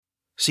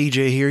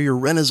CJ here, your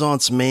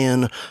Renaissance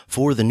man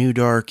for the New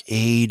Dark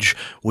Age,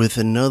 with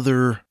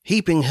another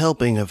heaping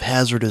helping of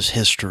hazardous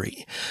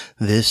history.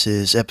 This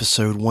is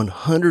episode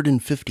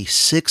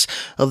 156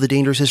 of the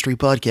Dangerous History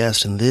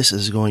Podcast, and this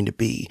is going to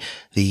be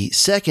the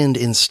second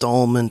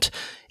installment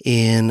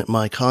in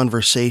my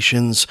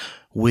conversations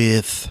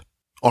with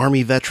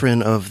Army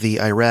veteran of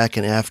the Iraq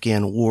and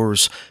Afghan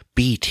wars,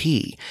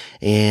 BT,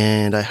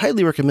 and I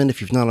highly recommend, if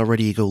you've not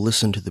already, you go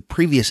listen to the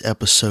previous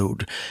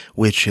episode,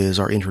 which is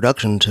our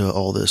introduction to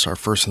all this, our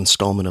first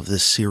installment of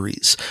this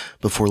series,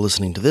 before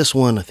listening to this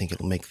one. I think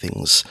it'll make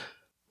things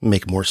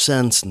make more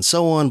sense and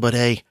so on, but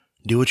hey,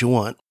 do what you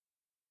want.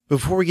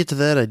 Before we get to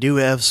that, I do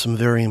have some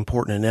very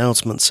important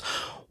announcements.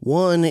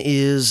 One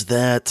is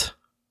that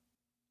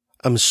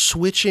I'm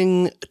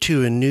switching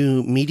to a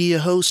new media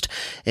host,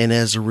 and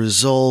as a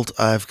result,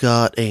 I've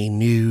got a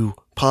new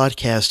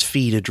podcast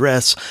feed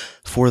address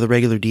for the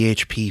regular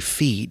DHP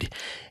feed.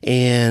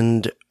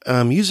 And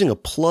I'm using a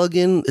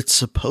plugin. It's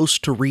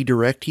supposed to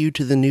redirect you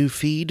to the new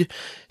feed.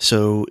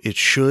 So it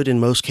should, in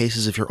most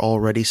cases, if you're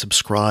already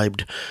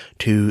subscribed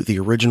to the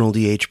original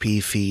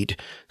DHP feed,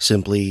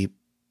 simply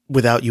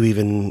without you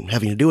even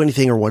having to do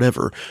anything or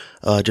whatever,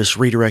 just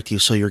redirect you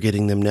so you're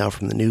getting them now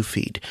from the new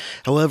feed.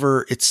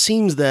 However, it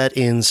seems that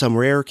in some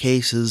rare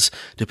cases,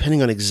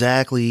 depending on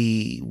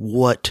exactly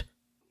what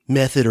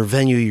method or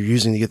venue you're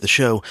using to get the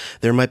show,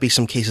 there might be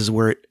some cases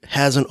where it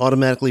hasn't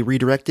automatically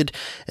redirected,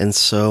 and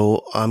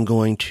so I'm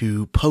going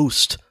to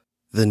post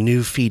the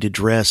new feed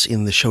address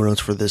in the show notes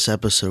for this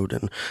episode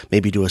and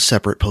maybe do a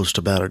separate post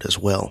about it as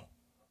well.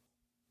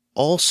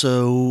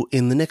 Also,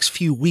 in the next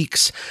few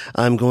weeks,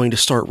 I'm going to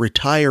start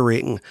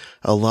retiring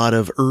a lot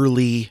of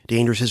early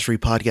Dangerous History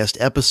Podcast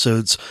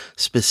episodes.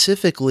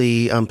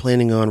 Specifically, I'm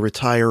planning on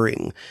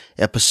retiring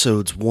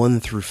episodes 1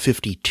 through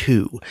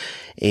 52,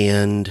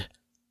 and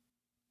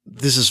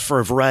this is for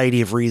a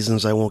variety of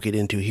reasons I won't get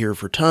into here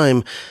for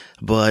time,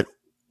 but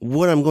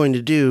what I'm going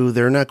to do,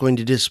 they're not going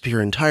to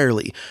disappear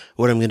entirely.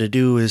 What I'm going to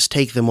do is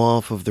take them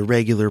off of the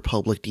regular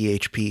public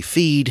DHP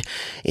feed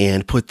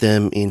and put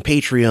them in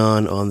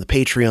Patreon on the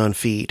Patreon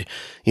feed,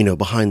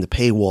 behind the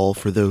paywall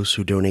for those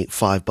who donate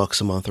 $5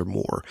 a month or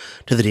more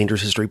to the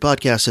Dangerous History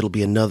Podcast. It'll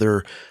be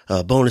another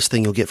bonus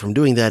thing you'll get from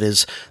doing that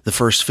is the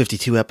first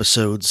 52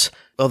 episodes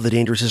of the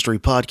Dangerous History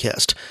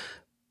Podcast.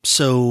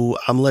 So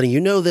I'm letting you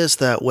know this,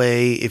 that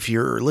way if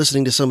you're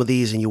listening to some of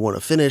these and you want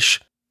to finish,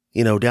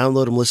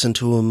 download them, listen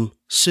to them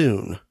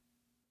soon,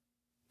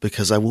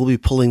 because I will be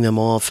pulling them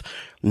off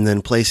and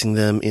then placing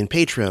them in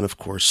Patreon, of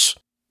course.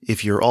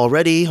 If you're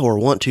already or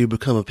want to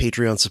become a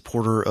Patreon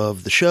supporter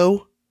of the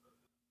show,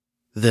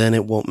 then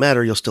it won't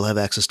matter. You'll still have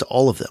access to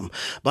all of them.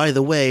 By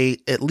the way,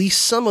 at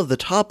least some of the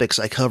topics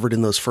I covered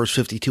in those first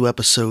 52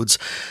 episodes,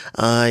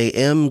 I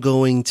am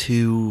going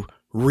to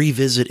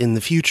revisit in the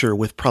future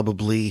with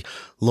probably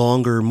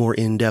longer, more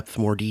in-depth,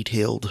 more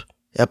detailed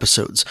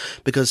episodes,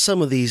 because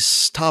some of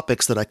these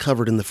topics that I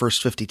covered in the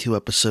first 52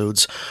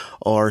 episodes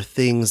are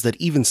things that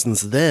even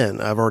since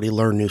then I've already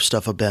learned new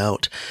stuff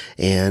about,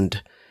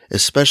 and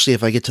especially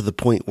if I get to the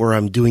point where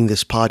I'm doing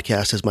this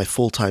podcast as my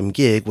full-time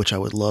gig, which I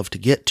would love to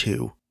get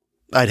to,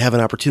 I'd have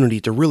an opportunity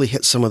to really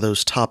hit some of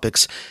those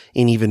topics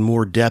in even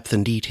more depth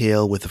and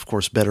detail with, of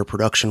course, better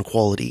production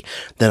quality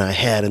than I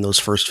had in those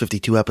first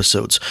 52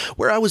 episodes,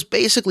 where I was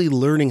basically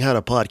learning how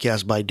to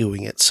podcast by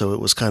doing it, so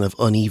it was kind of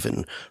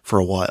uneven for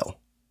a while.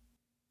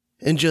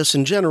 And just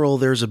in general,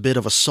 there's a bit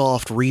of a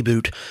soft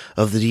reboot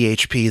of the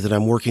DHP that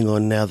I'm working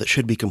on now that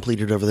should be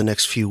completed over the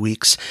next few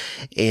weeks,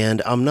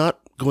 and I'm not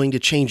going to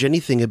change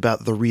anything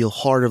about the real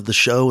heart of the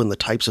show and the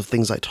types of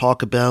things I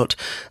talk about.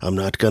 I'm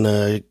not going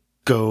to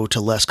go to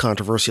less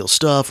controversial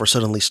stuff or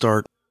suddenly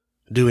start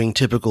doing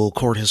typical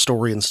court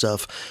historian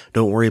stuff.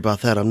 Don't worry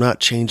about that. I'm not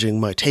changing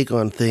my take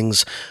on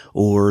things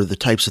or the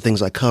types of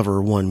things I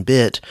cover one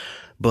bit,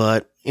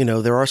 but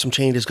there are some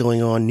changes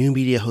going on. New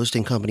media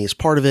hosting company is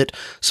part of it.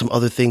 Some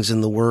other things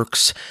in the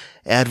works.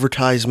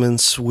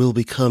 Advertisements will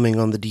be coming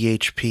on the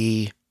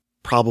DHP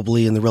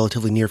probably in the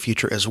relatively near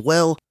future as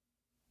well.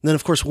 And then,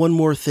 of course, one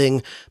more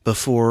thing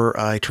before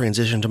I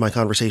transition to my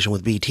conversation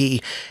with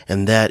BT,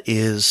 and that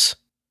is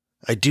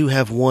I do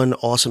have one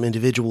awesome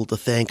individual to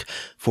thank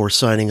for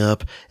signing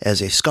up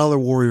as a Scholar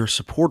Warrior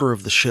supporter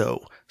of the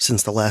show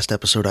since the last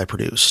episode I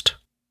produced.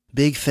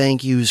 Big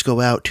thank yous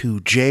go out to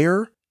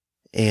Jair,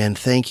 and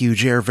thank you,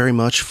 Jair, very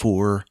much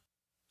for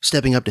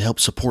stepping up to help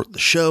support the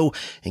show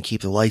and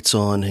keep the lights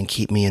on and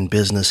keep me in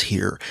business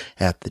here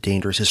at the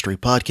Dangerous History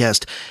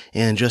Podcast.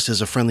 And just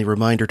as a friendly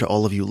reminder to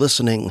all of you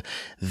listening,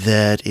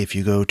 that if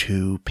you go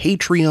to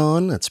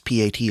Patreon, that's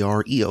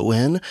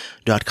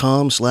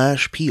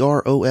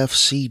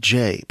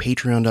patreon.com/PROFCJ,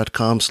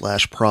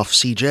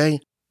 patreon.com/ProfCJ,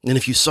 and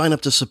if you sign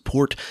up to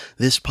support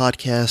this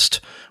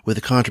podcast with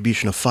a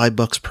contribution of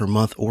 $5 per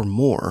month or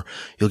more,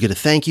 you'll get a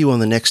thank you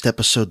on the next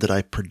episode that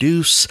I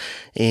produce,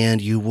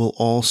 and you will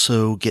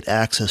also get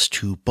access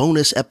to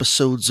bonus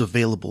episodes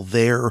available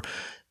there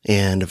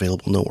and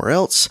available nowhere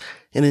else.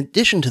 In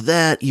addition to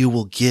that, you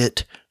will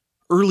get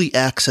early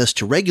access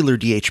to regular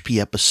DHP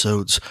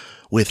episodes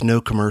with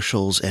no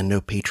commercials and no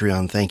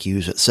Patreon thank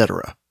yous,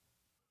 etc.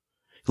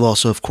 You'll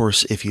also, of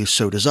course, if you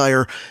so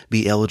desire,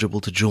 be eligible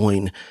to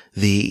join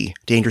the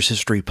Dangerous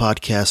History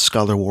Podcast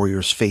Scholar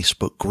Warriors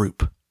Facebook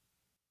group.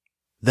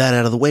 That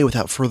out of the way,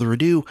 without further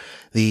ado,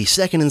 the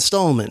second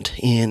installment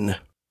in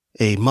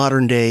a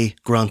modern-day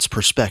Grunt's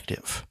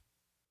perspective.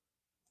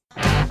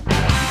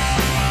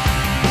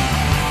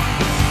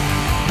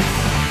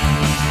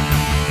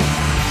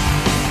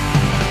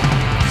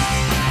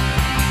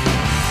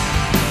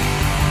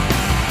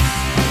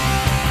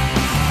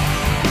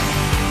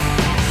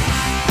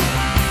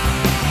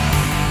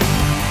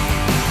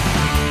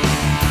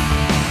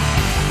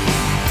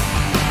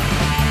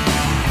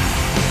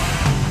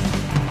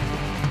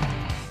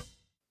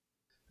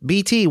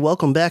 BT,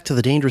 welcome back to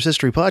the Dangerous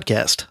History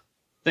Podcast.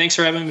 Thanks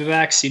for having me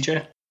back,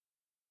 CJ.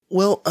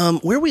 Well,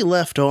 where we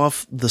left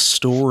off the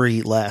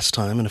story last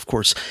time, and of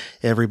course,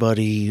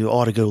 everybody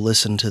ought to go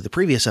listen to the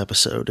previous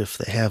episode if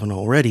they haven't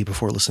already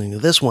before listening to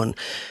this one,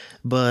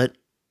 but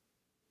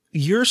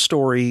your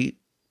story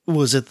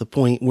was at the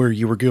point where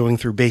you were going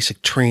through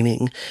basic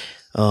training,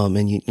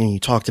 and you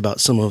talked about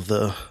some of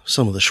the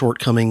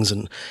shortcomings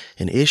and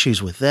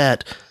issues with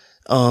that.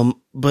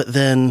 But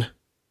then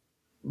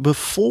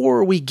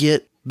before we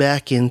get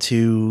back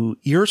into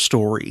your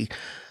story,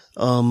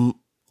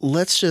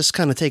 let's just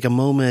kind of take a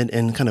moment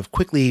and kind of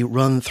quickly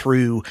run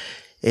through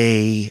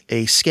a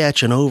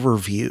sketch, an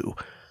overview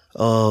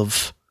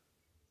of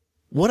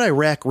what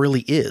Iraq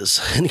really is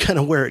and kind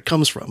of where it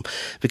comes from.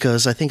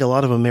 Because I think a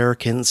lot of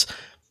Americans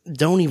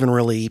don't even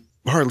really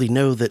hardly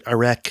know that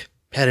Iraq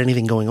had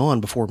anything going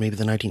on before maybe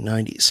the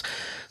 1990s.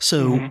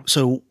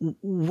 So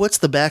what's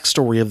the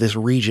backstory of this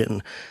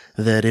region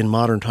that in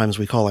modern times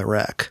we call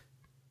Iraq?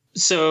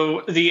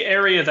 So the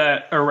area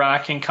that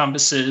Iraq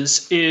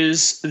encompasses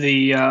is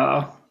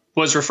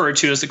was referred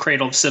to as the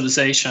cradle of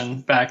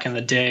civilization back in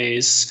the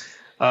days.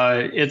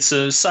 It's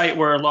a site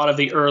where a lot of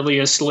the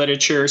earliest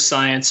literature,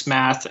 science,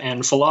 math,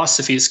 and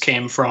philosophies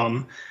came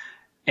from.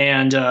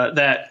 And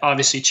that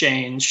obviously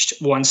changed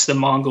once the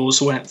Mongols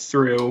went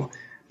through.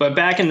 But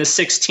back in the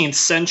 16th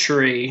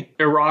century,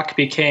 Iraq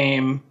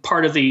became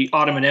part of the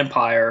Ottoman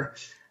Empire,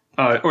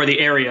 or the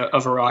area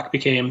of Iraq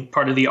became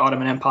part of the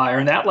Ottoman Empire,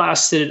 and that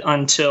lasted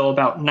until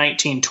about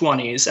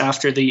 1920s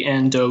after the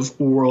end of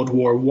World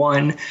War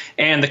I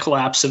and the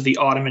collapse of the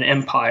Ottoman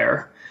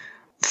Empire.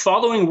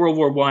 Following World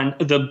War I,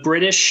 the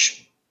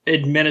British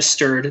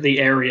administered the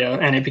area,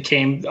 and it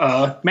became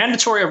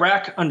mandatory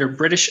Iraq under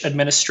British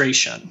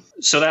administration.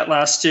 So that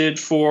lasted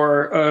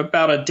for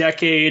about a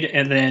decade,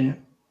 and then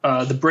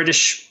the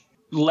British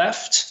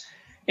left,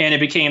 and it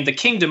became the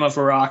Kingdom of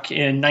Iraq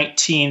in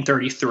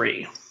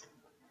 1933.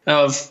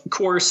 Of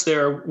course,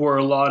 there were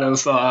a lot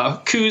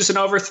of coups and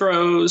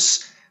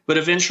overthrows, but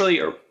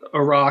eventually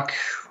Iraq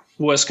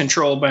was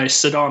controlled by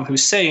Saddam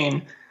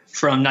Hussein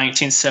from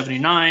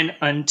 1979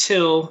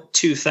 until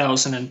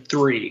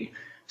 2003.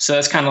 So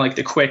that's kind of like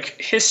the quick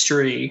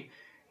history.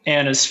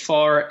 And as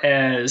far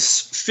as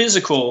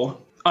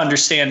physical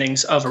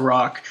understandings of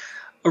Iraq,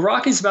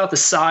 Iraq is about the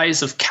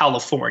size of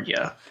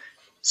California.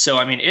 So,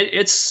 I mean,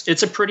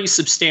 it's a pretty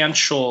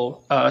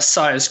substantial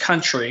sized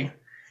country.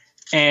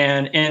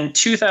 And in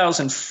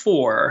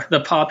 2004, the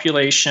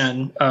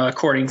population,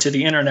 according to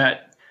the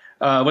internet,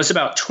 was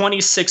about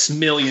 26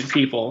 million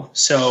people.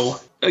 So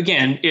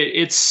again,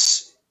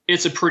 it's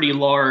a pretty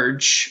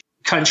large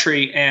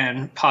country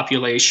and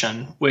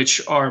population,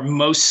 which are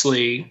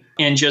mostly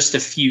in just a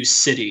few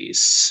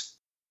cities.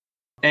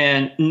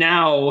 And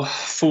now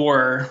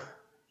for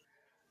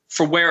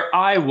where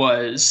I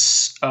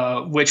was,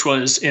 which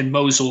was in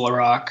Mosul,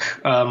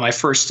 Iraq, my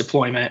first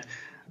deployment,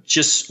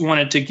 just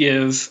wanted to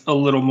give a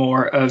little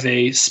more of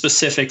a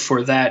specific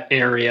for that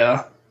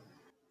area.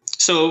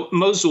 So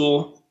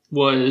Mosul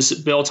was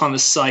built on the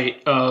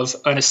site of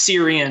an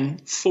Assyrian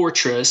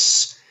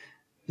fortress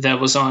that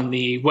was on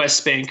the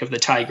west bank of the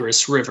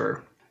Tigris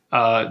River.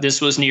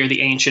 This was near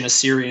the ancient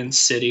Assyrian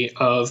city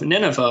of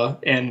Nineveh,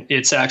 and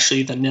it's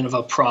actually the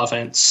Nineveh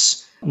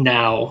province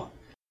now.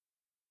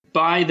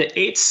 By the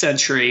 8th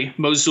century,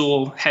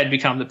 Mosul had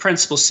become the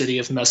principal city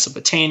of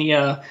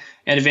Mesopotamia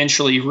and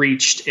eventually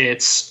reached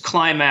its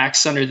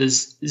climax under the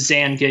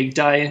Zangig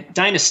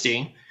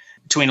dynasty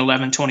between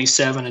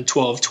 1127 and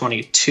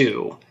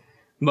 1222.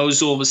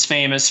 Mosul was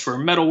famous for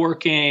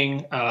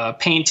metalworking,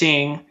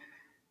 painting,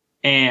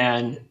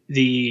 and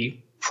the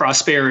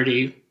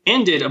prosperity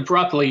ended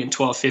abruptly in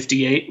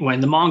 1258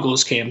 when the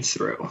Mongols came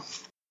through.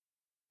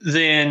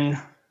 Then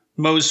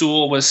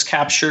Mosul was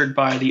captured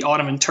by the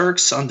Ottoman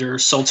Turks under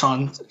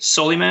Sultan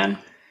Suleiman,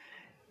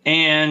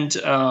 and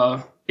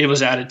it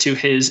was added to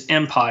his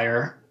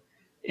empire.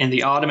 And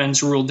the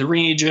Ottomans ruled the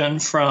region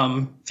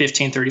from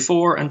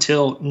 1534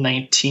 until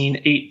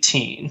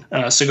 1918.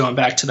 So going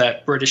back to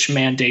that British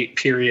Mandate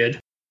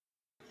period.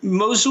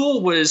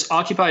 Mosul was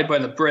occupied by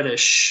the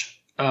British,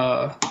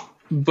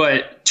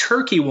 but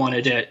Turkey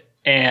wanted it,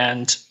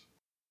 and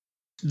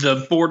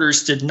the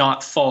borders did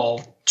not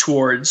fall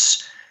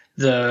towards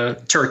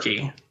the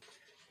Turkey.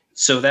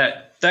 So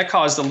that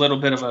caused a little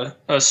bit of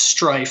a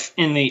strife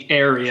in the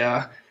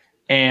area.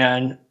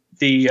 and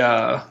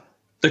the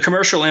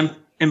commercial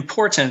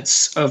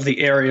importance of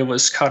the area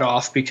was cut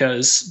off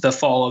because the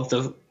fall of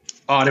the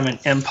Ottoman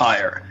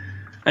Empire.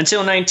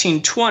 Until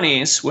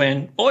 1920s,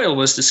 when oil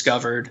was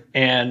discovered,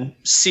 and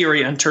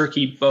Syria and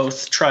Turkey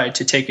both tried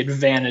to take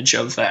advantage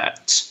of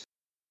that.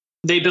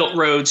 They built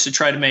roads to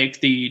try to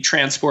make the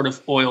transport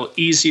of oil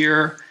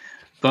easier,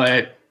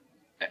 but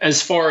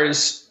as far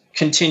as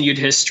continued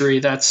history,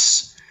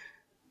 that's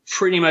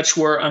pretty much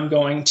where I'm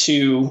going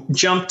to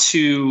jump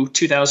to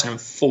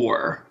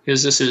 2004,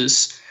 because this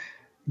is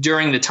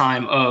during the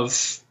time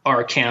of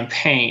our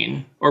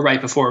campaign, or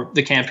right before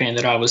the campaign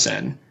that I was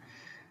in.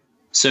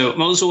 So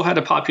Mosul had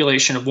a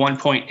population of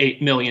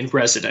 1.8 million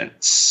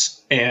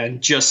residents.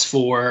 And just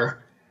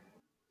for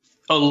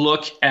a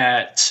look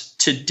at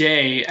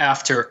today,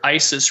 after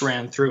ISIS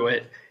ran through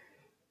it,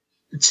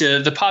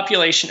 the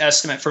population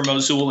estimate for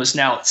Mosul is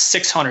now at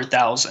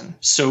 600,000.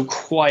 So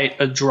quite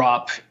a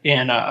drop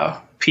in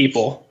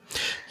people.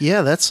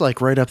 Yeah, that's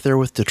like right up there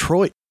with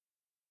Detroit.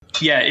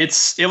 Yeah,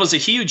 it was a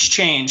huge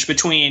change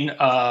between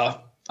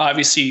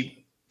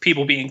obviously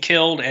people being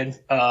killed and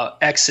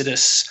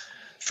exodus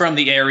from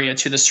the area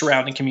to the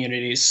surrounding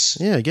communities.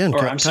 Yeah, again,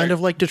 kind of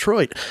like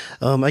Detroit.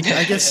 I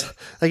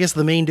guess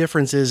the main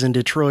difference is in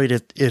Detroit,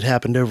 it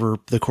happened over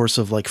the course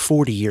of like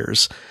 40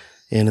 years.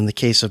 And in the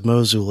case of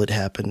Mosul, it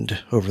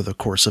happened over the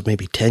course of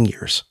maybe 10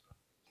 years.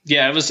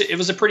 Yeah, it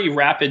was a pretty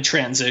rapid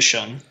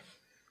transition.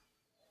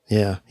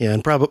 Yeah,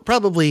 and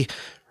probably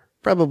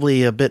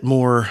a bit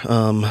more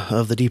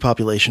of the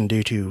depopulation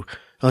due to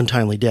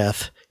untimely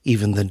death,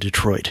 even than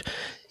Detroit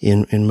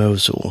in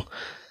Mosul.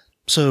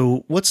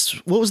 So what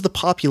was the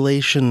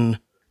population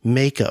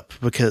makeup?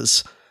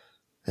 Because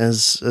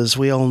as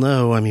we all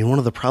know, I mean, one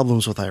of the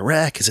problems with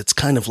Iraq is it's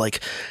kind of like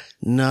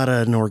not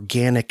an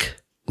organic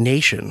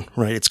nation,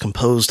 right? It's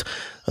composed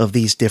of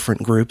these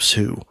different groups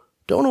who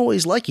don't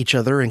always like each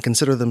other and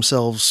consider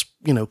themselves,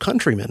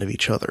 countrymen of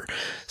each other.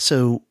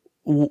 So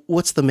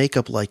what's the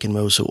makeup like in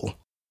Mosul?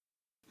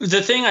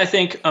 The thing I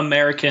think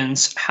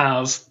Americans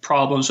have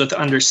problems with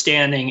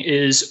understanding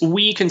is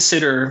we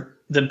consider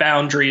the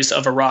boundaries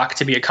of Iraq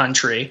to be a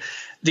country.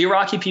 The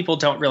Iraqi people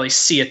don't really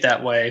see it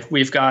that way.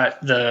 We've got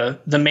the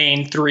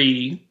main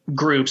three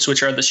groups,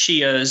 which are the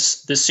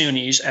Shias, the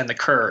Sunnis, and the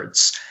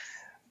Kurds.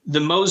 The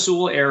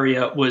Mosul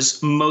area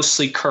was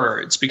mostly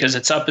Kurds because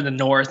it's up in the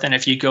north, and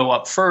if you go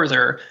up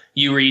further,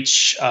 you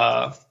reach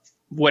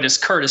what is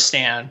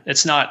Kurdistan.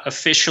 It's not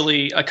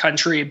officially a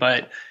country,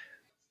 but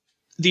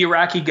the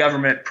Iraqi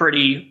government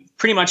pretty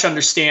much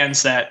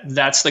understands that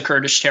that's the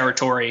Kurdish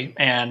territory,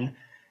 and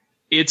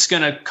it's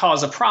going to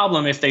cause a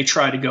problem if they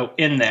try to go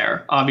in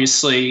there.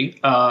 Obviously,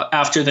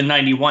 after the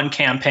 91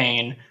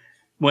 campaign,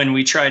 when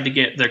we tried to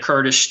get the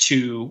Kurdish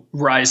to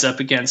rise up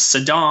against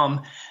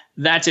Saddam,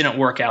 that didn't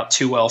work out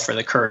too well for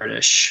the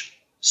Kurdish.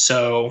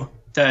 So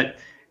that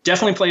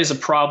definitely plays a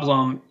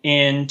problem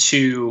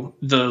into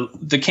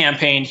the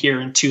campaign here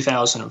in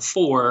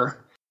 2004.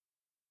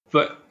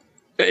 But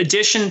in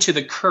addition to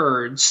the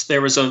Kurds,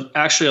 there was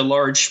actually a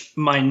large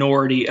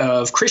minority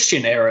of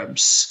Christian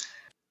Arabs.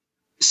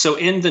 So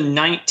in the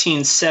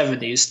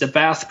 1970s, the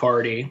Ba'ath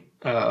Party,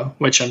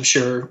 which I'm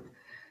sure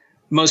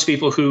most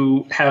people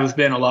who have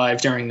been alive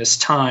during this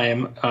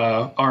time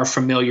are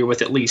familiar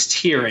with, at least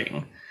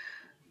hearing.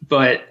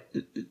 But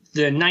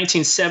the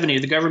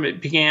 1970s, the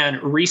government began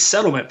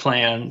resettlement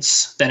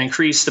plans that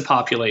increased the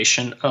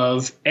population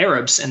of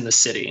Arabs in the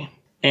city.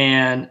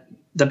 And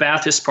the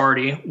Ba'athist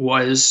Party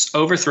was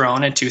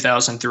overthrown in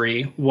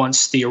 2003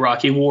 once the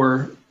Iraqi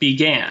war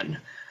began.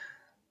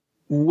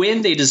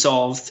 When they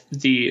dissolved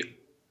the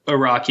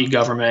Iraqi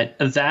government,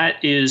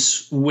 that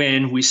is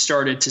when we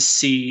started to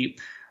see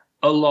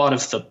a lot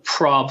of the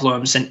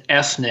problems and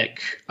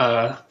ethnic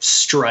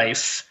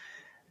strife.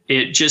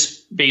 It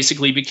just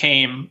basically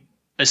became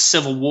a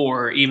civil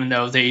war, even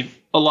though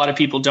a lot of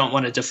people don't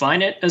want to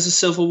define it as a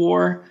civil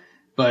war,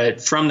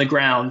 but from the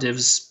ground, it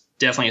was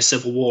definitely a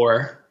civil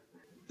war.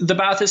 The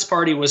Ba'athist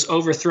Party was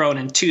overthrown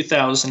in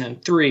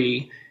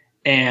 2003,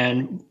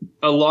 and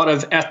a lot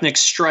of ethnic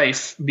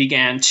strife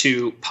began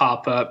to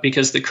pop up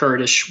because the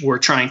Kurdish were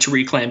trying to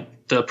reclaim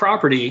the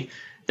property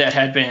that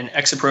had been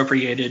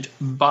expropriated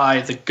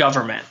by the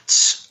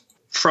government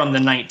from the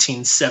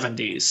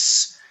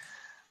 1970s.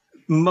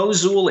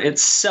 Mosul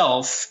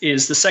itself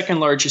is the second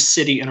largest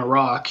city in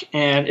Iraq,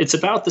 and it's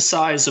about the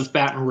size of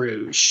Baton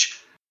Rouge.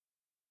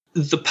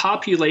 The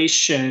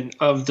population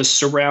of the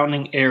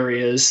surrounding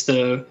areas,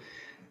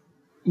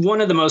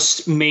 one of the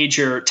most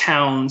major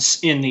towns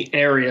in the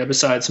area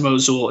besides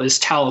Mosul is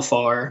Tal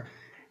Afar,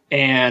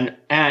 and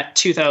at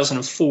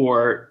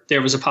 2004,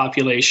 there was a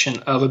population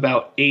of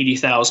about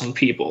 80,000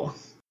 people.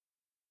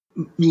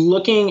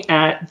 Looking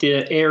at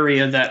the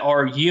area that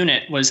our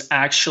unit was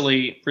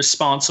actually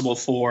responsible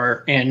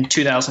for in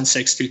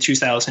 2006 through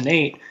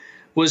 2008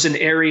 was an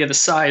area the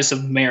size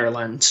of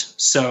Maryland.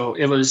 So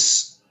it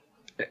was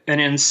an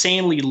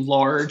insanely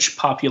large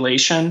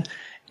population.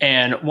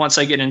 And once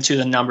I get into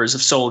the numbers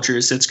of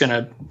soldiers, it's going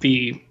to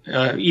be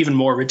even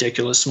more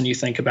ridiculous when you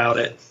think about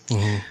it.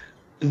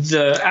 Mm-hmm.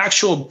 the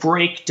actual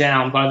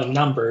breakdown by the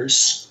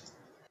numbers,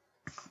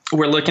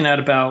 we're looking at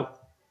about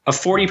a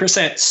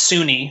 40%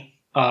 Sunni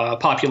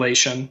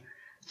population,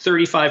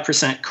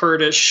 35%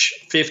 Kurdish,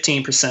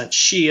 15%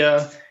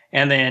 Shia,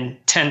 and then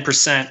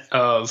 10%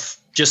 of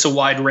just a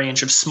wide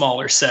range of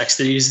smaller sects,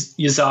 the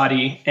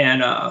Yazidi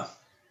and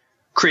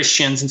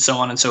Christians and so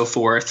on and so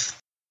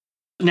forth.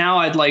 Now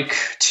I'd like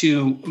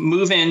to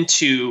move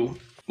into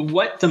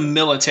what the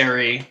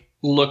military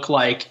looked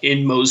like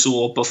in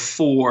Mosul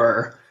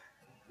before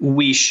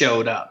we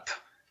showed up.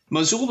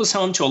 Mosul was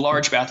home to a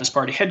large Ba'athist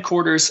Party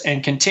headquarters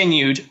and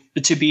continued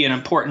to be an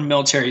important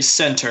military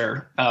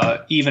center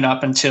even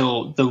up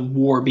until the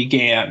war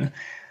began.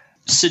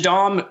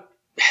 Saddam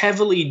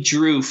heavily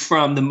drew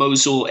from the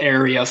Mosul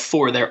area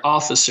for their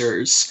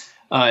officers,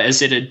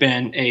 as it had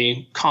been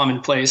a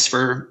commonplace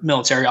for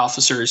military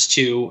officers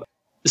to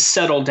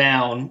settle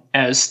down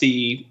as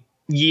the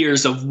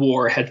years of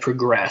war had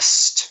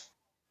progressed.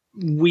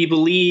 We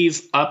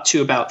believe up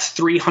to about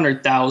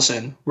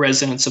 300,000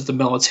 residents of the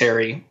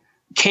military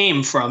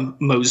came from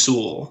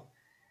Mosul.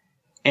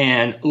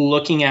 And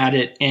looking at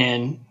it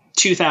in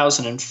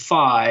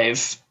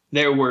 2005,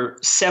 there were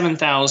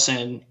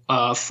 7,000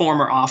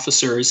 former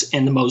officers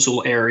in the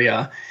Mosul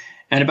area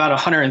and about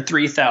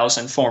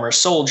 103,000 former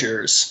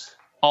soldiers.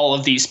 All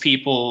of these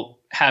people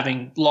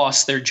having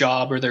lost their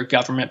job or their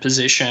government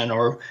position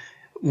or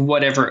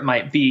whatever it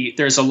might be.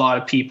 There's a lot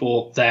of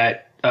people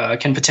that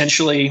can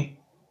potentially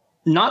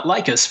not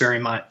like us very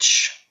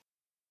much.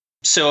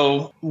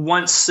 So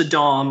once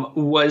Saddam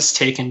was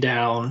taken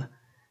down,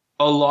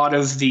 a lot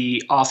of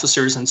the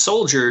officers and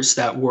soldiers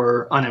that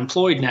were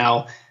unemployed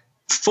now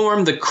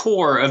formed the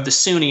core of the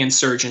Sunni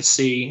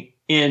insurgency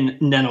in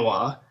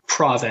Nineveh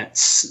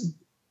province.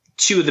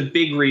 Two of the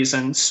big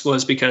reasons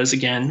was because,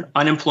 again,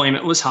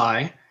 unemployment was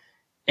high,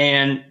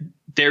 and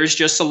there's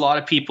just a lot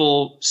of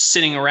people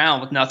sitting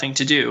around with nothing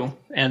to do.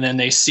 And then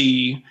they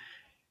see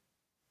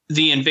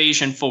the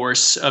invasion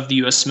force of the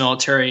U.S.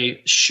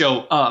 military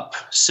show up.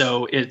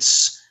 So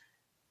it's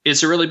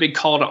a really big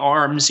call to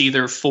arms,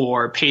 either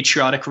for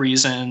patriotic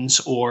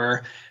reasons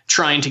or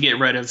trying to get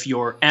rid of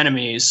your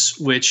enemies,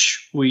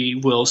 which we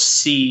will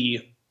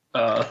see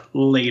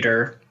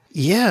later.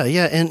 Yeah,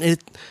 and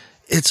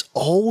it's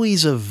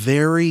always a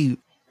very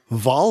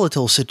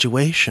volatile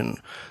situation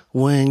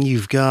when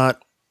you've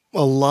got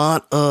a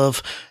lot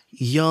of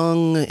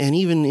young and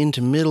even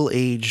into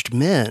middle-aged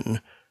men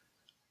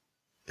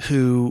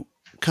who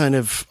kind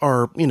of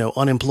are,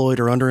 unemployed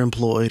or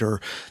underemployed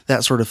or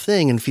that sort of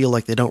thing and feel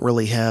like they don't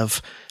really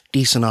have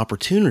decent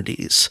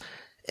opportunities.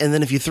 And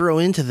then if you throw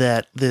into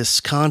that this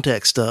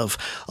context of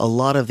a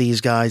lot of these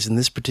guys in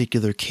this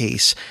particular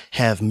case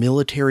have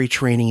military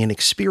training and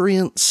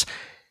experience,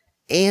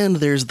 and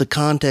there's the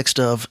context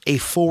of a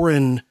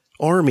foreign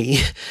army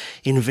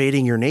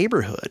invading your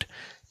neighborhood,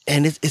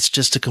 and it's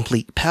just a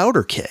complete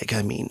powder keg.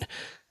 I mean,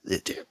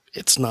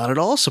 it's not at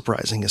all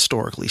surprising,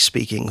 historically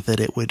speaking, that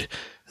it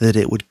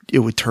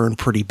would turn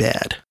pretty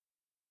bad.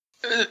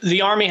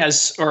 The army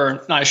has,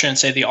 or no, I shouldn't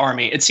say the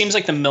army. It seems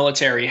like the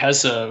military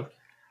has a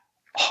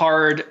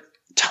hard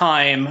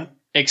time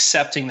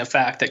accepting the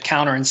fact that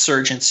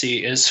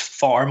counterinsurgency is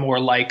far more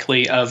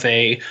likely of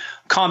a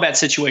combat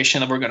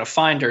situation that we're going to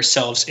find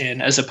ourselves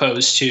in, as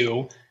opposed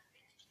to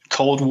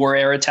Cold War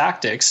era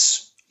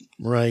tactics.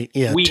 Right.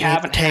 Yeah. We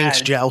haven't tanks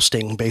had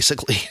jousting,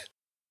 basically.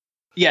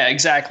 Yeah,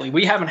 exactly.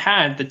 We haven't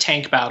had the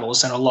tank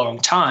battles in a long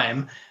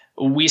time.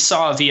 We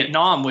saw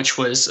Vietnam, which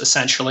was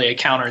essentially a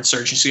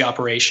counterinsurgency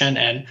operation,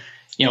 and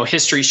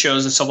history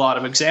shows us a lot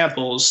of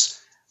examples.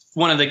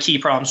 One of the key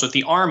problems with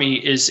the army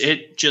is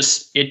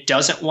it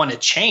doesn't want to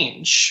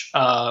change.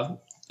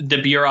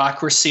 The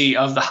bureaucracy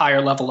of the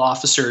higher level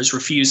officers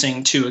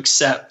refusing to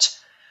accept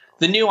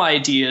the new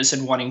ideas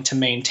and wanting to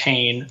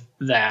maintain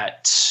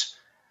that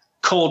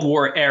Cold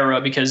War era,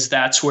 because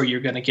that's where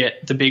you're going to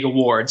get the big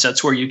awards.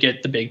 That's where you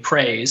get the big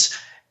praise.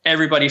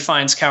 Everybody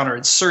finds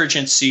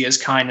counterinsurgency as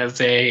kind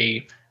of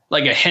a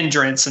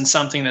hindrance and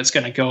something that's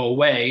going to go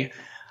away.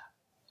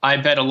 I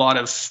bet a lot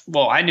of,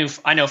 I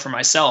know for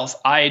myself,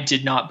 I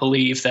did not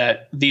believe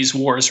that these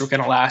wars were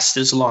going to last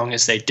as long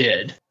as they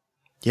did.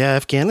 Yeah,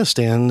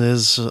 Afghanistan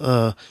is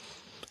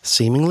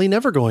seemingly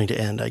never going to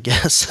end, I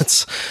guess.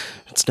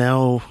 It's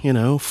now,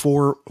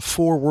 four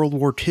World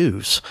War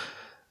IIs,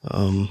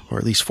 or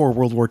at least 4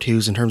 World War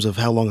IIs in terms of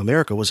how long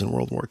America was in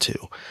World War II.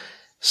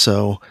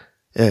 So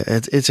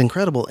it's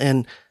incredible.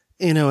 And,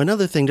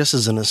 another thing, just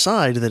as an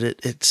aside, that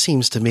it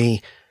seems to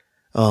me,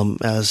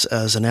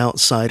 as an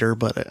outsider,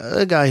 but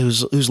a guy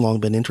who's long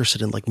been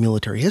interested in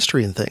military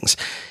history and things,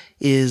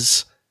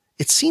 is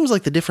it seems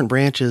like the different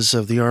branches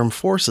of the armed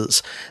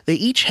forces, they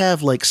each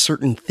have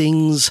certain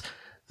things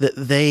that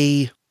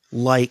they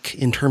like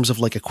in terms of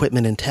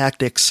equipment and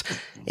tactics,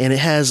 and it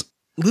has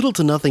little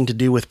to nothing to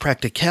do with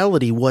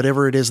practicality,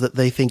 whatever it is that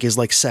they think is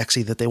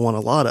sexy that they want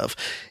a lot of.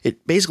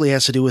 It basically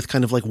has to do with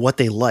kind of what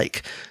they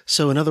like.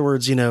 So in other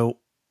words,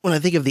 when I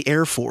think of the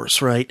Air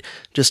Force, right,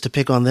 just to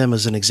pick on them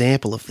as an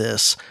example of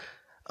this,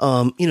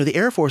 the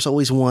Air Force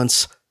always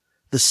wants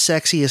the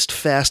sexiest,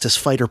 fastest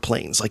fighter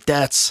planes.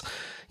 That's,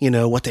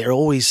 what they're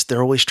always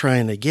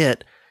trying to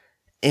get.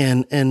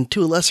 And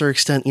to a lesser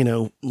extent,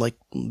 like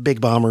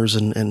big bombers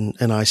and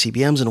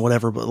ICBMs and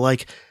whatever, but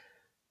like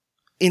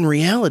in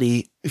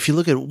reality, if you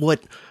look at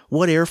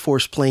what Air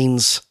Force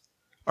planes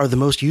are the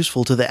most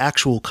useful to the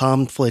actual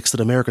conflicts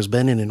that America's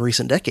been in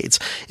recent decades,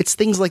 it's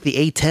things like the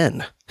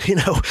A-10,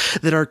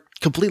 that are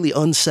completely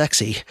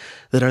unsexy,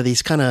 that are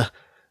these kind of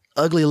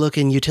ugly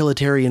looking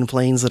utilitarian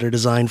planes that are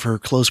designed for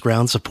close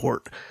ground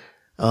support.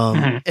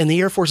 And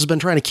the Air Force has been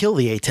trying to kill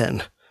the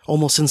A-10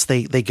 almost since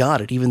they got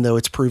it, even though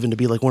it's proven to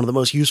be like one of the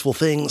most useful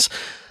things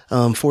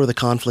for the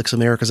conflicts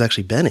America's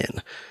actually been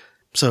in.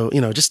 So,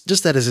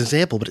 just that as an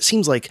example, but it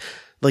seems like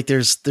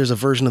there's a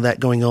version of that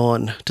going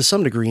on to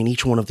some degree in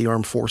each one of the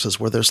armed forces,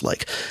 where there's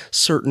like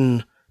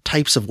certain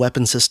types of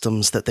weapon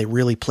systems that they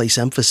really place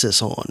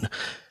emphasis on,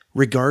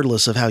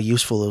 regardless of how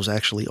useful those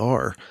actually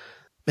are.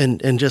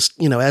 And just,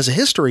 as a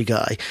history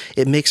guy,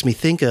 it makes me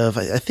think of,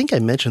 I think I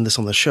mentioned this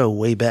on the show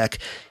way back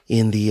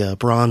in the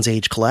Bronze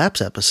Age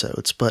collapse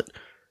episodes, but,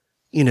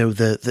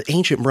 the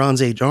ancient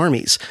Bronze Age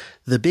armies,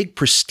 the big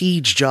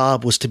prestige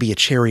job was to be a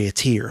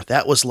charioteer.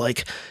 That was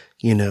like,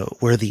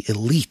 where the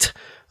elite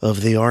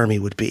of the army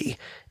would be.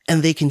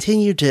 And they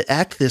continued to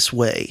act this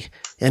way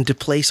and to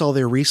place all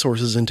their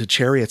resources into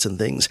chariots and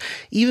things,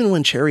 even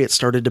when chariots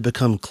started to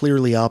become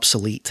clearly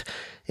obsolete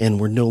and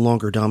were no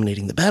longer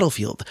dominating the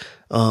battlefield.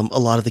 A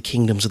lot of the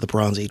kingdoms of the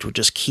Bronze Age would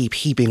just keep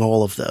heaping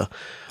all of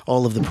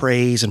the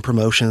praise and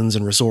promotions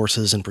and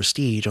resources and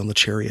prestige on the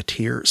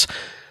charioteers.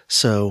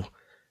 So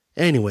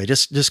anyway,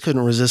 just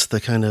couldn't resist the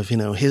kind of,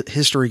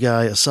 history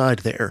guy aside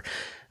there,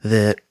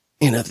 that,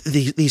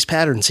 these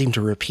patterns seem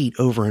to repeat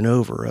over and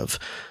over of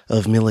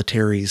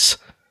militaries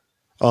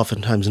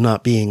oftentimes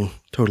not being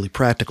totally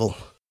practical.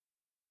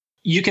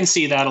 You can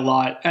see that a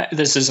lot.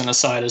 This is an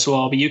aside as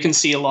well, but you can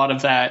see a lot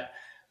of that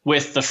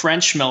with the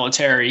French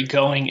military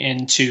going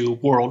into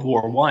World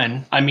War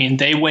I. I mean,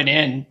 they went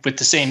in with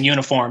the same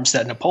uniforms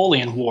that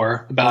Napoleon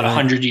wore about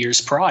 100 years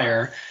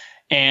prior.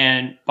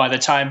 And by the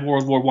time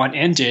World War I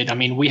ended, I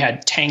mean, we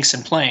had tanks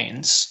and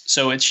planes.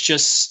 So it's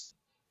just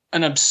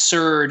an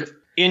absurd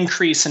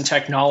increase in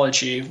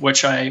technology,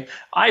 which I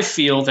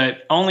feel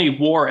that only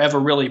war ever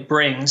really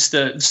brings.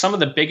 Some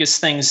of the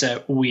biggest things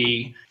that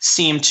we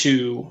seem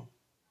to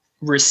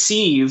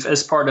receive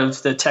as part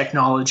of the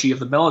technology of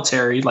the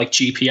military, like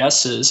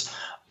GPSs,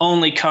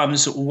 only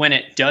comes when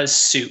it does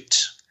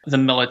suit the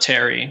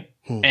military.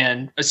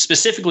 And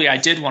specifically, I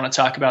did want to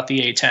talk about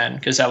the A-10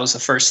 because that was the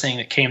first thing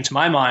that came to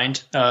my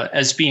mind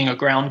as being a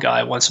ground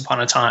guy once upon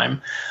a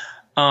time.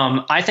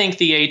 I think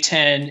the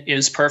A-10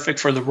 is perfect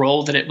for the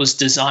role that it was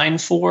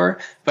designed for,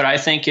 but I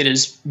think it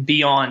is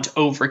beyond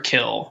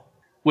overkill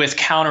with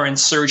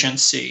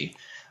counterinsurgency.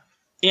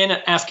 In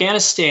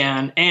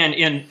Afghanistan and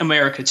in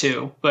America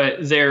too, but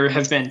there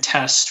have been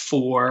tests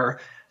for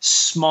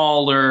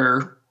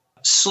smaller,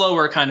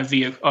 slower kind of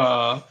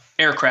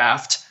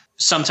aircraft,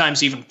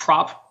 sometimes even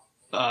prop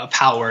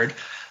powered,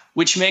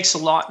 which makes a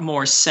lot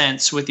more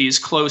sense with these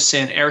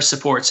close-in air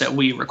supports that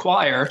we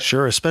require.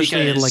 Sure,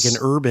 especially in like an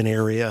urban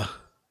area.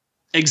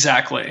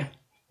 Exactly.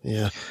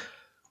 Yeah.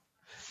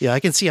 Yeah, I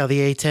can see how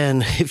the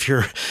A-10, if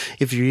you're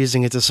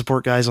using it to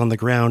support guys on the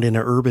ground in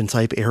an urban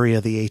type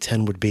area, the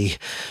A-10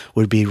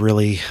 would be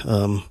really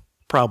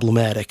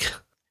problematic.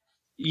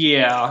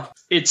 Yeah,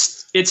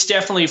 it's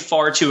definitely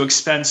far too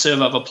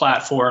expensive of a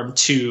platform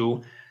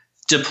to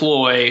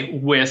deploy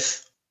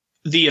with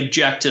the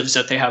objectives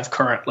that they have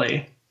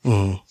currently.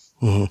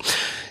 Mm-hmm.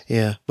 Mm-hmm.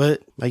 Yeah,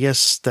 but I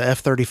guess the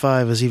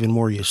F-35 is even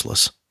more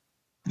useless.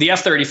 The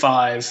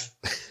F-35,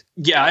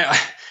 yeah,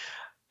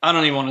 I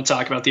don't even want to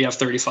talk about the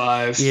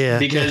F-35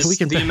 because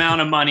the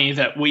amount of money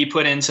that we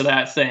put into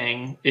that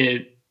thing,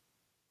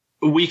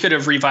 we could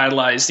have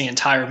revitalized the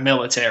entire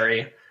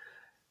military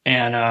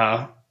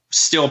and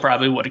still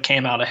probably would have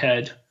came out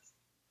ahead.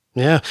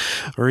 Yeah,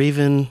 or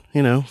even,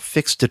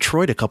 fixed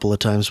Detroit a couple of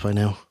times by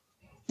now.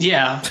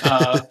 Yeah.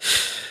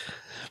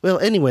 Well,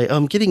 anyway,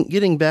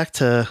 getting back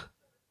to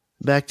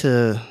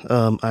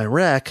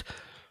Iraq.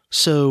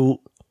 So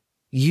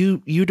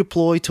you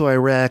deploy to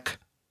Iraq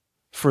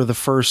for the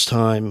first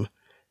time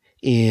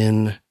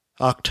in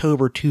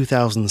October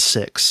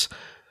 2006.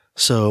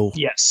 So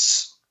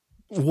yes,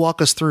 walk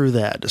us through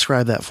that.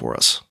 Describe that for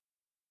us.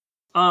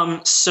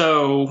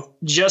 So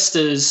just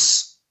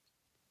as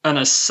an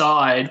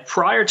aside,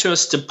 prior to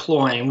us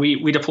deploying,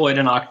 we deployed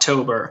in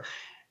October.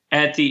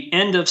 At the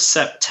end of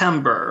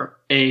September,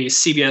 a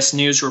CBS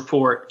News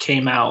report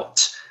came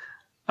out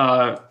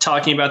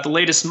talking about the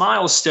latest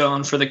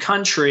milestone for the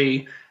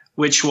country,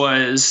 which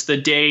was the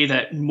day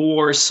that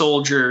more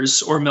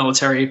soldiers or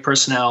military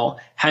personnel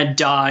had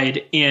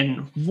died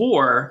in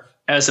war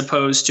as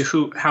opposed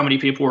to how many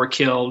people were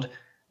killed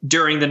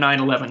during the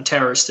 9/11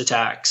 terrorist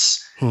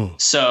attacks.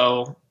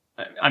 So,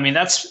 I mean,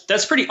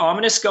 that's pretty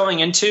ominous going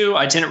into.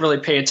 I didn't really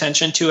pay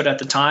attention to it at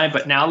the time,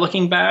 but now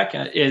looking back,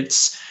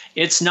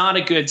 it's not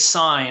a good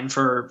sign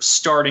for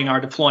starting our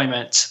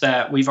deployment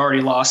that we've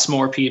already lost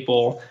more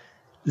people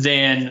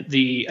than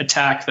the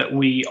attack that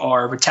we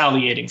are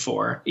retaliating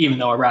for, even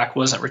though Iraq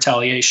wasn't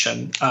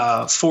retaliation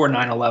for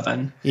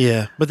 9/11.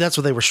 Yeah, but that's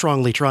what they were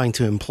strongly trying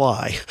to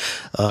imply,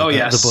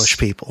 Yes. the Bush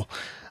people.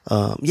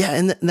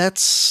 And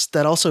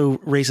that also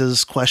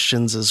raises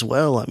questions as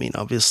well. I mean,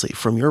 obviously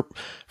from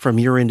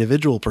your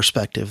individual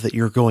perspective that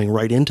you're going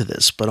right into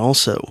this, but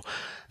also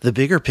the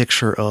bigger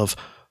picture of,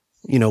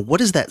 what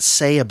does that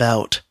say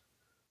about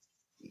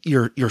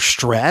your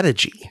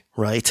strategy,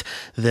 right?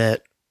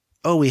 That,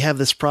 we have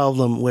this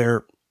problem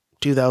where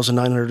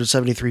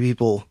 2,973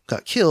 people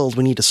got killed.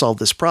 We need to solve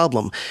this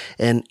problem.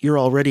 And you're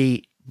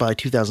already by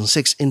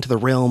 2006 into the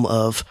realm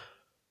of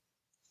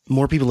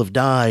more people have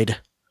died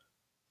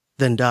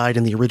than died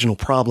in the original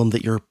problem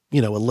that you're,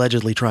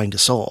 allegedly trying to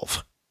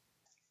solve.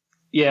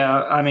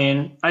 Yeah, I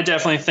mean, I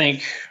definitely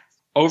think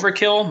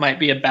overkill might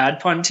be a bad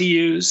pun to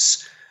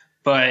use,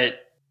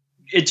 but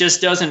it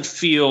just doesn't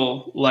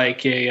feel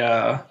like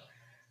a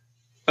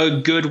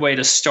good way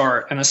to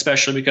start, and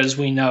especially because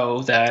we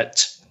know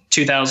that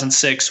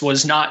 2006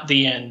 was not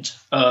the end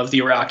of the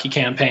Iraqi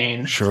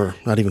campaign. Sure,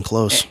 not even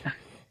close.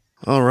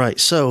 All right,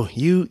 so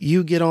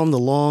you get on the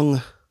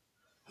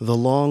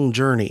long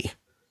journey.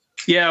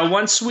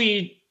 Yeah,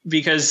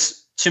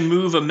 because to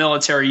move a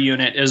military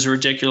unit is a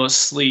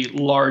ridiculously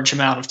large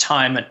amount of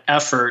time and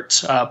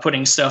effort,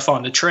 putting stuff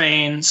on the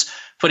trains,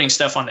 putting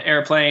stuff on the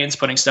airplanes,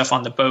 putting stuff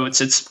on the boats.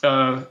 It's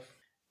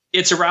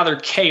a rather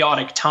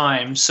chaotic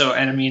time. So,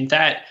 and I mean,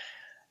 that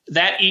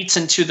eats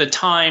into the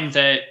time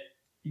that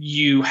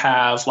you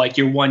have, like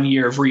your 1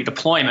 year of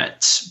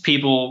redeployment.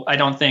 People, I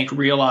don't think,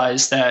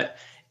 realize that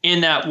in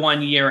that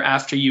 1 year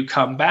after you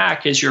come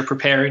back, as you're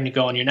preparing to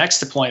go on your next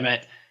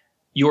deployment,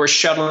 you're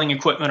shuttling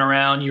equipment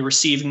around, you're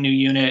receiving new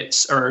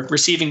units or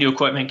receiving new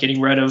equipment,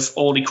 getting rid of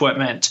old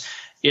equipment.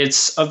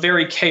 It's a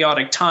very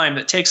chaotic time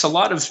that takes a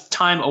lot of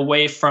time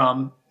away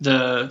from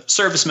the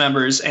service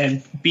members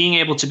and being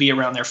able to be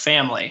around their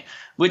family,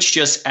 which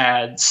just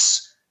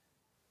adds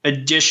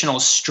additional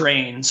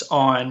strains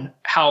on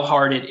how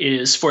hard it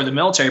is for the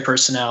military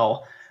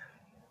personnel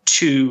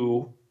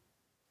to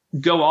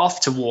go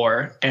off to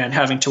war and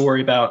having to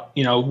worry about,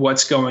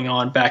 what's going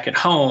on back at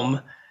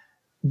home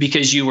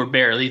because you were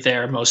barely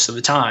there most of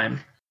the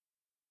time.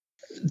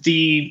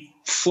 The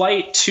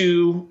flight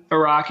to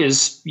Iraq,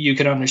 as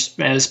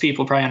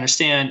people probably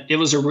understand, it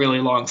was a really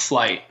long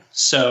flight.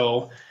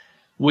 So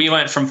we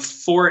went from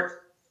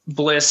Fort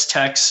Bliss,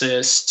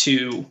 Texas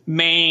to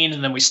Maine,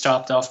 and then we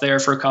stopped off there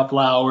for a couple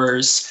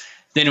hours.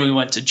 Then we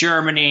went to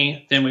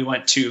Germany. Then we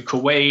went to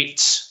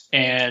Kuwait.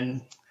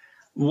 And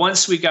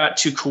once we got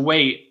to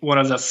Kuwait, one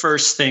of the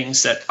first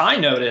things that I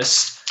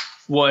noticed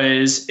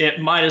was it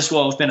might as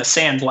well have been a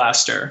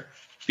sandblaster,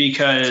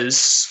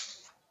 because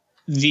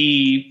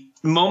the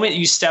moment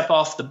you step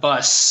off the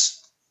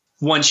bus,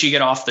 once you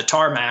get off the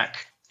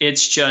tarmac,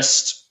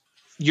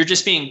 you're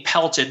just being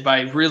pelted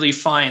by really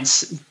fine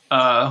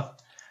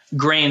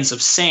grains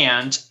of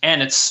sand,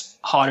 and it's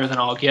hotter than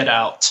all get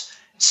out.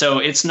 So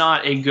it's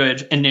not a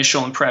good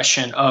initial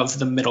impression of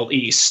the Middle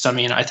East. I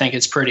mean, I think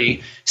it's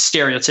pretty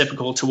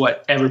stereotypical to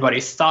what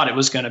everybody thought it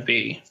was going to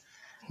be.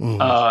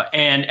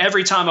 And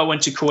every time I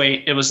went to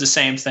Kuwait, it was the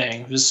same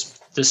thing. It was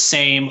the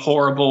same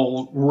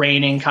horrible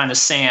raining kind of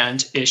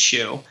sand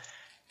issue.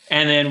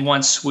 And then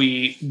once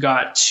we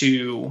got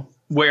to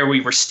where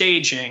we were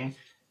staging,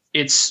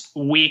 it's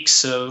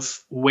weeks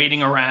of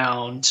waiting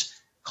around,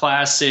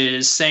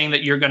 classes, saying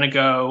that you're going to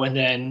go, and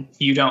then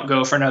you don't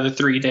go for another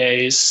 3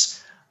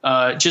 days.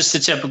 Just the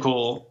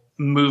typical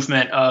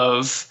movement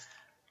of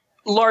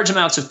large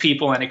amounts of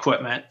people and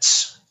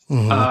equipment.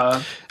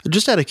 Mm-hmm.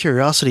 Just out of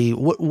curiosity,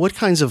 what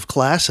kinds of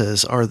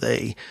classes are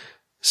they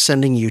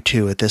sending you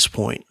to at this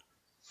point?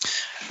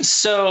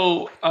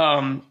 So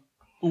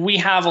we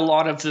have a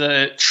lot of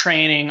the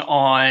training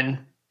on,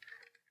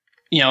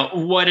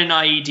 what an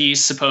IED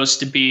is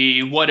supposed to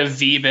be, what a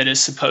VBIT is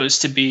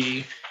supposed to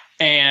be.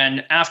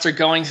 And after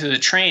going through the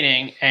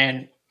training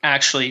and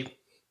actually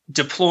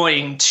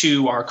deploying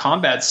to our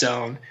combat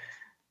zone,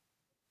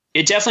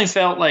 it definitely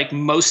felt like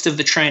most of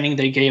the training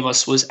they gave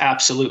us was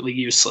absolutely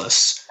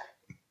useless.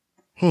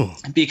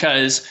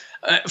 Because,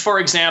 for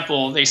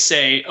example, they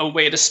say a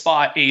way to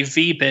spot a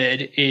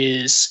VBID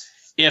is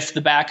if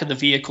the back of the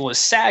vehicle is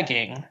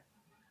sagging,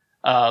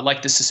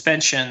 like the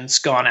suspension's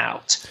gone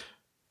out.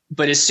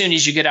 But as soon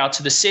as you get out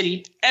to the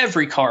city,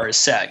 every car is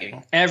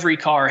sagging. Every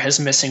car has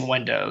missing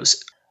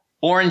windows.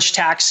 Orange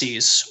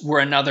taxis were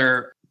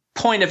another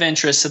point of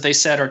interest that they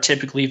said are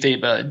typically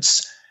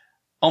VBIDs.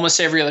 Almost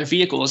every other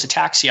vehicle is a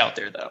taxi out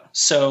there, though.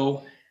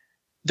 So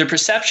the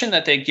perception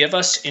that they give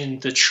us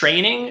in the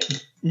training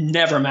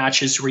never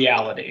matches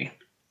reality.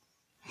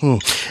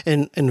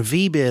 And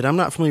VBID, I'm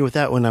not familiar with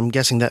that one. I'm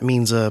guessing that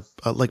means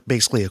like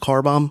basically a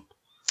car bomb.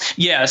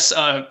 Yes.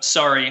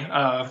 Sorry.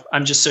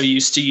 I'm just so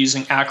used to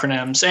using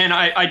acronyms, and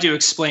I do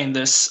explain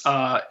this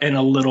in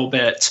a little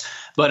bit.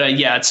 But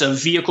yeah, it's a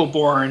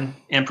vehicle-borne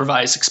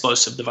improvised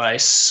explosive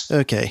device.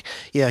 Okay.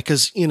 Yeah,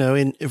 because,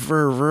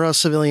 for us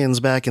civilians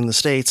back in the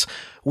States,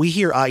 we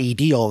hear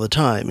IED all the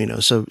time,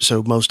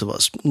 so most of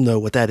us know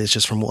what that is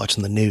just from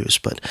watching the news.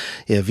 But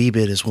yeah,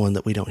 VBIT is one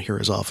that we don't hear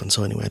as often.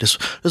 So anyway, I just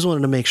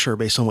wanted to make sure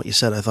based on what you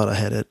said, I thought I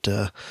had it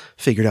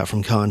figured out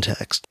from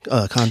context.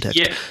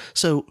 Yeah.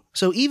 So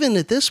even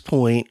at this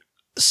point,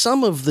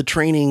 some of the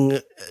training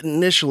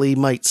initially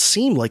might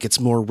seem like it's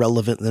more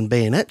relevant than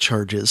bayonet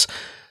charges,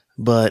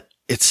 but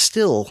it's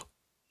still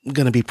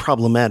going to be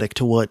problematic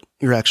to what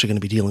you're actually going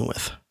to be dealing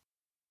with.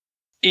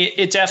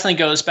 It definitely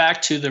goes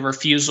back to the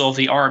refusal of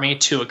the Army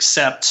to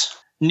accept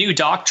new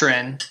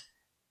doctrine.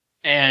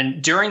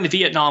 And during the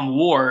Vietnam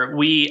War,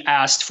 we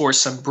asked for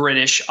some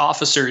British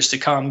officers to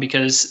come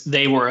because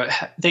they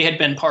had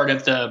been part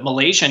of the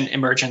Malaysian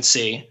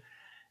emergency.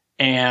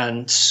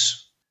 And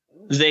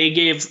they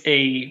gave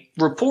a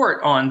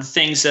report on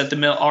things that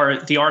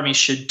the Army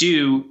should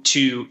do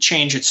to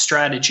change its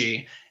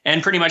strategy.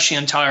 And pretty much the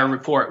entire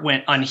report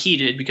went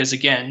unheeded because,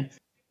 again,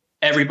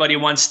 everybody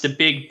wants the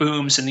big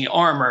booms in the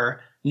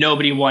armor.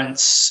 Nobody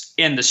wants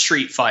in the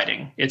street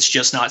fighting. It's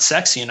just not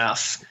sexy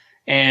enough.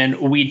 And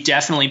we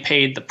definitely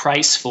paid the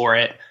price for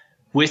it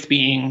with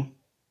being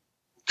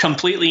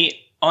completely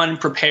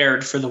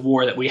unprepared for the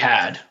war that we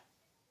had.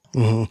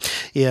 Mm-hmm.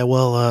 Yeah,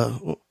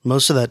 well,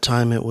 most of that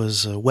time it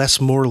was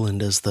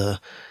Westmoreland as the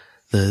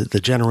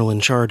general in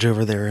charge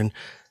over there, and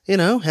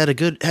had a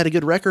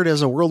good record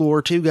as a World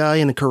War II guy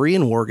and a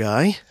Korean War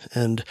guy,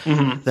 and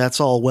that's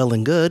all well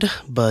and good,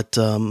 but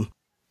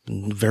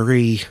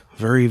very,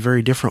 very,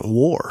 very different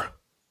war.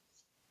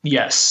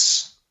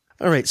 Yes.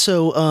 All right,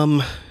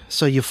 so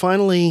you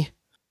finally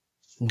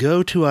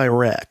go to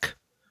Iraq.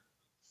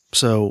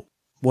 So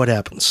what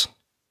happens?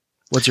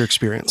 What's your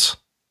experience?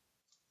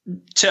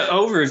 To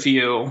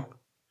overview,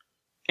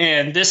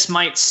 and this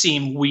might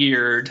seem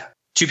weird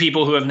to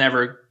people who have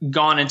never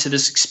gone into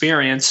this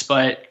experience,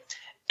 but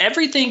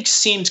everything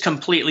seemed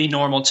completely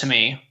normal to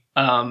me.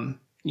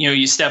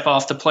 You step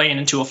off the plane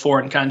into a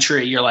foreign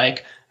country, you're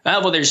like,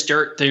 oh, well, there's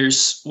dirt,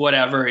 there's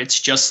whatever.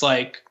 It's just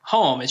like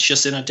home. It's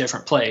just in a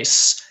different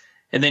place.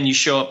 And then you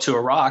show up to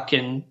Iraq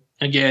and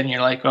again,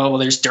 you're like, oh, well,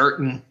 there's dirt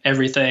and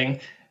everything.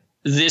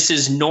 This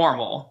is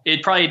normal.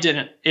 It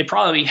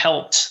probably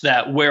helped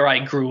that where I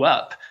grew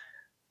up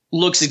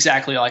looks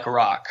exactly like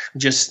Iraq,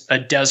 just a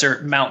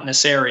desert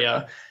mountainous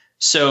area.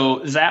 So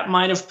that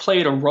might have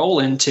played a role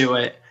into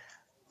it.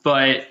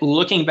 But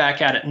looking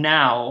back at it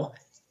now,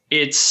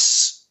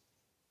 it's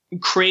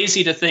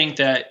crazy to think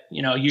that,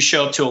 you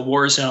show up to a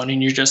war zone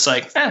and you're just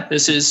like,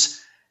 this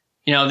is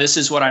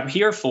what I'm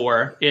here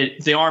for.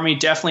 The Army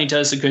definitely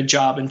does a good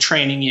job in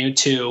training you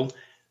to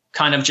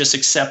kind of just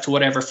accept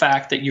whatever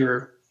fact that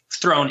you're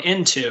thrown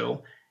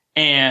into.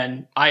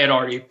 And I had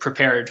already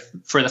prepared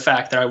for the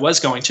fact that I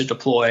was going to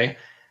deploy.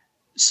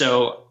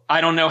 So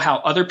I don't know how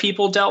other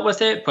people dealt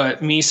with it,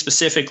 but me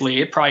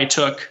specifically, it probably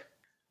took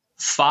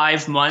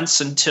 5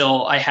 months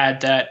until I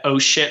had that oh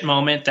shit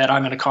moment that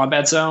I'm in a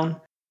combat zone.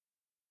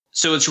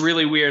 So it's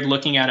really weird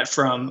looking at it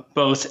from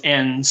both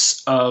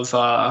ends of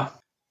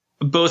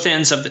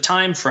the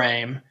time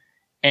frame.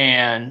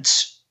 And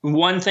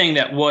one thing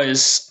that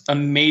was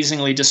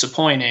amazingly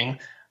disappointing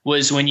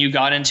was when you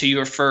got into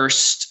your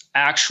first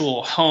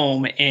actual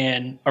home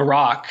in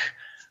Iraq,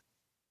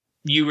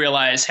 you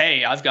realize,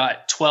 hey, I've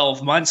got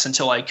 12 months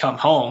until I come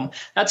home.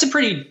 That's a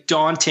pretty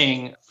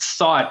daunting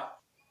thought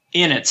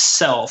in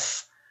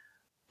itself.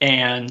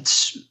 And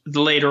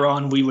later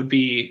on, we would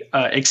be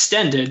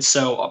extended,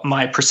 so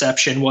my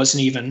perception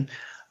wasn't even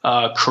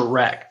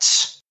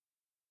correct.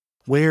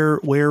 Where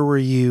were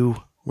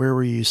you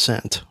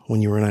sent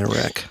when you were in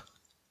Iraq?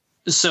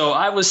 So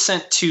I was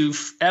sent to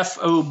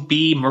FOB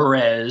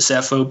Merez.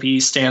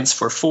 FOB stands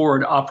for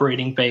Forward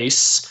Operating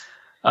Base.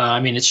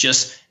 It's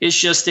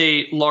just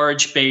a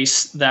large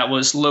base that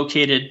was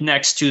located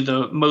next to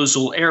the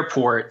Mosul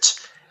airport.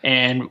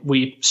 And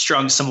we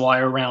strung some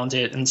wire around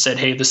it and said,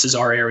 hey, this is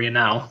our area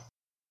now.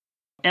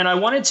 And I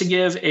wanted to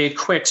give a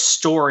quick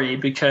story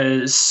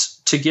because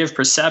to give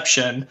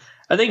perception,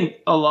 I think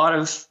a lot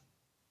of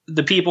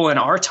the people in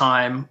our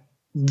time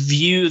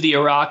view the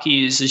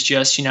Iraqis as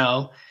just,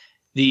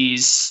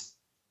 these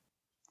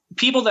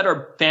people that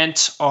are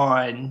bent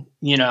on,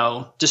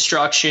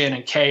 destruction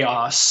and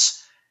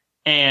chaos.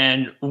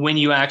 And when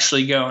you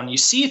actually go and you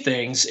see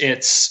things,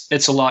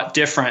 it's a lot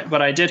different.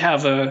 But I did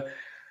have a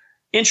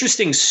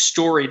interesting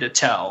story to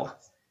tell.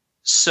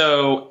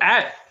 So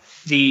at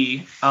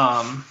the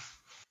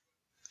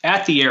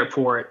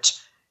airport,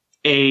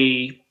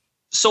 a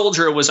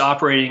soldier was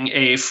operating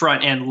a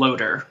front end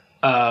loader,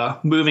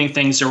 moving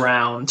things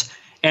around,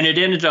 and it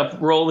ended up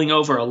rolling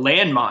over a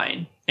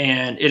landmine,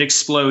 and it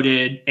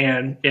exploded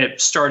and it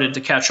started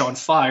to catch on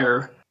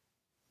fire.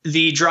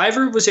 The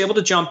driver was able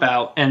to jump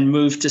out and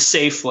move to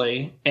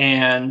safely,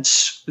 and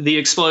the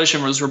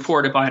explosion was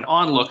reported by an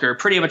onlooker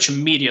pretty much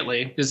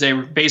immediately because they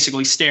were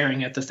basically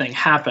staring at the thing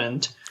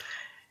happened.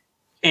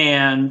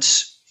 And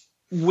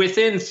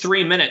within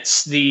 3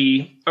 minutes,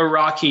 the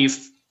Iraqi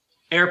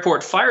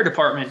airport fire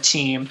department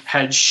team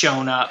had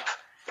shown up,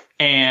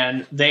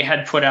 and they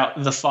had put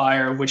out the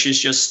fire, which is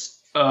just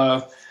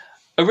a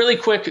really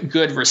quick,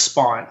 good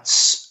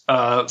response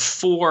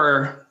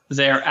for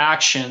their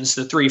actions.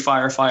 The 3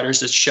 firefighters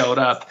that showed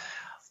up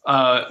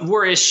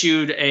were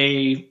issued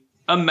a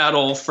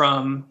medal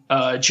from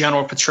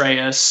General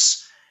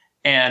Petraeus,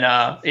 and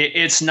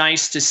it's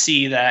nice to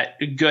see that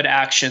good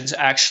actions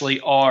actually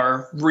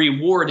are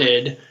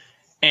rewarded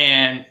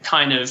and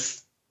kind of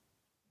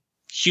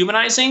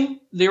humanizing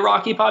the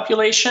Iraqi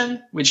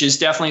population, which is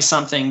definitely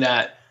something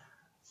that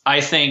I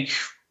think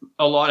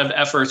a lot of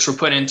efforts were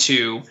put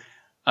into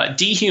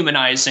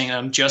dehumanizing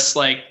them, just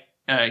like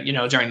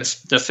during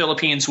the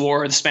Philippines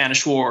War, the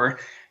Spanish War.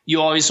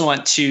 You always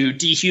want to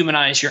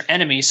dehumanize your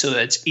enemy so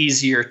that it's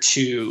easier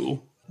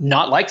to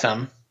not like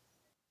them.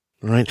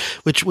 Right.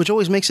 Which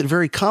always makes it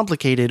very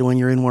complicated when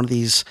you're in one of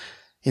these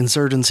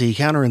insurgency,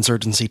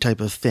 counterinsurgency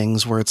type of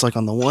things where it's like,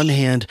 on the one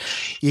hand,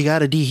 you got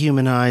to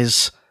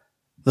dehumanize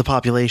the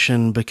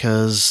population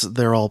because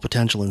they're all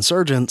potential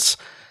insurgents,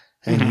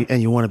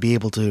 and you want to be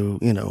able to,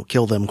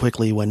 kill them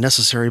quickly when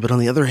necessary. But on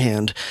the other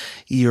hand,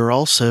 you're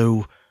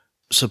also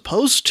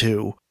supposed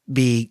to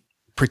be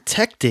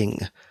protecting,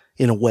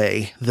 in a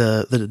way,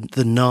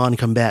 the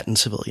non-combatant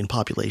civilian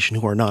population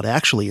who are not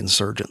actually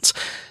insurgents.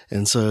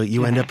 And so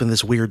you end up in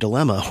this weird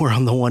dilemma where,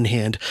 on the one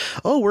hand,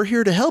 oh, we're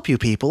here to help you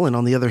people, and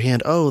on the other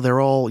hand, oh,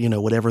 they're all,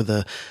 whatever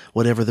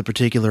the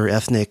particular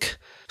ethnic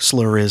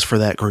slur is for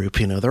that group,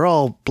 they're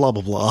all blah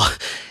blah blah,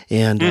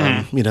 and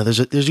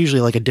there's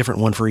usually like a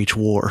different one for each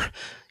war,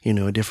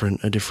 a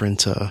different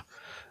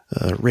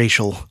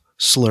racial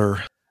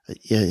slur.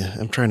 Yeah,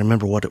 I'm trying to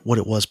remember what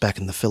it was back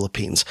in the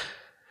Philippines.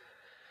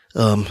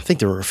 I think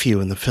there were a few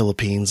in the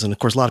Philippines, and of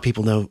course, a lot of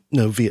people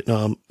know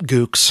Vietnam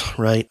gooks,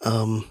 right?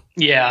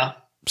 Yeah.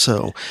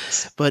 So,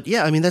 but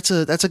yeah, I mean that's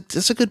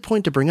a good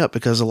point to bring up,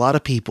 because a lot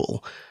of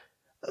people,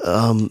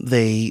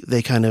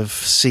 they kind of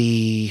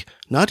see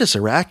not just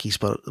Iraqis,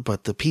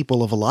 but the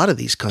people of a lot of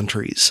these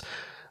countries,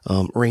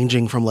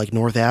 ranging from like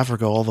North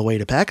Africa all the way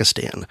to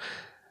Pakistan,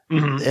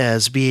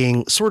 as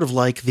being sort of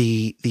like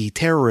the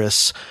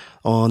terrorists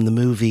on the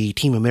movie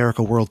Team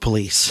America World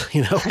Police,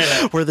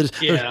 where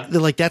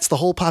they're like, that's the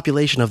whole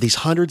population of these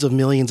hundreds of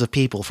millions of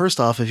people. First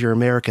off, if you're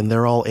American,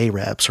 they're all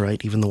Arabs,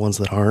 right? Even the ones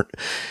that aren't.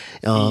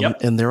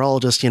 And they're all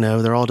just,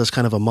 they're all just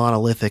kind of a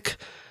monolithic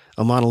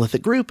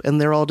group. And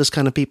they're all just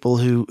kind of people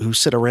who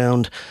sit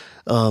around,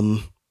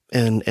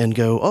 and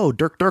go, oh,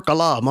 Dirk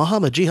Allah,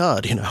 Muhammad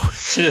Jihad,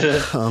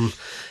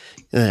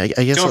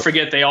 I guess. Don't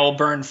forget, they all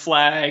burn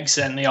flags,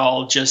 and they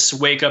all just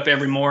wake up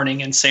every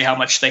morning and say how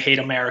much they hate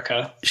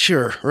America.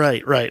 Sure,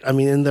 right. I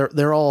mean, and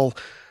they're all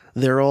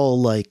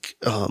like,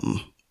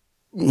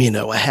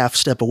 a half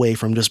step away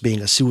from just being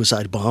a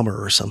suicide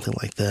bomber or something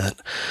like that.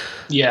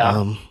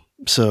 Yeah.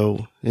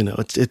 So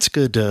it's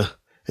good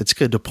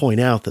to point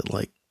out that,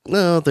 like,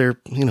 no, they're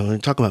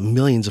talking about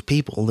millions of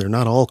people. They're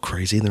not all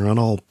crazy. They're not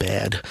all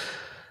bad.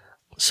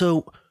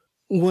 So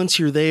once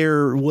you're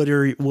there, what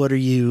are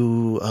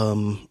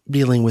you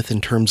dealing with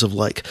in terms of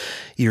like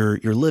your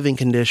living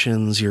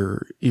conditions,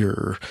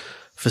 your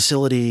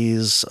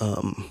facilities?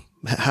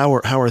 How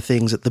are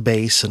things at the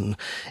base and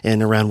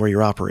around where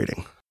you're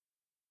operating?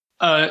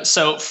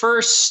 So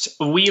first,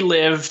 we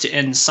lived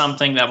in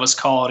something that was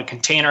called a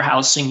container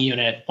housing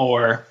unit,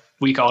 or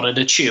we called it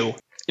a CHU.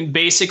 And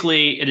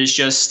basically, it is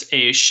just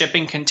a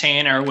shipping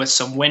container with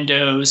some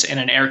windows and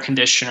an air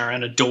conditioner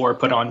and a door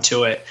put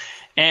onto it.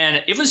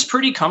 And it was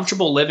pretty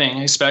comfortable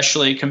living,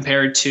 especially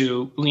compared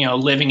to,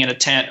 living in a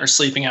tent or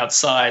sleeping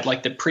outside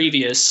like the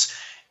previous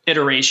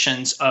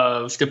iterations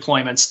of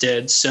deployments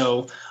did.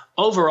 So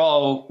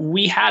overall,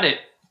 we had it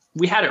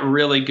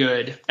really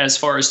good as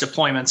far as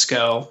deployments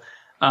go.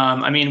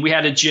 We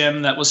had a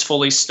gym that was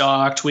fully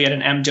stocked. We had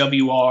an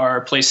MWR,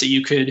 a place that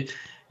you could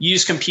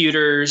use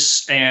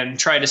computers and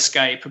try to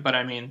Skype. But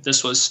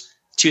this was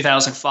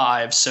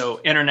 2005,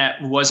 so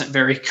internet wasn't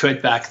very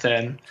good back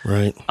then.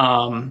 Right.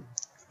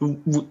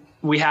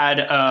 We had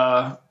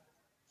a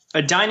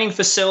dining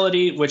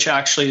facility, which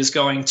actually is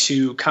going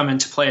to come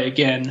into play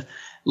again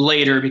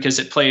later because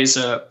it plays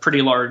a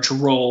pretty large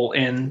role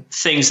in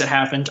things that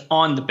happened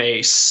on the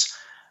base.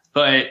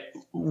 But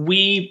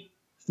we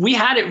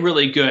had it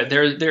really good.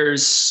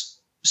 There's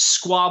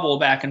squabble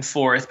back and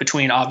forth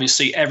between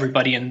obviously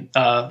everybody in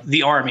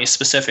the Army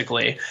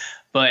specifically,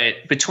 but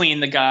between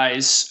the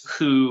guys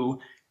who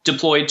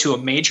deployed to a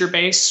major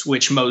base,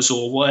 which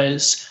Mosul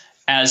was,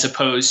 as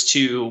opposed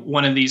to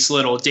one of these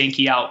little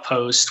dinky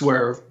outposts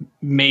where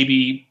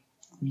maybe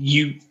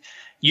you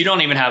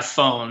don't even have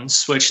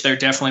phones, which there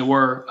definitely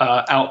were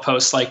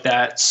outposts like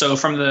that. So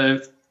from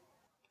the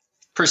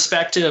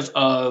perspective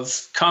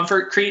of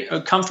comfort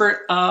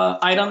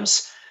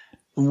items,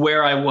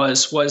 where I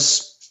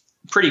was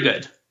pretty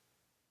good.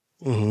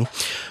 Mm-hmm.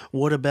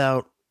 What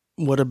about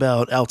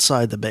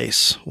outside the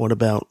base? What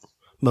about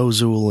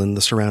Mosul and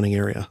the surrounding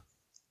area?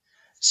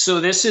 So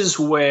this is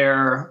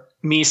where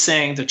me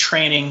saying the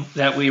training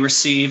that we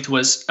received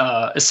was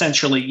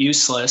essentially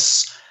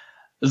useless.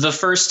 The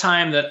first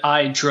time that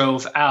I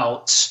drove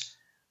out,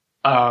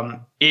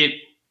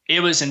 it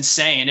was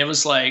insane. It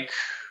was like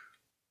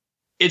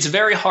it's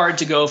very hard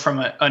to go from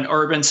an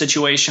urban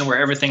situation where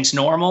everything's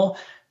normal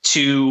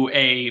to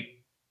an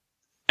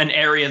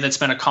area that's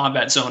been a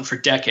combat zone for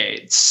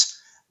decades.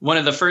 One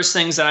of the first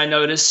things that I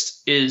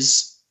noticed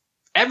is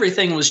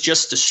everything was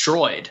just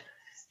destroyed.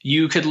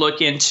 You could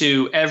look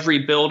into every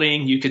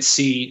building. You could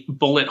see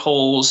bullet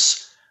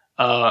holes,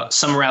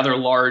 some rather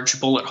large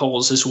bullet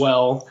holes as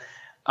well.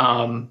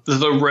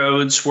 The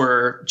roads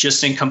were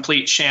just in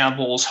complete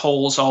shambles,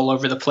 holes all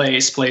over the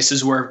place,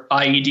 places where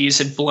IEDs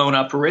had blown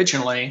up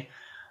originally.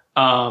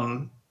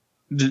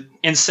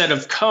 Instead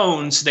of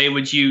cones, they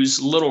would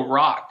use little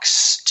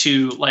rocks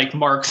to like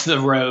mark the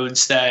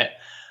roads that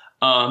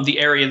the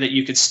area that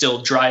you could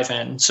still drive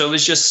in. So it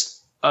was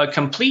just a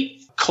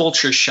complete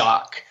culture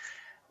shock.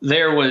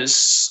 There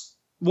was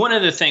one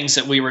of the things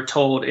that we were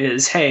told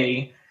is,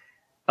 hey,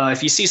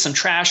 if you see some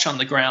trash on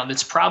the ground,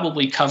 it's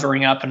probably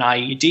covering up an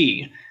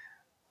IED.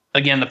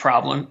 Again, the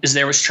problem is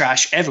there was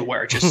trash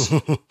everywhere, just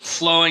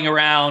flowing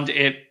around.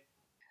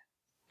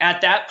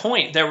 At that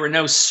point, there were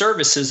no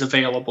services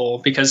available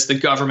because the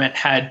government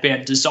had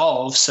been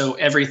dissolved. So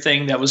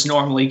everything that was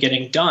normally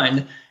getting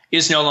done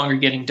is no longer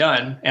getting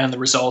done. And the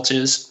result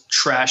is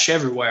trash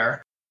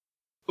everywhere.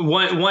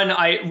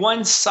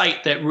 One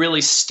site that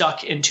really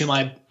stuck into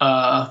my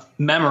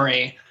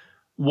memory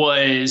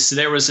was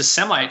there was a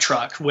semi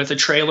truck with a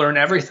trailer and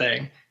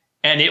everything.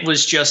 And it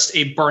was just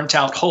a burnt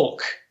out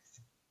Hulk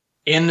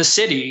in the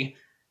city.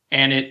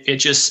 And it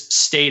just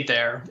stayed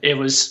there. It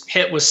was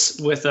hit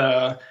with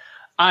a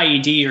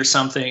IED or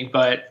something,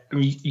 but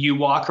you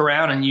walk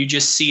around and you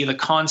just see the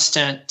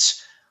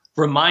constant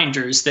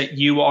reminders that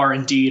you are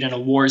indeed in a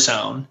war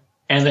zone.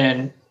 And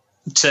then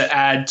to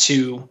add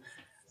to,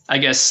 I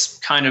guess,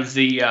 kind of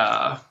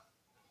the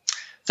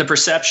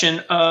perception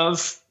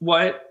of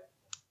what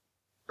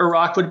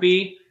Iraq would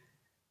be,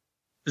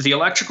 the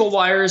electrical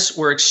wires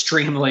were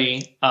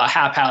extremely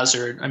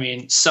haphazard. I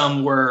mean,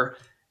 some were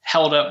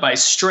held up by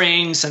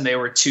strings and they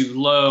were too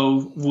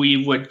low.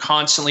 We would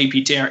constantly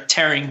be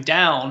tearing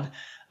down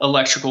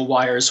electrical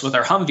wires with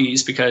our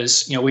Humvees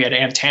because, we had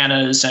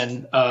antennas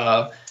and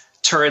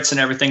turrets and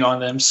everything on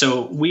them.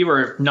 So we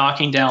were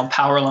knocking down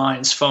power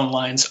lines, phone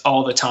lines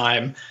all the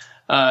time.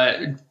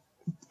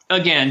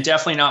 Again,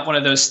 definitely not one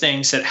of those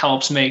things that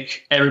helps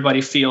make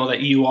everybody feel that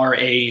you are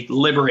a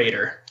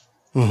liberator.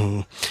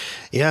 Mm-hmm.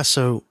 Yeah.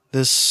 So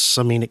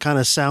it kind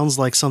of sounds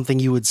like something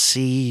you would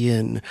see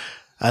in,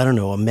 I don't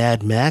know, a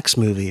Mad Max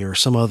movie or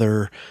some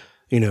other,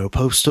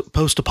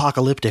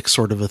 post-apocalyptic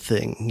sort of a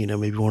thing,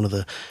 maybe one of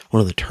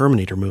the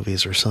Terminator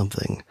movies or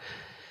something.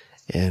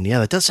 And yeah,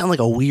 that does sound like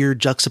a weird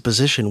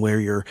juxtaposition where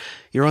you're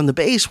on the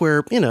base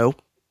where,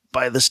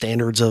 by the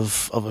standards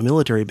of a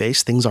military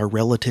base, things are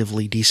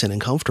relatively decent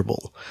and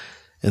comfortable.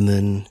 And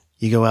then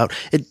you go out.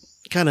 It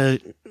kind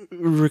of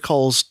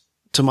recalls,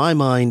 to my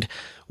mind,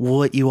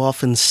 what you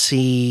often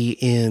see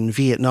in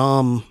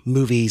Vietnam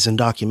movies and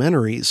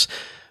documentaries,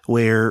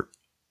 where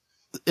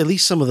at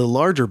least some of the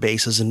larger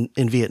bases in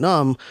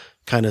Vietnam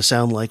kind of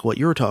sound like what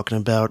you're talking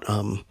about,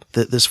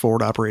 this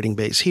forward operating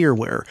base here,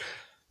 where,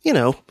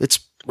 it's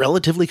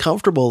relatively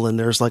comfortable and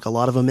there's like a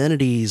lot of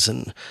amenities.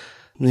 And,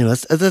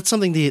 that's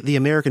something the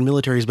American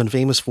military has been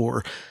famous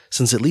for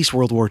since at least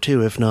World War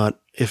II, if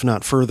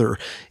not further,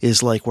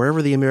 is like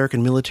wherever the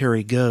American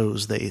military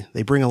goes,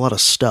 they bring a lot of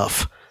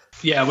stuff.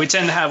 Yeah, we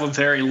tend to have a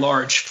very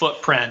large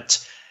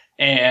footprint.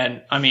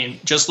 And I mean,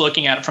 just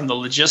looking at it from the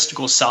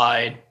logistical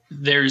side,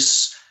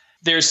 there's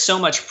so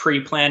much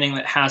pre-planning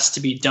that has to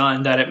be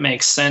done that it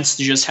makes sense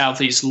to just have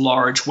these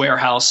large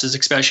warehouses,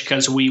 especially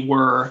because we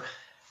were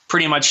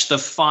pretty much the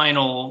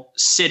final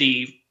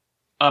city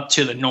up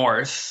to the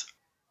north.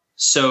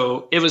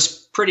 So it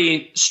was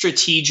pretty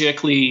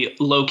strategically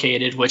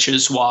located, which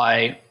is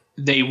why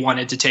they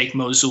wanted to take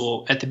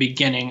Mosul at the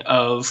beginning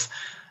of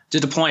the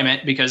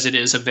deployment, because it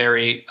is a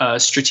very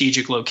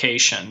strategic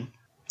location.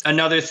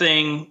 Another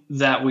thing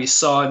that we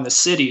saw in the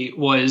city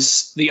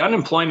was the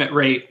unemployment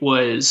rate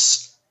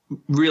was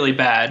really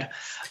bad.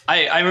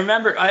 I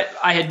remember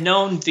I had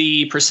known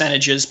the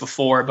percentages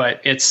before,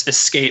 but it's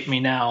escaped me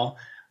now.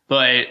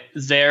 But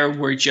there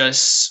were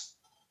just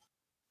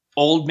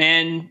old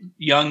men,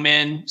 young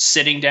men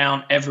sitting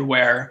down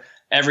everywhere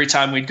every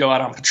time we'd go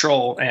out on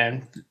patrol,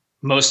 and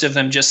most of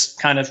them just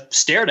kind of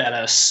stared at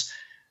us.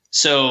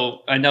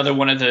 So another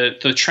one of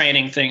the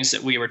training things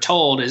that we were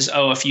told is,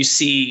 if you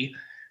see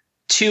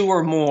 2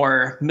 or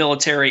more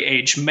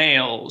military-age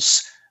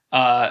males,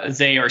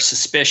 they are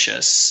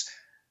suspicious.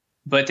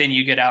 But then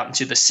you get out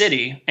into the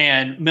city,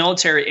 and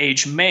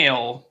military-age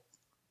male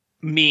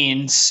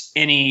means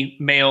any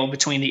male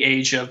between the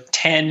age of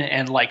 10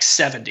 and like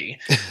 70.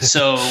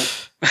 So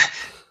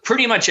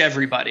pretty much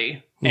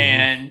everybody. Mm-hmm.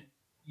 And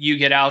you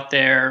get out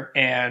there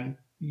and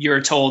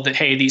you're told that,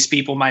 hey, these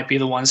people might be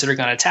the ones that are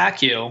going to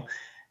attack you.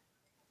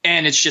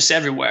 And it's just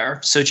everywhere.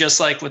 So just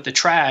like with the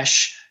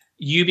trash,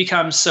 you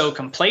become so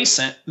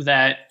complacent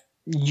that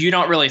you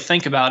don't really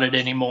think about it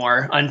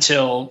anymore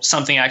until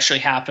something actually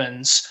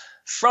happens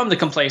from the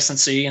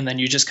complacency. And then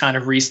you just kind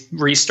of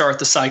restart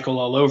the cycle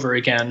all over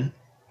again.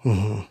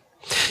 Mm-hmm.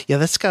 Yeah,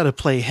 that's got to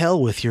play hell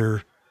with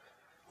your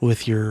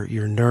with your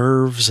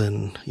nerves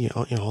and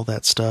all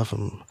that stuff.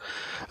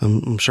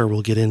 I'm sure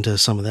we'll get into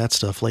some of that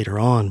stuff later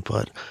on,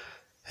 but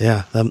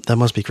yeah, that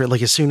must be great.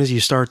 Like as soon as you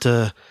start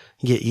to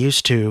get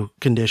used to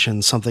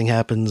conditions, something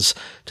happens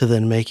to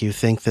then make you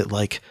think that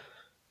like,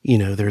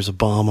 there's a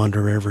bomb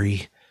under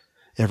every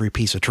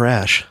piece of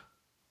trash.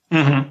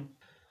 Mm-hmm.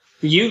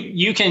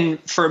 You can,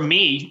 for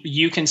me,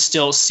 you can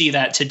still see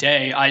that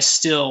today. I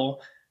still,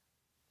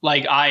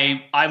 like,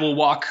 I will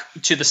walk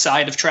to the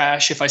side of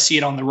trash if I see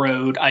it on the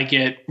road. I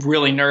get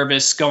really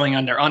nervous going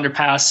under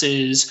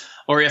underpasses,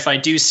 or if I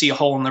do see a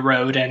hole in the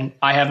road. And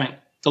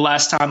the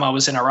last time I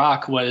was in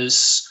Iraq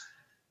was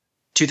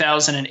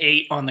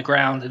 2008 on the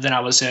ground. And then I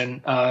was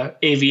in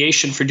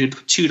aviation for 2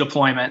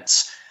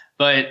 deployments.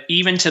 But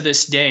even to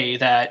this day,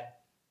 that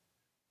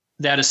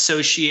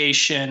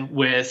association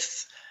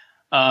with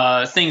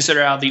things that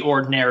are out of the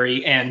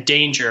ordinary and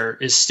danger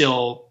is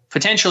still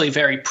potentially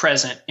very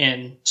present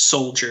in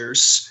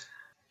soldiers.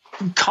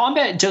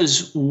 Combat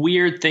does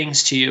weird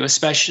things to you,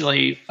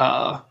 especially,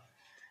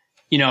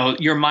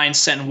 your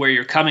mindset and where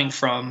you're coming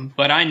from.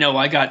 But I know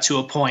I got to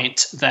a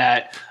point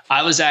that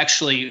I was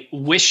actually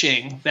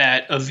wishing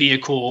that a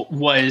vehicle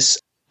was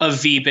a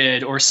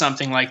VBID or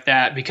something like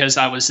that, because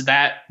I was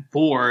that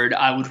bored.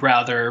 I would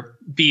rather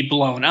be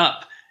blown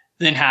up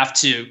than have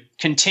to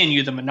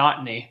continue the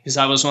monotony, because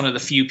I was one of the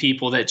few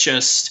people that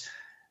just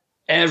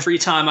every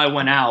time I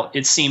went out,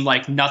 it seemed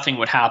like nothing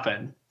would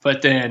happen.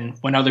 But then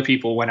when other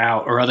people went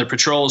out or other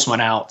patrols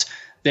went out,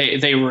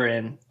 they were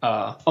in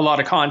a lot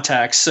of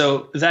contacts.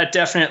 So that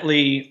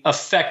definitely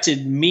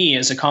affected me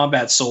as a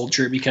combat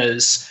soldier,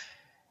 because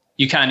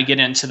you kind of get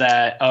into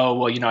that,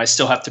 I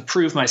still have to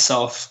prove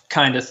myself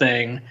kind of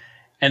thing.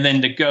 And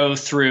then to go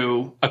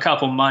through a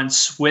couple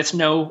months with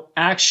no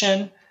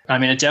action, I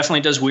mean, it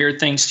definitely does weird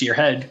things to your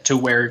head to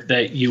where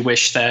that you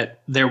wish that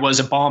there was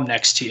a bomb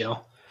next to you.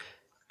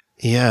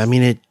 Yeah, I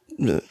mean,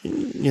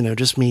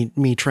 just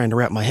me trying to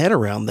wrap my head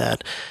around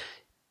that.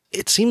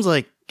 It seems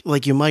like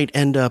you might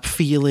end up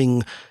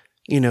feeling,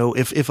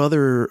 if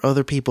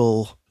other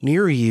people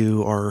near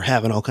you are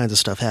having all kinds of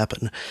stuff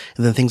happen,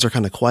 and then things are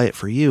kind of quiet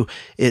for you,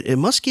 it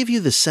must give you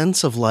the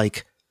sense of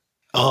like,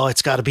 oh,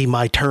 it's got to be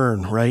my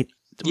turn, right?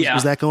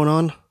 Was that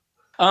going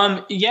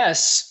on?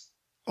 Yes.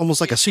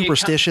 Almost like a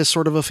superstitious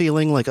sort of a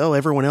feeling, like, oh,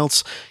 everyone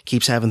else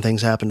keeps having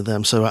things happen to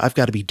them, so I've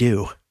got to be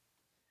due.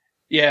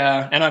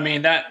 Yeah, and I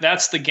mean,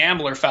 that's the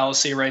gambler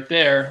fallacy right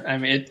there. I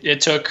mean,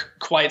 it took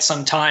quite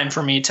some time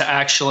for me to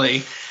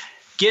actually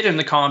get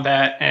into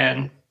combat,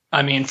 and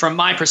I mean, from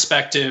my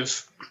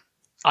perspective,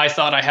 I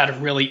thought I had a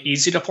really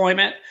easy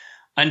deployment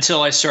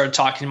until I started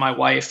talking to my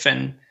wife.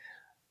 And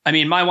I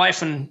mean, my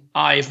wife and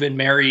I have been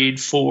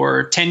married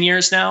for 10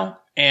 years now,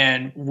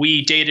 and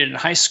we dated in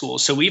high school.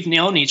 So we've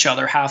known each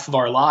other half of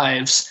our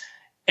lives.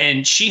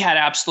 And she had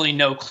absolutely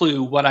no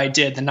clue what I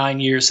did the 9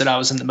 years that I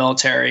was in the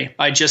military.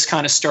 I just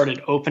kind of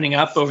started opening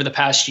up over the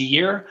past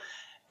year.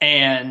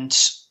 And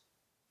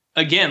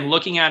again,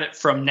 looking at it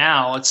from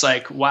now, it's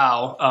like,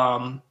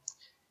 wow,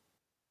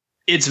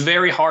 it's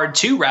very hard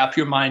to wrap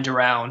your mind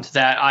around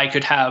that I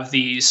could have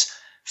these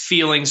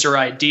feelings or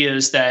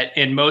ideas that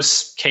in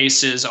most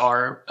cases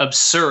are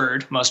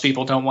absurd. Most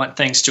people don't want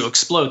things to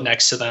explode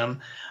next to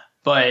them.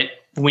 But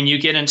when you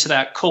get into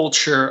that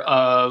culture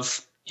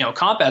of,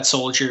 combat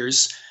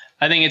soldiers,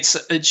 I think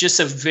it's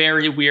just a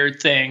very weird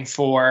thing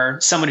for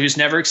someone who's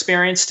never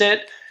experienced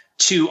it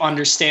to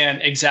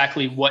understand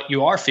exactly what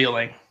you are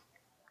feeling.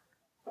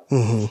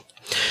 Mm-hmm.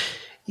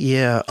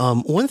 Yeah.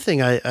 One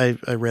thing I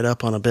read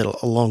up on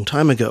a long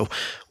time ago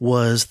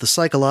was the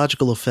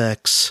psychological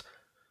effects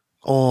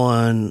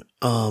on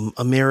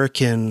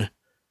American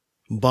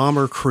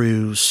bomber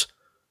crews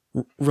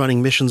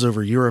running missions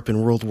over Europe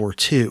in World War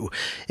II.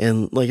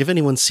 And like, if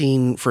anyone's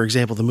seen, for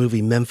example, the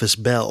movie Memphis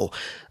Belle,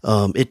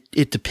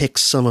 it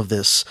depicts some of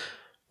this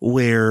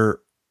where,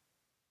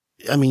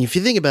 I mean, if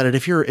you think about it,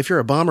 if you're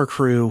a bomber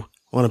crew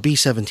on a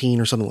B-17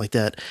 or something like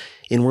that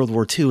in World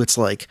War II, it's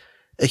like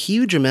a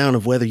huge amount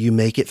of whether you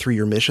make it through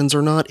your missions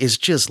or not is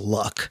just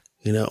luck.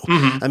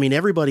 Mm-hmm. I mean,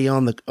 everybody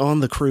on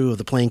the crew of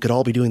the plane could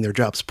all be doing their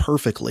jobs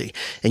perfectly,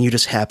 and you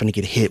just happen to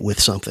get hit with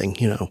something,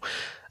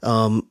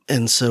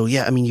 and so,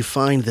 yeah, I mean, you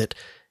find that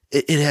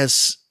it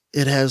has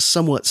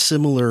somewhat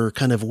similar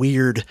kind of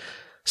weird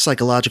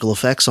psychological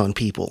effects on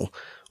people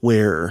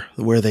where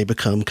they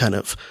become kind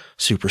of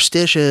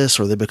superstitious,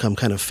 or they become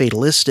kind of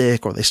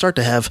fatalistic, or they start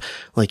to have,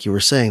 like you were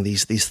saying,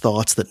 these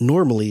thoughts that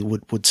normally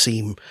would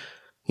seem,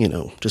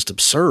 just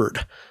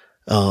absurd.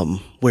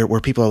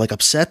 Where people are like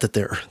upset that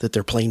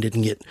their plane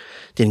didn't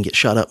get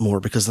shot up more,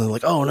 because they're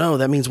like, oh no,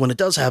 that means when it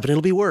does happen,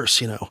 it'll be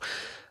worse,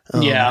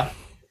 Yeah.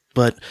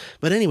 But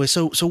anyway,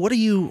 so what are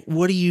you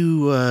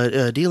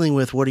dealing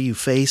with? What are you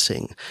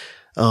facing?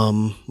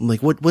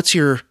 Like what's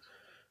your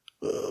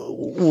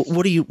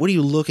what are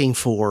you looking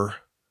for?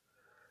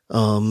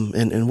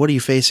 And what are you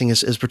facing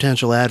as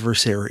potential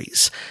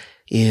adversaries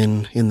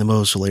in the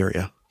Mosul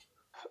area?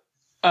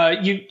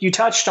 You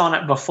touched on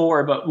it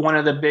before, but one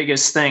of the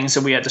biggest things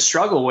that we had to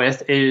struggle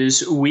with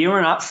is we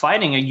were not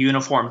fighting a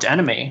uniformed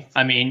enemy.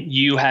 I mean,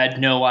 you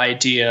had no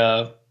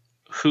idea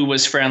who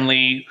was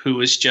friendly, who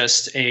was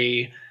just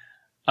a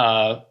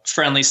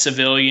friendly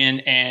civilian,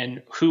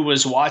 and who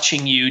was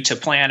watching you to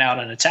plan out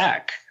an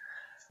attack.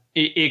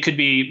 It could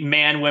be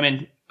man,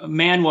 woman,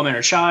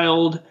 or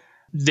child.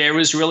 There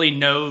was really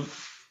no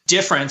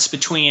difference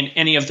between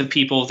any of the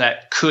people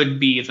that could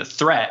be the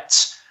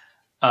threat,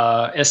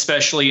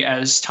 especially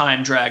as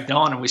time dragged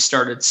on and we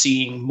started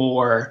seeing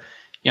more,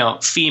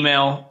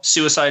 female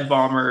suicide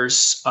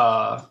bombers,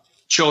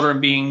 children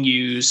being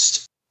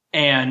used.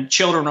 And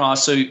children are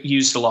also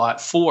used a lot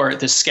for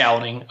the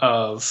scouting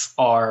of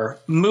our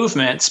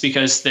movements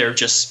because they're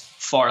just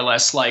far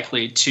less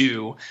likely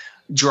to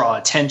draw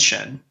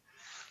attention.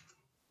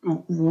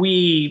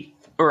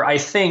 I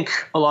think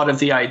a lot of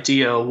the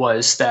idea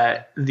was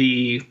that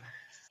we'll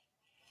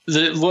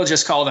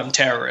just call them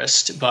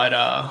terrorists, but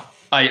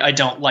I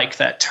don't like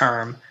that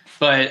term.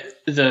 But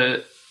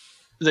the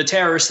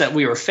terrorists that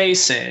we were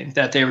facing,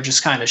 that they were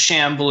just kind of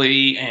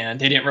shambly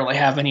and they didn't really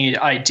have any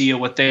idea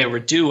what they were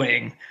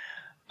doing.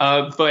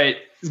 But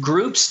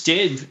groups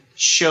did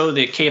show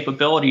the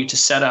capability to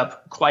set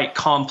up quite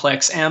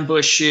complex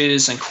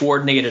ambushes and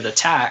coordinated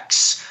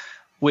attacks,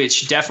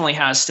 which definitely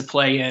has to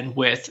play in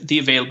with the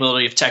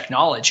availability of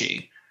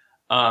technology.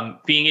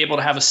 Being able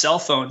to have a cell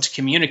phone to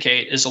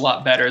communicate is a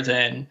lot better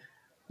than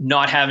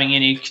not having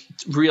any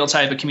real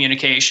type of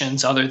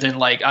communications other than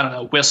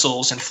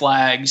whistles and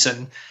flags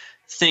and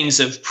things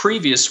of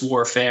previous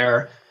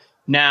warfare.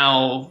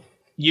 Now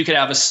you could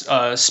have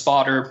a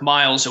spotter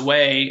miles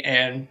away,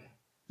 and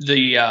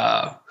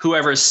the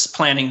whoever's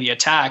planning the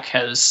attack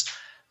has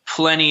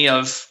plenty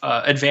of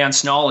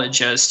advanced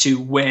knowledge as to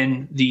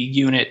when the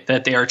unit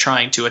that they are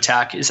trying to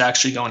attack is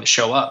actually going to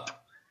show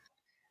up.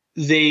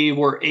 They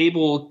were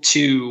able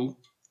to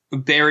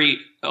bury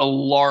a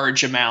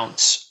large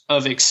amount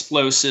of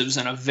explosives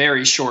in a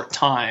very short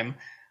time,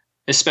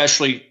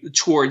 especially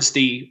towards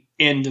the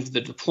end of the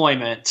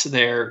deployment.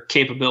 Their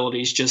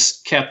capabilities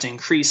just kept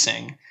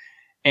increasing.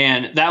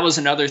 And that was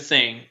another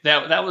thing.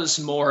 That was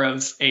more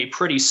of a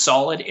pretty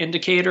solid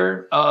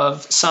indicator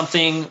of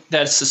something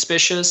that's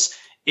suspicious.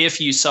 If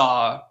you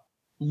saw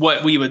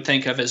what we would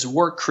think of as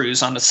work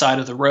crews on the side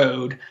of the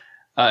road,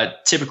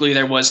 typically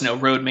there was no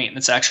road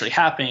maintenance actually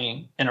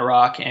happening in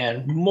Iraq,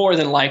 and more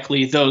than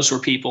likely those were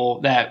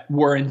people that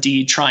were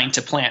indeed trying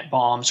to plant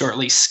bombs or at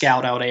least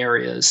scout out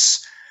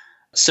areas.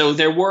 So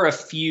there were a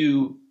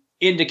few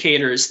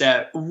indicators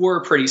that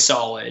were pretty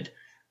solid,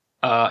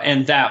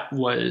 and that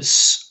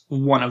was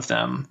one of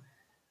them.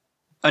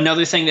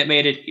 Another thing that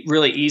made it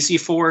really easy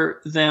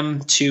for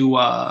them to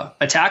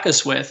attack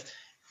us with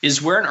is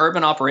we're in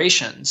urban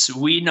operations.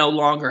 We no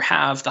longer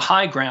have the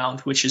high ground,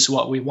 which is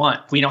what we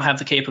want. We don't have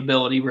the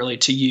capability really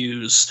to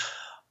use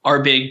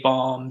our big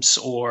bombs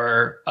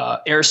or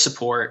air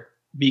support,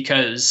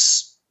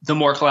 because the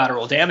more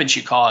collateral damage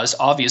you cause,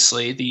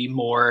 obviously, the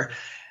more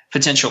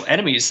potential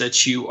enemies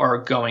that you are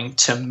going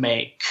to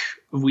make.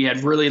 We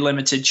had really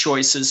limited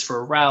choices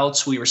for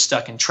routes. We were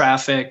stuck in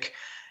traffic.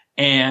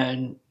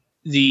 And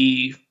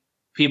the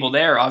people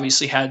there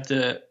obviously had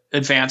the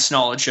advanced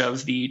knowledge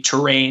of the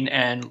terrain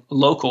and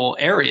local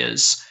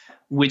areas,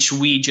 which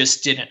we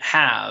just didn't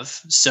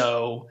have.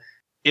 So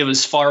it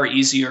was far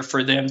easier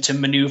for them to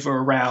maneuver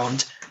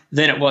around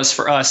than it was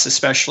for us,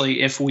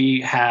 especially if we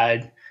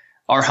had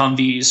our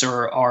Humvees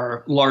or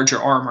our larger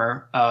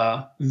armor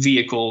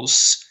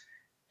vehicles.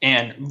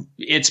 And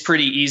it's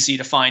pretty easy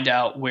to find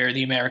out where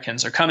the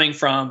Americans are coming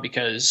from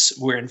because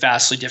we're in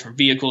vastly different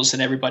vehicles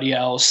than everybody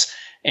else.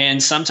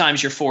 And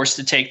sometimes you're forced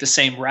to take the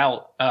same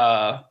route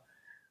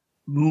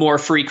more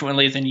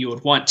frequently than you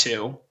would want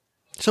to.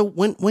 So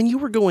when you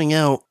were going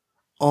out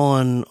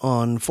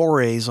on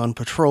forays, on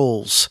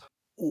patrols,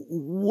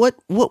 what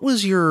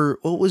was your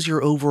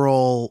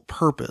overall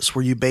purpose?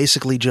 Were you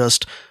basically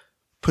just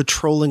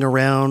patrolling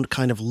around,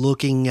 kind of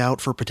looking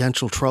out for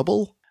potential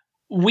trouble?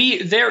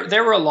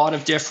 There were a lot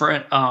of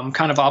different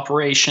kind of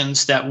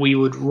operations that we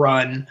would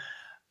run.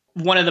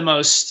 One of the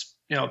most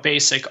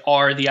basic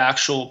are the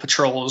actual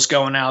patrols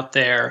going out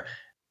there.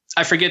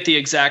 I forget the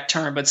exact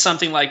term, but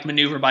something like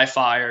maneuver by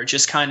fire,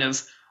 just kind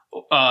of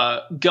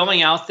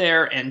going out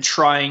there and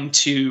trying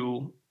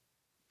to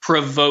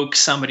provoke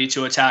somebody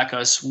to attack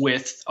us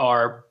with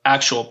our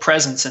actual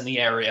presence in the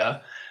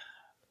area.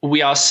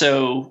 We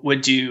also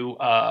would do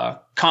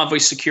convoy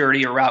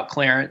security or route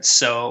clearance.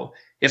 So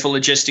if a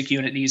logistic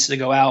unit needs to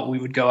go out, we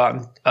would go out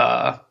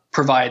and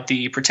provide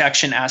the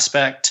protection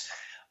aspect,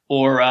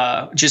 or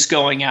just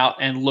going out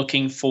and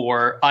looking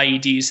for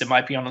IEDs that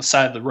might be on the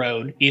side of the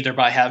road, either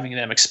by having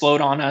them explode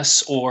on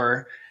us,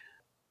 or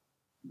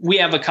we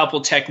have a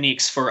couple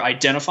techniques for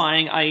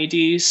identifying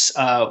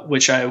IEDs,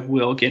 which I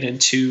will get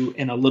into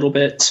in a little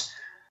bit.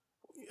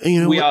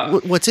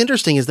 What's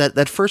interesting is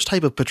that first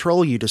type of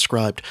patrol you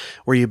described,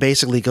 where you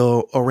basically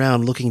go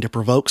around looking to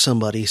provoke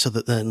somebody so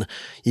that then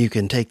you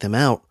can take them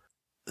out.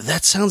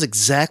 That sounds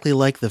exactly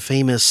like the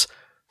famous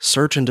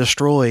search and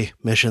destroy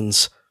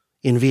missions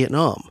in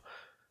Vietnam,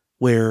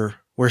 where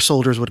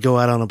soldiers would go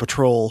out on a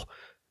patrol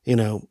in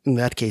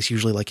that case,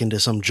 usually like into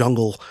some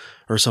jungle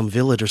or some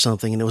village or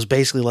something. And it was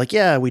basically like,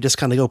 yeah, we just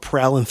kind of go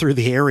prowling through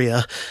the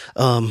area,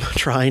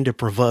 trying to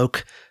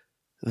provoke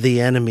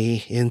the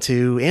enemy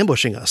into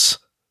ambushing us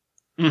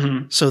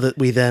so that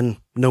we then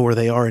know where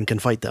they are and can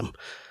fight them.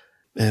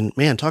 And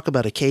man, talk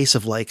about a case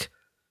of like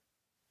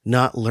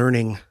not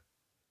learning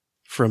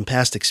from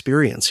past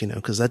experience,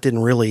 because that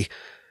didn't really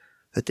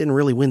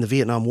win the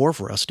Vietnam War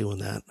for us doing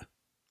that.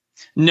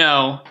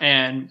 No,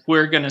 and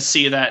we're going to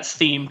see that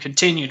theme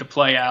continue to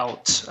play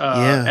out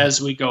as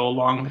we go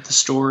along with the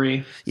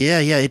story. Yeah.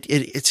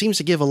 It seems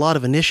to give a lot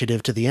of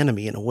initiative to the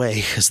enemy in a way,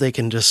 because they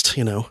can just,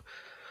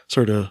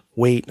 sort of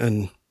wait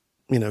and,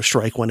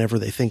 strike whenever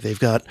they think they've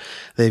got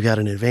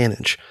an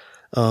advantage.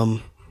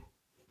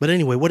 But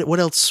anyway, what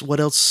else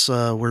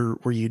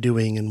were you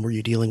doing and were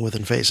you dealing with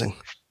and facing?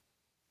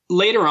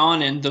 Later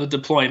on in the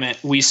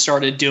deployment, we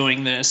started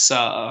doing this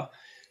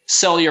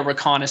cellular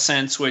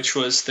reconnaissance, which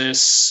was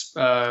this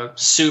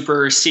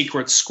super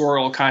secret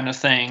squirrel kind of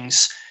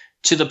things,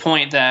 to the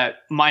point that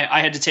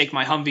I had to take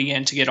my Humvee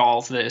in to get all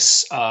of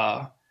this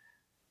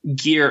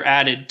gear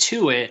added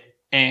to it.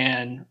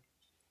 And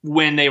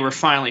when they were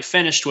finally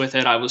finished with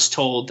it, I was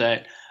told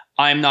that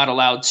I'm not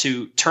allowed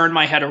to turn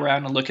my head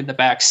around and look in the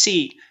back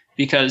seat,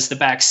 because the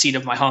back seat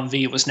of my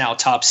Humvee was now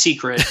top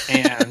secret,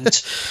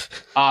 and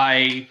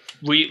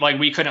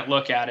we couldn't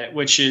look at it,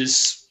 which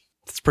is...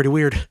 It's pretty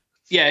weird.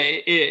 Yeah,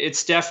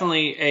 it's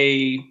definitely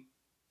a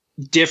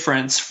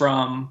difference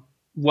from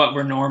what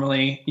we're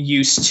normally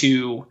used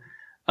to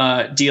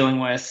dealing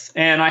with.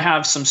 And I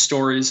have some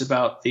stories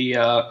about the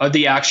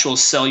actual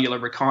cellular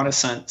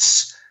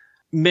reconnaissance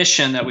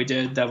mission that we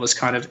did that was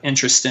kind of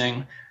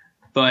interesting.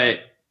 But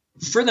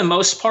for the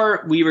most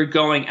part, we were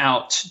going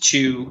out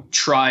to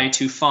try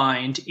to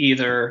find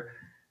either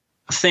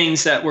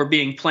things that were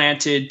being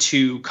planted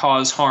to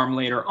cause harm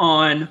later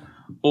on,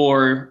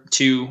 or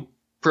to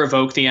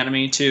provoke the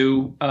enemy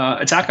to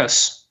attack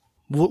us.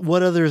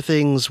 What other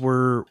things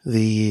were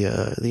the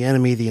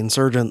enemy, the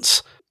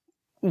insurgents,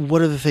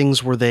 what other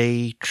things were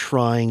they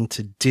trying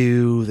to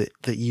do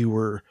that you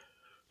were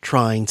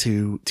trying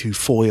to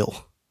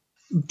foil?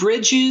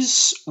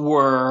 Bridges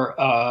were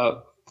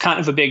kind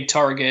of a big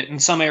target,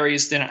 and some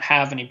areas didn't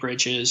have any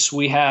bridges.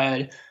 We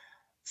had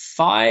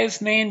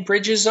 5 main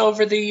bridges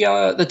over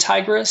the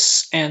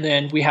Tigris, and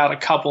then we had a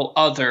couple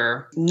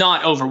other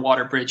not over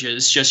water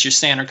bridges, just your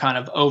standard kind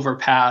of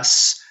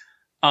overpass.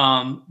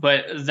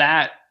 But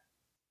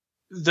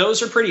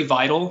those are pretty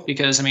vital,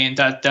 because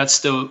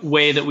that's the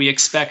way that we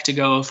expect to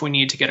go if we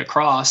need to get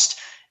across.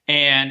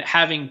 And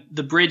having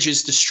the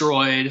bridges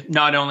destroyed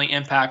not only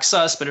impacts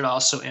us, but it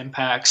also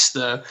impacts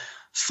the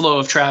flow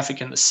of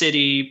traffic in the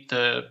city,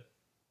 the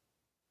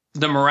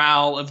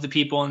morale of the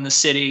people in the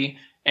city,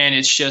 and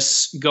it's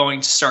just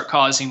going to start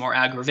causing more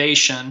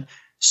aggravation.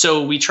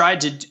 So we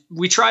tried to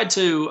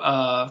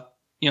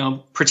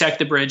protect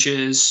the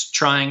bridges,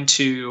 trying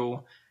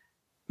to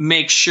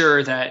make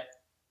sure that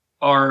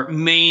our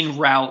main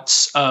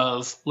routes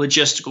of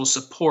logistical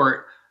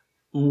support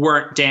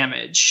weren't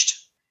damaged.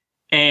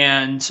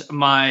 And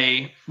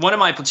one of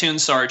my platoon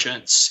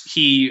sergeants,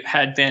 he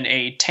had been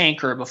a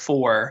tanker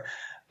before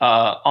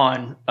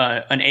on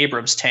an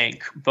Abrams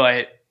tank,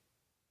 but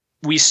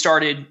we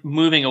started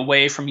moving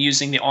away from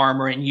using the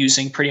armor and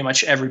using pretty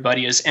much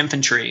everybody as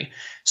infantry.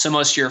 So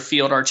most of your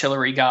field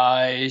artillery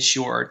guys,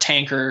 your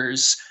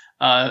tankers,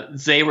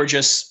 they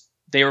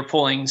were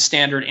pulling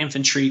standard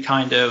infantry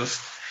kind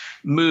of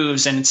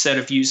moves, and instead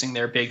of using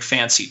their big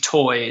fancy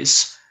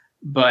toys.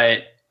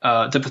 But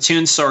the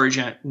platoon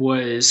sergeant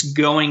was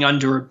going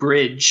under a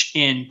bridge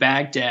in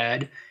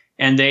Baghdad,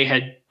 and they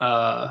had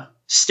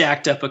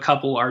stacked up a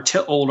couple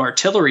old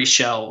artillery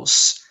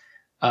shells,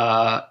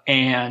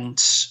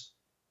 and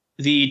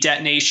the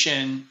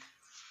detonation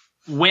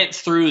went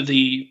through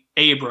the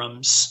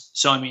Abrams.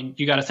 So,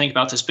 you got to think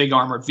about this big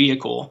armored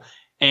vehicle,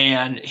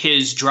 and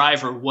his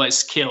driver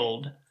was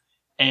killed.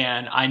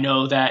 And I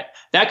know that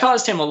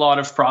caused him a lot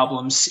of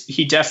problems.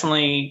 He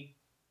definitely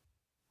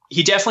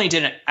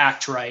didn't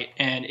act right,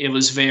 and it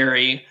was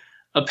very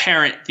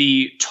apparent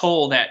the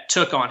toll that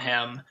took on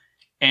him,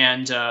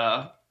 and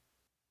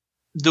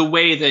the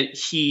way that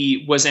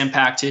he was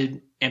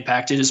impacted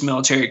his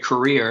military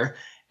career,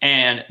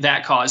 and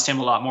that caused him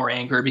a lot more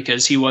anger,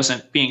 because he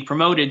wasn't being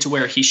promoted to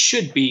where he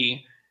should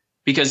be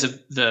because of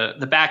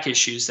the back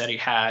issues that he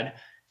had.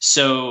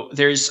 So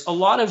there's a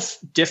lot of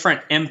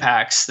different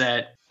impacts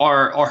that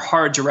are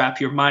hard to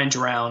wrap your mind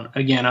around,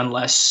 again,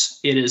 unless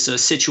it is a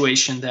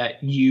situation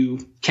that you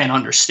can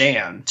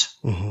understand.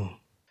 Mm-hmm.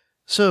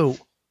 So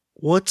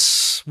what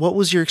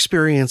was your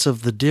experience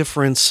of the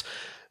difference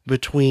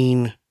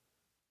between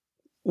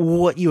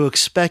what you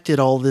expected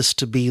all this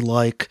to be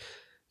like,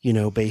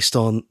 based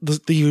on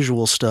the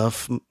usual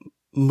stuff,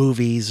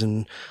 movies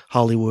and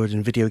Hollywood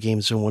and video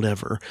games and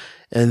whatever,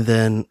 and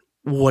then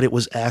what it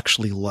was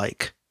actually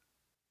like?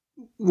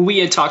 We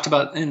had talked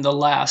about in the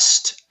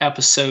last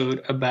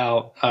episode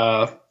about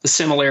the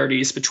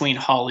similarities between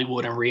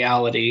Hollywood and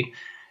reality.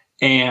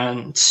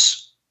 And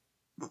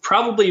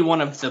probably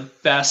one of the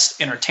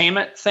best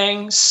entertainment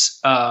things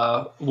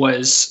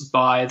was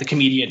by the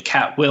comedian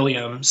Cat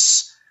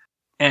Williams.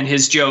 And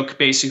his joke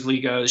basically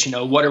goes,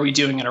 what are we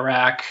doing in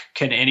Iraq?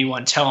 Can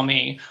anyone tell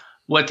me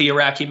what the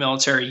Iraqi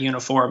military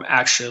uniform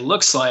actually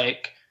looks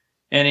like?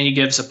 And he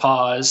gives a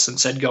pause and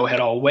said, go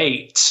ahead, I'll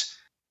wait.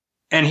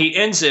 And he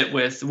ends it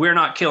with, we're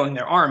not killing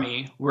their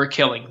army, we're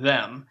killing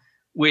them,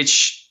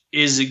 which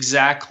is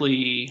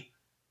exactly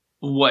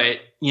what,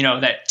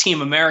 that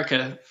Team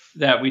America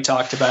that we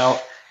talked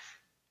about.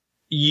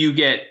 You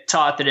get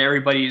taught that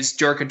everybody's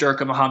Durka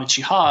Durka Muhammad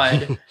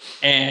Jihad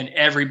and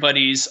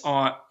everybody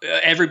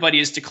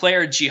is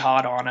declared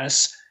jihad on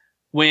us,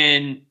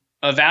 when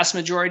a vast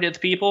majority of the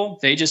people,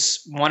 they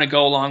just want to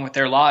go along with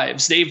their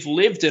lives. They've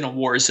lived in a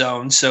war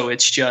zone, so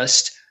it's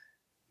just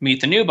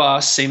meet the new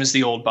boss, same as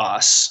the old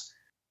boss.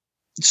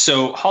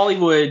 So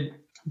Hollywood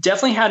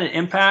definitely had an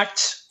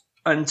impact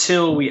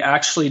until we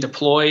actually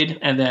deployed.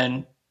 And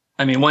then,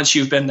 once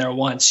you've been there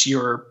once,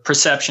 your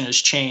perception has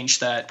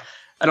changed that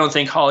I don't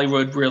think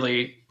Hollywood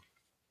really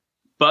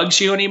bugs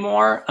you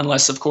anymore,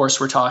 unless, of course,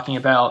 we're talking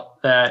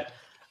about that.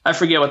 I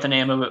forget what the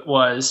name of it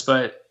was,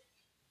 but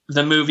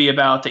the movie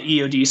about the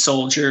EOD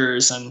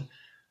soldiers and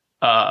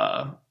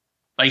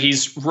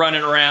he's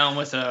running around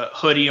with a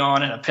hoodie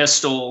on and a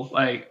pistol.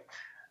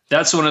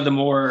 That's one of the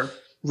more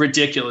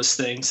ridiculous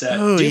things that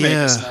make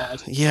us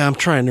mad. Yeah, I'm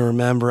trying to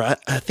remember. I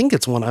think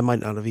it's one I might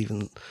not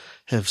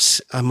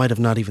have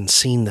not even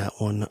seen that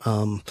one.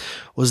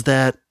 Was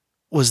that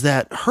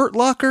Hurt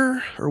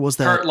Locker, or was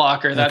that Hurt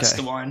Locker? That's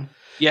the one.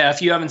 Yeah,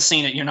 if you haven't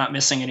seen it, you're not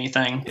missing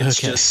anything.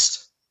 It's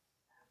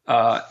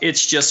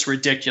just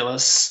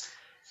ridiculous.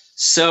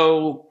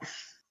 So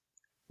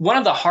one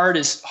of the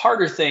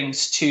harder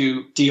things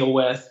to deal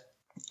with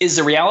is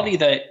the reality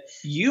that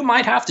you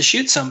might have to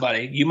shoot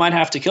somebody. You might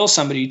have to kill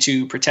somebody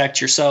to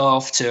protect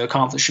yourself, to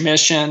accomplish a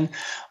mission,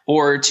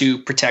 or to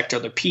protect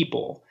other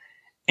people.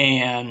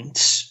 And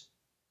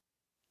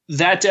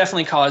that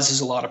definitely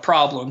causes a lot of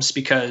problems,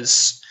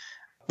 because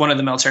one of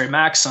the military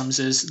maxims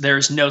is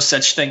there's no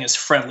such thing as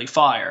friendly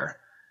fire.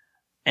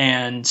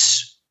 And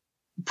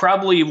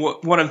probably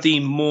one of the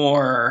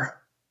more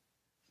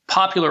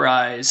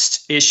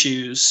popularized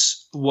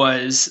issues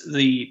was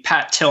the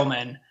Pat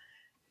Tillman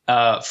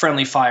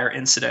friendly fire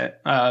incident.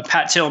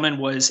 Pat Tillman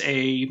was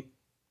a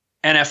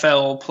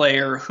NFL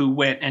player who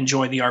went and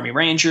joined the Army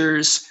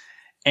Rangers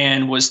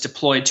and was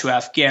deployed to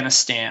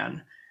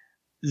Afghanistan.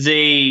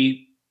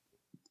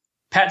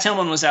 Pat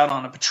Tillman was out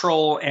on a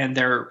patrol, and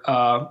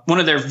one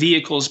of their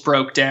vehicles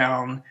broke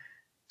down,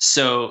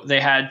 so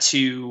they had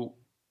to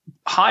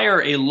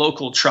hire a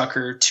local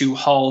trucker to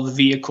haul the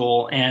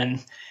vehicle,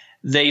 and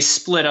they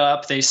split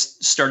up. They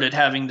started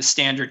having the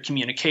standard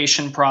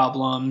communication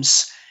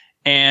problems,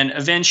 and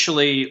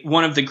eventually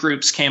one of the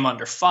groups came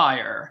under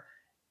fire.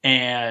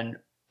 And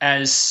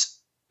as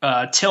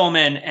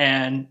Tillman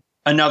and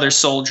another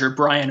soldier,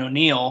 Brian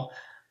O'Neill,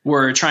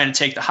 were trying to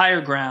take the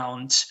higher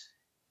ground,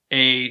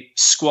 a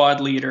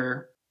squad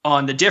leader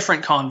on the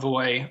different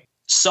convoy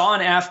saw an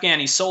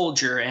Afghani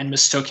soldier and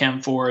mistook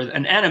him for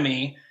an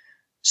enemy,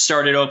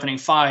 started opening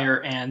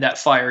fire, and that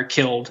fire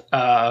killed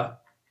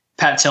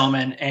Pat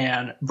Tillman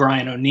and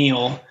Brian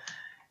O'Neill.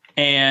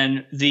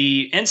 And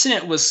the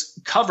incident was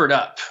covered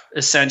up,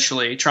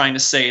 essentially, trying to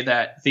say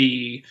that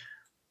the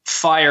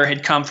fire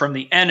had come from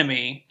the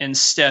enemy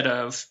instead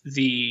of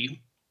the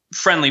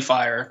friendly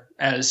fire,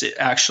 as it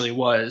actually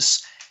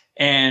was.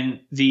 And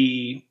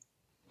the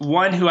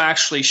one who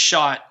actually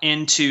shot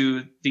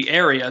into the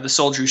area, the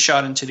soldier who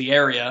shot into the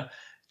area,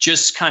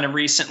 just kind of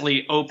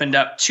recently opened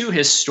up to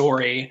his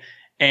story.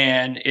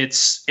 And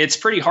it's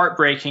pretty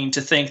heartbreaking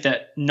to think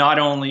that not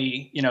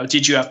only,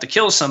 did you have to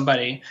kill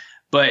somebody,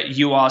 but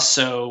you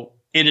also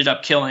ended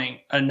up killing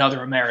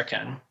another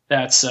American.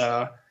 That's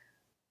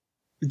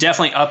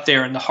definitely up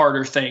there in the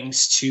harder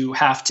things to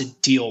have to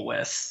deal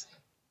with.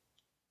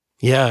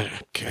 Yeah,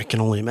 I can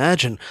only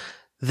imagine.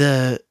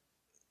 And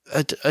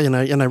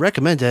I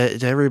recommend to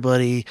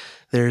everybody,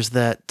 there's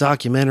that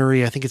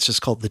documentary, I think it's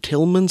just called The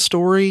Tillman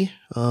Story.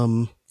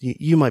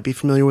 You might be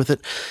familiar with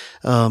it.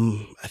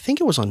 I think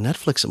it was on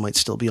Netflix. It might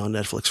still be on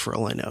Netflix for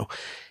all I know.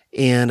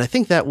 And I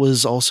think that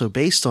was also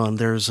based on,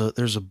 there's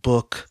a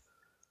book,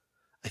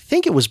 I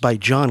think it was by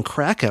John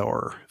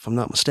Krakauer, if I'm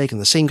not mistaken,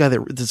 the same guy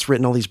that's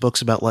written all these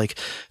books about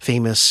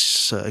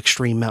famous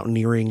extreme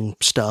mountaineering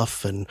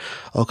stuff and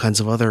all kinds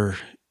of other.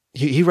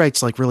 He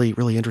writes really,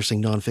 really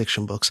interesting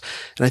nonfiction books.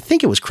 And I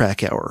think it was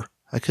Krakauer,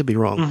 I could be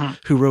wrong,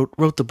 who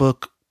wrote the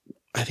book,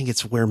 I think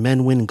it's Where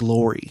Men Win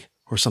Glory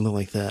or something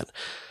like that,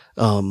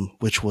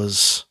 which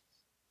was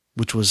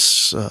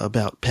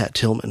about Pat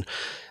Tillman.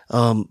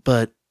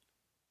 But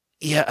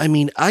yeah,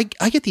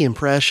 I get the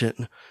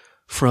impression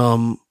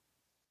from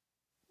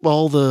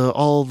all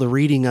the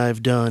reading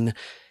I've done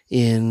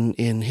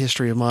in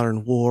history of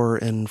modern war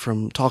and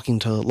from talking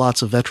to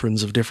lots of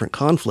veterans of different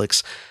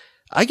conflicts,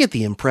 I get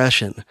the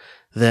impression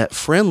that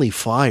friendly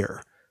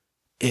fire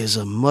is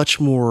a much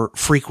more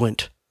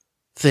frequent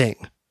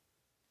thing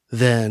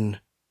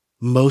than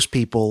most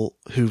people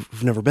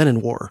who've never been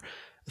in war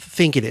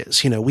think it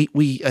is.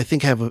 We I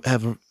think have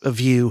a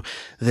view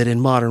that in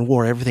modern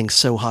war, everything's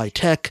so high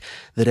tech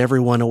that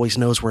everyone always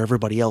knows where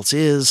everybody else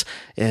is,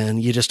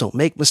 and you just don't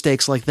make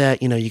mistakes like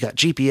that. You got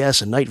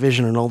GPS and night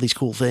vision and all these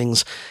cool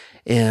things.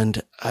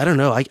 And I don't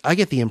know, I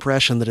get the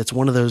impression that it's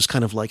one of those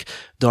kind of like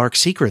dark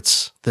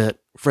secrets that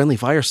friendly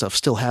fire stuff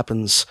still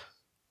happens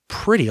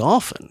pretty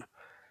often.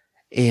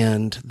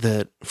 And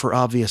that for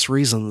obvious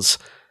reasons,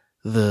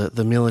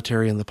 the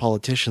military and the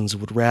politicians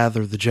would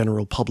rather the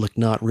general public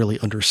not really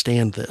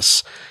understand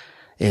this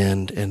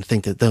and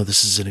think that, no,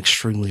 this is an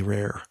extremely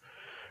rare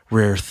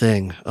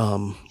thing.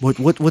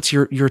 What's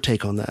your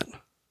take on that?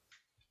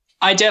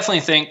 I definitely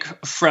think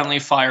friendly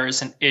fire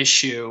is an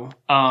issue.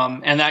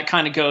 And that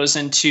kind of goes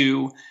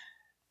into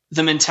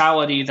the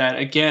mentality that,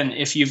 again,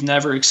 if you've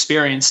never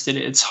experienced it,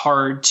 it's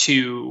hard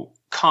to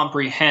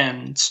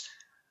comprehend.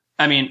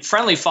 I mean,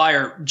 friendly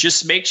fire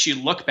just makes you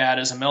look bad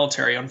as a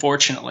military,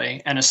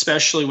 unfortunately, and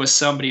especially with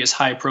somebody as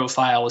high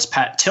profile as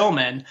Pat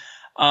Tillman.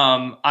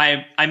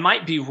 I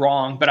might be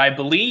wrong, but I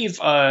believe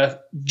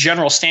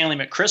General Stanley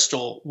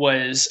McChrystal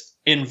was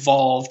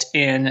involved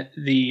in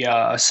the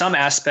some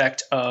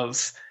aspect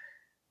of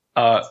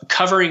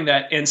covering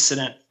that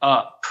incident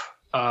up.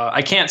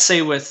 I can't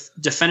say with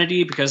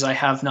definity because I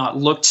have not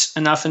looked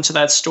enough into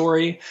that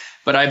story,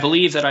 but I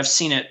believe that I've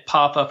seen it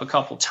pop up a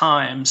couple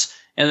times.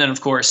 And then,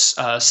 of course,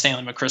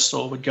 Stanley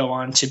McChrystal would go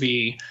on to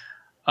be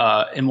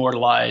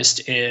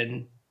immortalized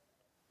in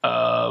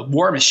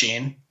War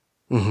Machine.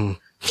 Mm-hmm.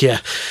 Yeah.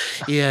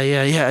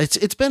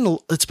 It's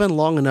been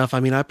long enough. I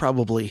mean, I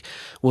probably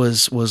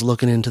was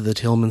looking into the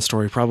Tillman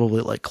story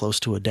probably like close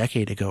to a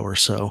decade ago or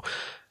so.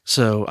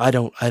 So I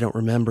don't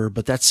remember,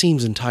 but that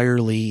seems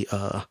entirely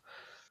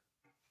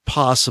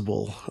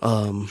possible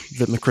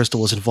that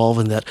McChrystal was involved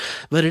in that.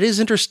 But it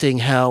is interesting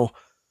how,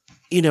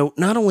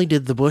 not only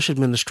did the Bush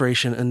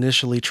administration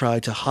initially try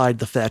to hide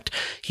the fact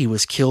he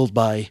was killed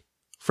by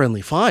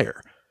friendly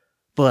fire,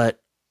 but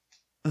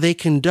they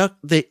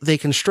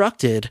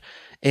constructed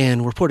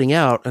and were putting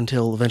out,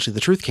 until eventually the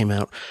truth came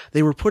out,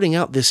 they were putting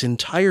out this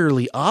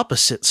entirely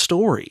opposite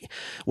story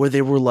where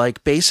they were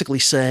like basically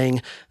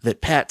saying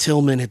that Pat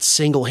Tillman had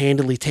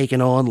single-handedly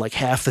taken on like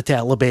half the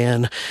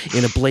Taliban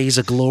in a blaze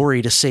of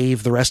glory to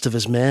save the rest of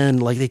his men.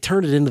 Like they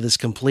turned it into this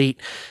complete,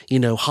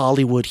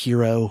 Hollywood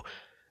hero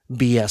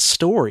BS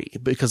story,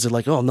 because they're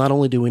like, oh, not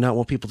only do we not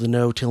want people to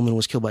know Tillman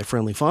was killed by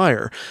friendly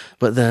fire,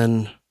 but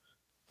then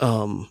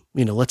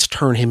let's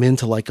turn him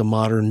into like a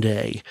modern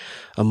day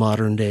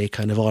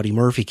kind of Audie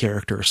Murphy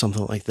character or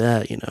something like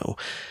that,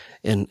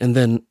 and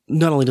then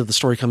not only did the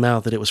story come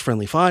out that it was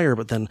friendly fire,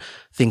 but then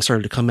things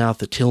started to come out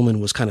that Tillman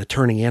was kind of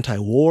turning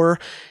anti-war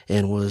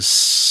and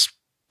was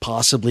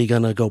possibly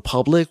going to go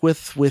public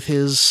with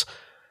his,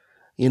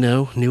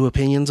 new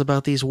opinions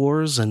about these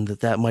wars, and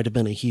that might have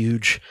been a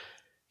huge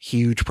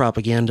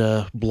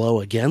propaganda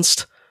blow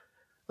against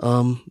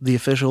the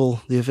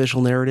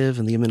official narrative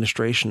and the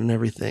administration and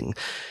everything.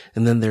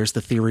 And then there's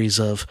the theories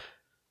of,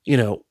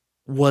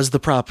 was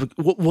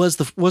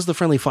the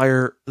friendly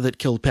fire that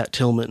killed Pat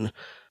Tillman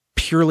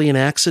purely an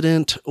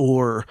accident,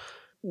 or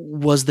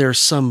was there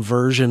some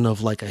version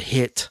of like a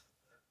hit?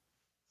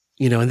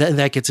 And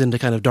that gets into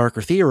kind of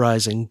darker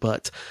theorizing,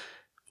 but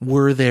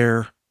were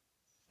there,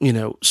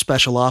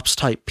 special ops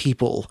type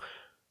people,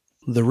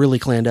 the really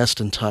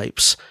clandestine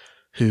types,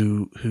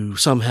 who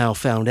somehow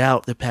found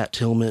out that Pat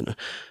Tillman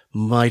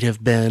might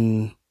have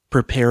been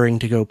preparing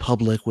to go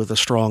public with a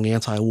strong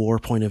anti-war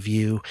point of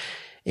view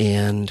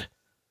and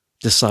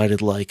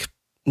decided like,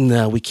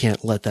 no, we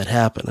can't let that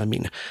happen. I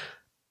mean,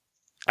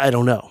 I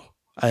don't know.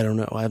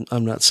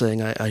 I'm not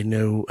saying I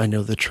know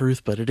the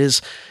truth, but it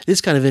is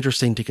kind of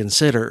interesting to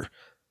consider.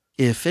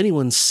 If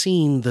anyone's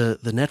seen the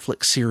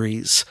Netflix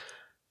series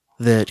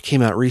that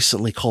came out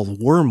recently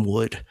called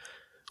Wormwood,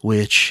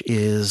 which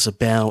is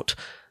about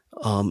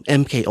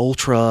MK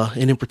Ultra,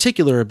 and in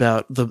particular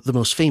about the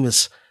most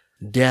famous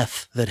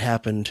death that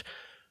happened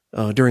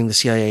during the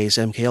CIA's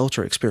MK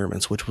Ultra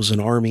experiments, which was an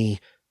army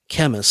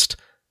chemist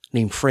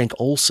named Frank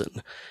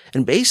Olson.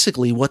 And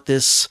basically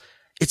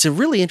it's a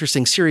really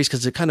interesting series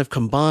because it kind of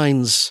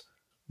combines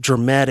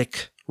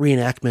dramatic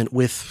reenactment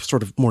with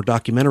sort of more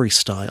documentary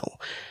style.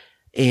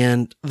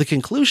 And the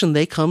conclusion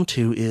they come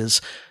to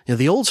is,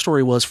 the old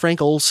story was Frank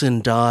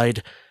Olson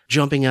died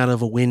jumping out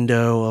of a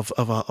window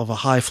of a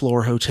high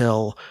floor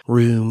hotel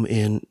room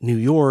in New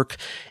York,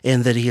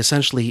 and that he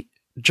essentially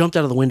jumped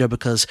out of the window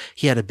because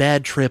he had a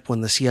bad trip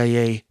when the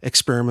CIA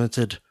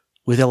experimented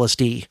with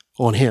LSD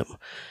on him.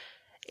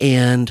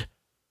 And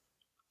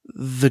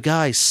the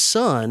guy's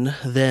son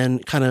then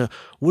kind of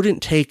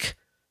wouldn't take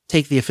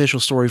the official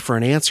story for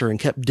an answer and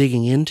kept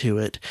digging into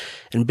it,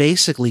 and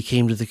basically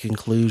came to the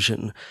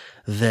conclusion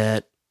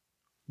that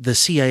the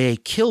CIA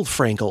killed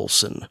Frank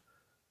Olson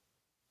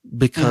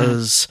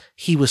because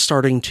he was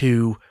starting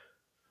to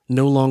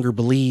no longer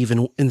believe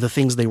in the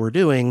things they were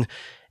doing,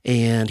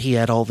 and he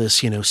had all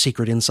this,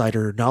 secret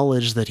insider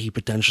knowledge that he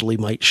potentially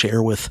might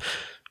share with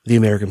the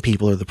American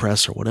people or the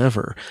press or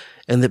whatever.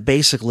 And that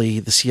basically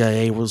the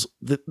CIA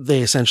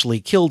they essentially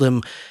killed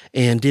him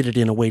and did it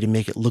in a way to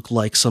make it look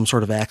like some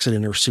sort of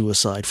accident or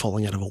suicide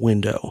falling out of a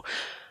window.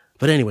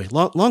 But anyway,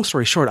 long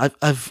story short,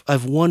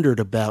 I've wondered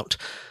about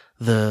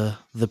the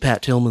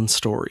Pat Tillman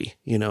story,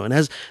 and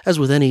as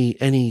with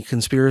any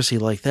conspiracy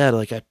like that,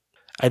 like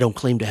I don't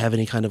claim to have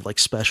any kind of like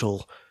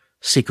special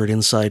secret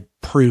inside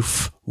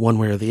proof one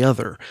way or the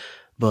other,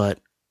 but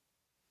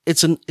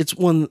it's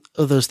one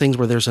of those things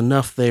where there's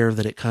enough there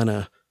that it kind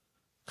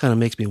of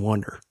makes me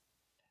wonder.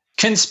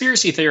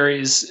 Conspiracy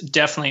theories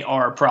definitely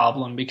are a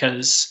problem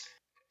because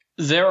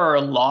there are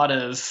a lot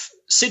of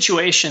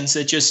situations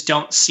that just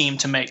don't seem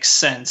to make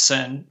sense.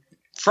 And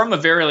from a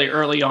very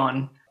early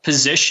on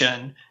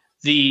position,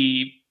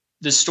 the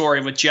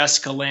story with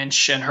Jessica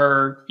Lynch and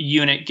her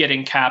unit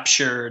getting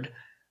captured,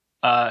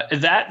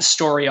 that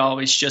story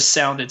always just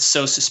sounded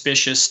so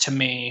suspicious to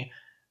me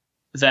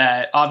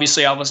that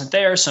obviously I wasn't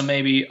there, so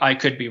maybe I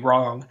could be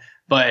wrong.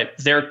 But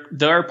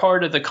they're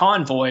part of the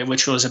convoy,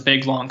 which was a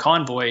big, long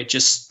convoy,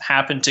 just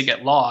happened to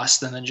get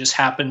lost and then just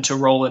happened to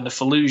roll into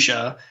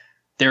Fallujah.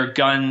 Their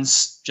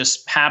guns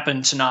just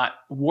happened to not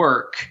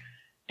work.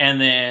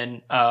 And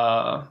then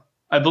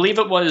I believe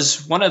it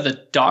was one of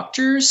the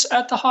doctors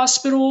at the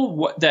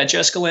hospital that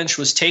Jessica Lynch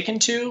was taken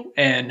to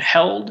and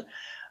held,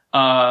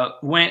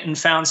 went and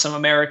found some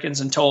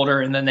Americans and told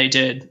her, and then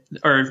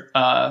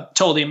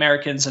told the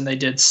Americans, and they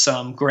did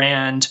some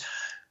grand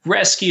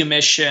rescue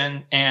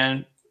mission.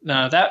 And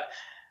that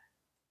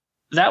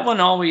one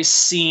always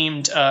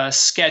seemed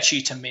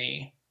sketchy to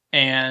me.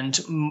 And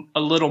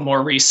a little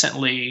more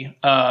recently,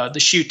 the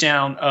shoot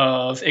down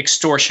of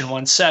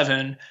Extortion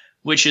 17,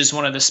 which is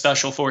one of the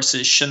Special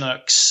Forces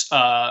Chinooks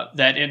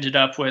that ended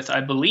up with,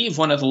 I believe,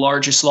 one of the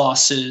largest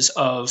losses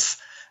of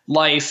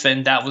life.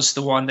 And that was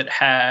the one that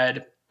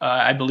had,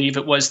 I believe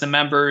it was the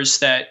members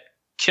that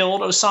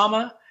killed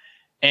Osama.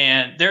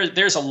 And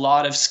there's a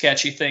lot of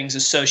sketchy things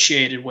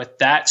associated with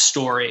that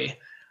story.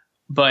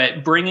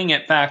 But bringing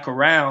it back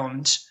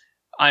around,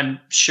 I'm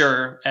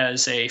sure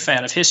as a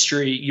fan of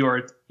history,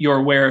 you're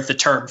aware of the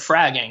term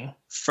fragging,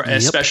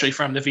 especially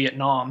from the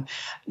Vietnam.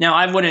 Now,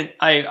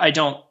 I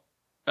don't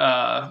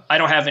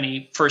have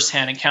any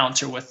firsthand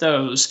encounter with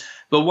those.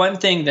 But one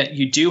thing that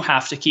you do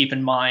have to keep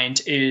in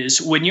mind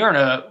is when you're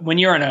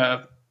in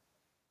a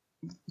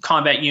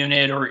combat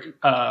unit, or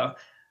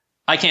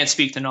I can't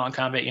speak to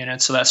non-combat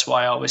units, so that's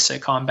why I always say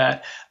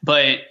combat.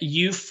 But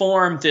you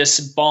form this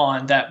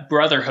bond, that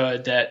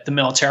brotherhood that the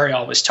military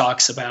always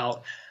talks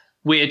about,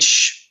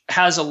 which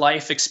has a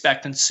life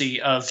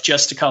expectancy of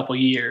just a couple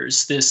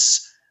years.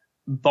 This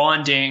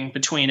bonding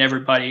between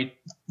everybody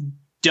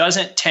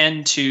doesn't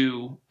tend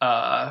to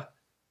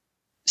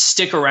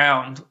stick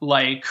around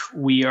like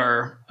we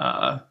are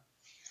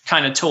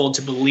kind of told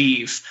to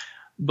believe.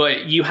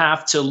 But you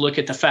have to look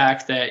at the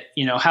fact that,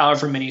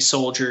 however many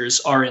soldiers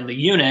are in the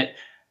unit,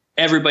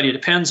 everybody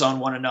depends on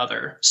one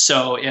another.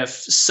 So if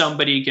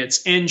somebody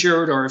gets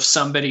injured, or if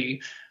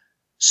somebody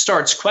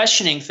starts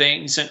questioning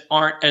things and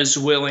aren't as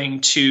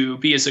willing to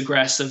be as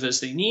aggressive as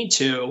they need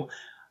to,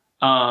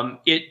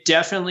 it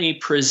definitely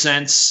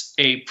presents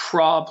a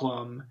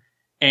problem.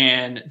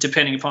 And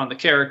depending upon the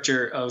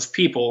character of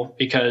people,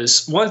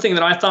 because one thing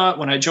that I thought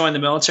when I joined the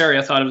military,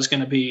 I thought it was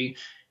going to be,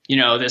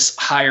 this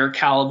higher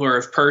caliber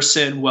of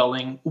person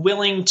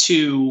willing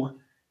to,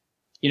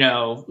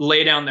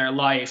 lay down their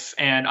life.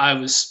 And I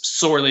was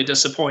sorely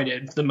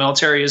disappointed. The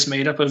military is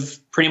made up of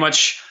pretty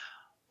much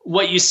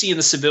what you see in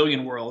the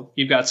civilian world.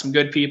 You've got some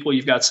good people,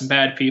 you've got some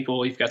bad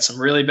people, you've got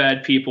some really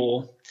bad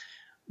people.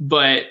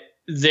 But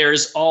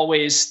there's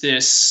always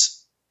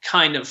this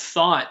kind of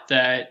thought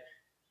that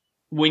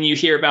when you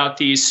hear about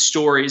these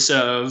stories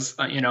of,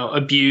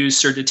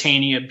 abuse or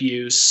detainee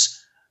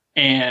abuse,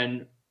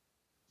 and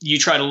you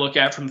try to look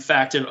at from the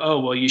fact of,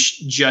 you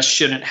just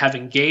shouldn't have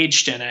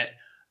engaged in it.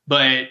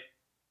 But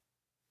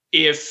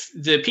if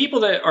the people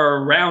that are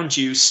around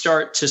you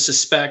start to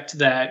suspect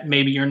that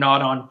maybe you're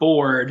not on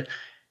board,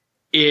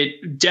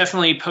 it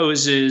definitely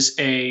poses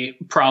a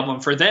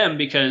problem for them,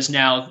 because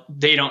now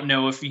they don't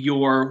know if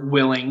you're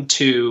willing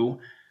to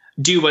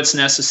do what's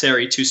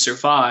necessary to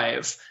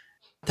survive.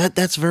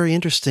 That's very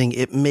interesting.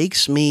 It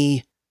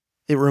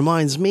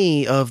reminds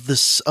me of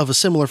a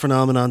similar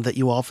phenomenon that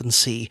you often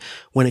see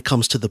when it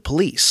comes to the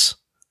police,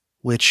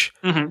 which,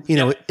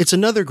 it's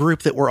another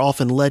group that we're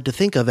often led to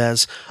think of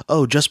as,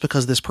 just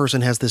because this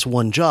person has this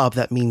one job,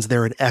 that means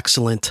they're an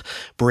excellent,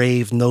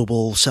 brave,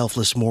 noble,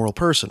 selfless, moral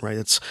person,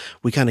 right?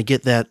 We kind of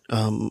get that,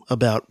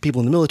 about people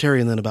in the military,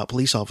 and then about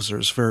police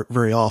officers very,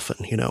 very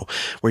often,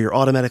 where you're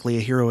automatically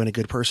a hero and a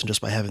good person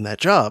just by having that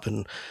job.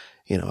 And,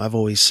 I've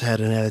always had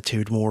an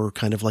attitude more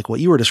kind of like what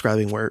you were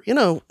describing, where,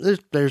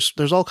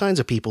 there's all kinds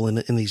of people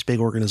in these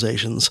big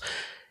organizations.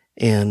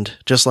 And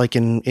just like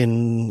in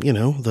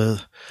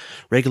the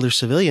regular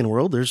civilian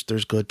world,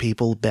 there's good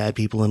people, bad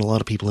people, and a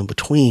lot of people in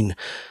between.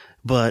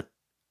 But,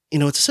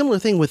 it's a similar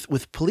thing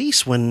with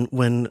police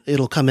when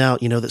it'll come out,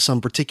 that some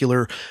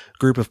particular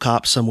group of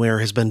cops somewhere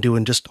has been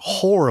doing just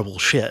horrible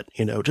shit,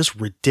 just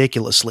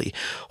ridiculously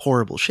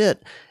horrible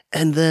shit.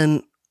 And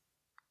then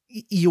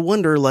you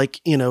wonder,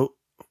 like,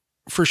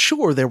 for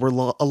sure there were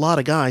a lot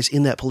of guys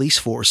in that police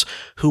force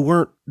who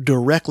weren't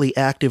directly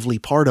actively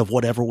part of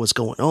whatever was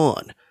going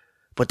on,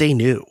 but they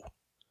knew.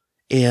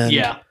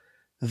 And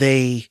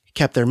they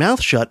kept their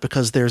mouth shut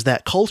because there's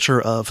that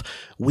culture of,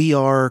 we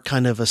are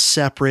kind of a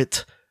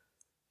separate,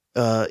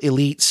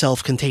 elite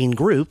self-contained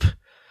group.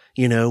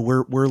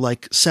 We're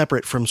like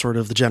separate from sort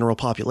of the general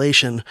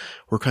population.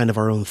 We're kind of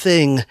our own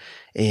thing.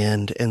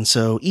 And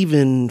so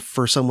even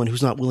for someone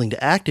who's not willing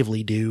to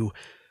actively do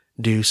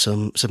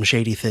some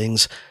shady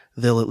things,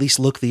 they'll at least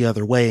look the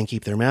other way and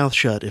keep their mouth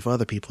shut if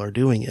other people are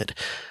doing it.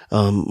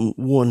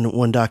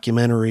 One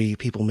documentary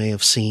people may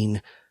have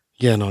seen,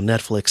 again, on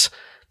Netflix,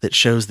 that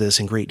shows this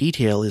in great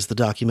detail is the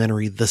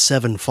documentary The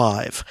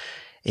 7-5.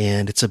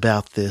 And it's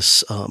about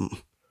this,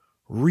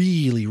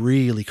 really,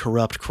 really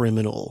corrupt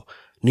criminal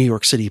New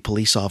York City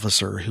police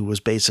officer who was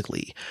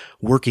basically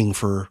working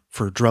for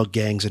drug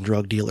gangs and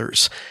drug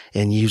dealers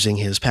and using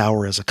his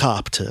power as a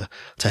cop to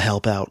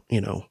help out,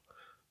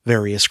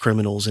 various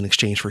criminals in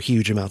exchange for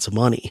huge amounts of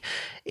money.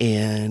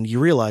 And you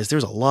realize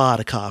there's a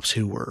lot of cops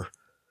who were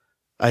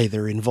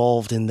either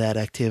involved in that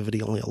activity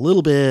only a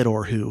little bit,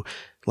 or who,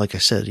 like I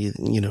said,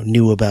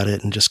 knew about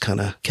it and just kind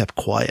of kept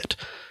quiet.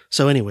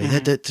 So anyway,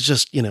 that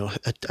just,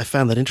 I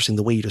found that interesting,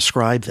 the way you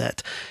described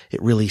that.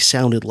 It really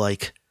sounded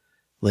like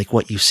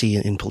what you see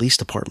in police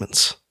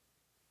departments.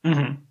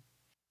 Mm-hmm.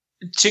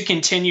 To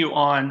continue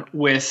on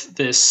with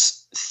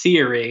this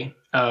theory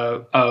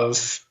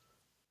of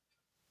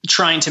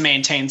trying to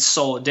maintain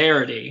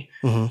solidarity,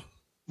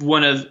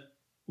 one of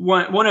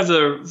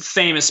the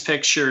famous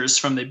pictures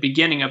from the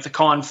beginning of the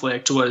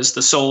conflict was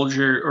the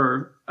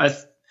soldier,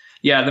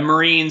 the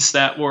Marines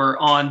that were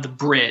on the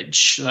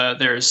bridge.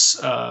 There's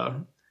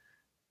a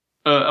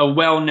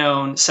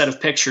well-known set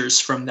of pictures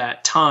from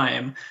that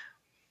time.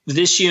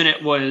 This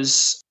unit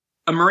was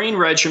a Marine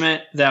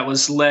regiment that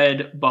was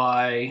led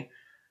by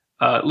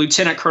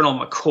Lieutenant Colonel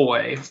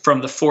McCoy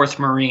from the 4th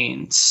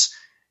Marines.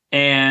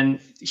 And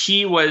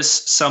he was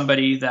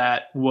somebody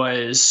that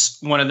was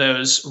one of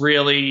those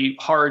really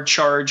hard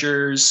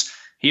chargers.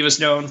 He was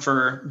known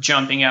for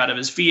jumping out of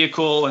his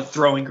vehicle and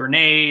throwing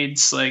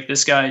grenades. Like,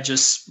 this guy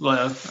just,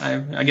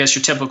 I guess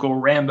your typical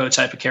Rambo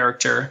type of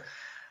character.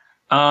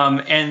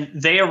 And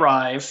they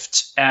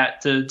arrived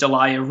at the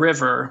Dalia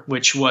River,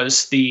 which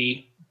was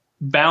the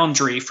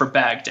boundary for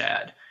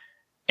Baghdad.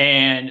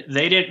 And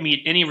they didn't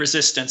meet any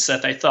resistance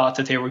that they thought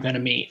that they were going to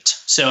meet.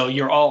 So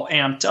you're all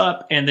amped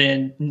up, and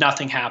then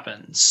nothing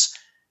happens.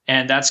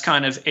 And that's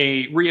kind of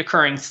a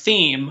reoccurring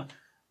theme,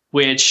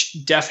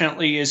 which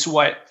definitely is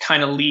what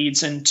kind of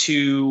leads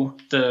into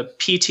the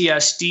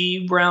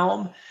PTSD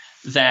realm,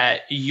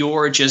 that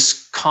you're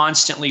just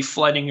constantly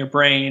flooding your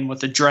brain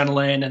with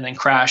adrenaline and then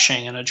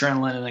crashing, and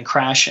adrenaline and then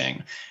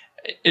crashing,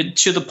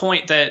 to the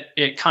point that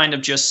it kind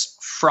of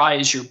just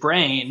fries your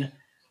brain,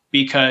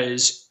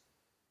 because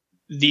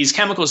these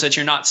chemicals that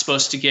you're not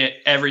supposed to get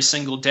every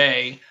single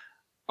day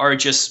are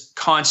just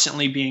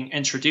constantly being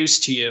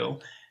introduced to you.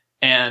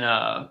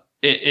 And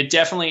it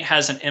definitely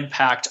has an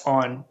impact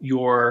on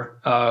your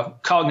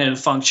cognitive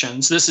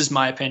functions. This is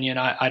my opinion.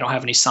 I don't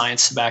have any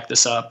science to back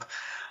this up.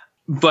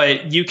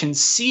 But you can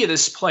see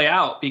this play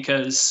out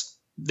because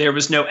there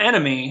was no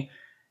enemy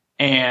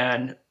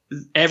and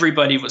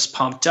everybody was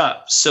pumped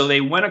up. So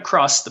they went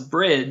across the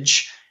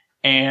bridge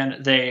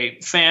and they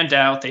fanned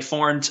out. They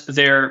formed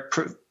their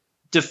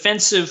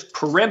defensive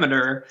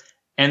perimeter,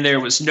 and there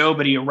was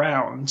nobody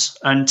around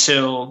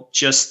until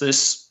just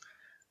this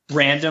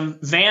random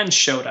van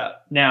showed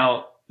up.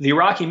 Now, the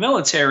Iraqi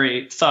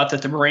military thought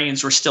that the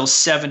Marines were still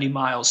 70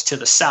 miles to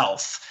the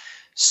south.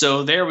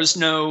 So there was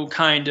no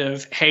kind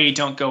of, hey,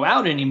 don't go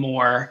out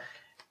anymore.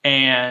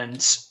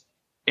 And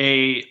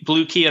a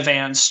blue Kia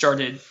van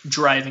started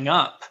driving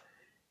up.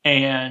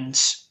 And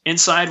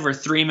inside were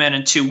 3 men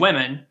and 2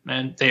 women,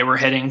 and they were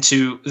heading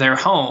to their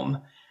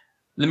home.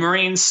 The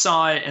Marines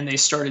saw it, and they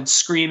started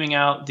screaming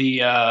out the,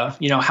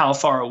 how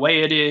far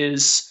away it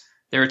is.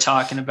 They were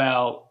talking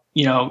about,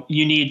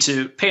 you need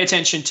to pay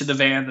attention to the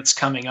van that's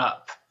coming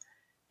up.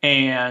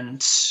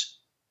 And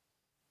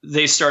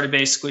they started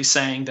basically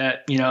saying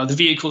that, the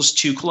vehicle's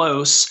too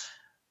close.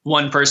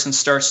 One person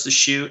starts to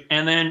shoot,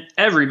 and then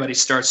everybody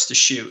starts to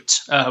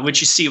shoot,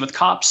 which you see with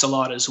cops a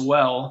lot as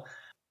well.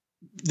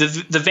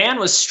 The van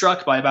was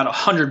struck by about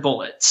 100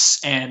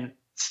 bullets, and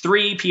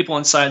 3 people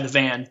inside the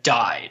van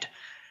died.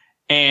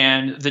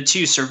 And the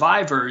 2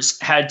 survivors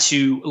had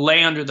to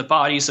lay under the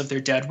bodies of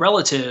their dead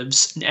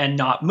relatives and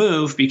not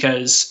move,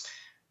 because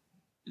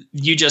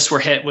you just were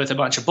hit with a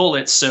bunch of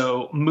bullets.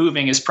 So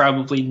moving is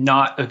probably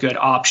not a good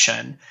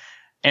option.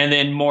 And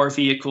then more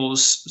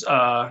vehicles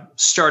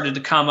started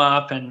to come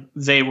up, and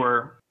they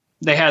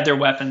had their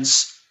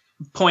weapons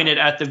pointed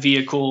at the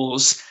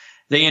vehicles.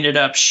 They ended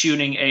up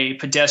shooting a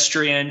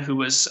pedestrian who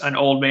was an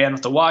old man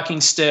with a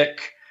walking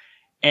stick.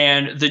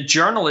 And the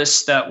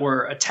journalists that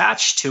were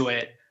attached to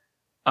it,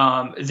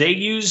 they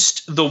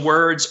used the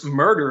words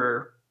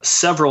murderer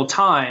several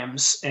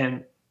times,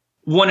 and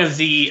one of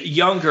the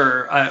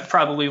younger,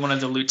 probably one of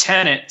the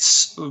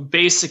lieutenants,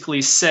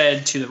 basically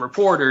said to the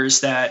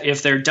reporters that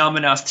if they're dumb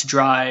enough to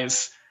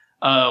drive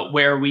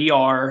where we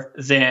are,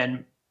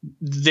 then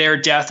their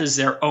death is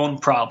their own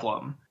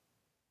problem.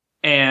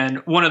 And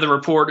one of the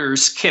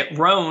reporters, Kit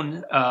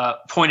Rohn,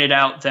 pointed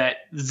out that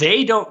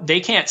they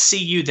can't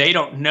see you. They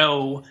don't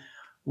know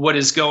what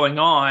is going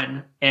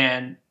on.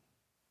 And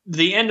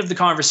the end of the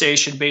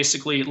conversation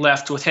basically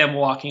left with him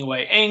walking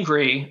away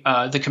angry,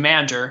 the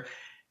commander,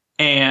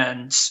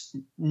 and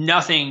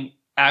nothing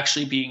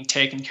actually being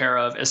taken care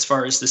of as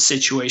far as the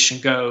situation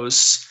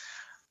goes.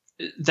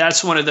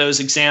 That's one of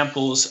those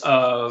examples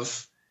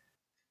of,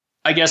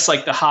 I guess,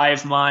 like the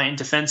hive mind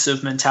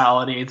defensive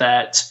mentality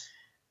that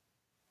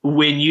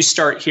when you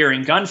start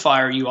hearing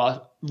gunfire, you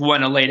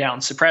want to lay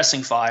down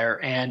suppressing fire.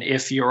 And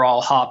if you're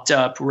all hopped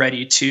up,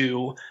 ready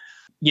to,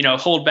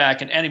 hold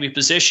back an enemy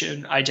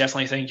position, I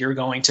definitely think you're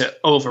going to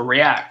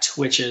overreact,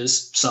 which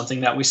is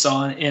something that we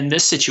saw in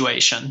this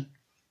situation.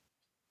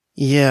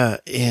 Yeah,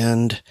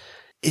 and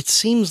it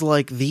seems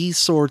like these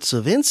sorts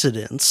of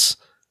incidents,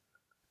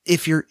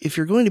 if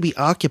you're going to be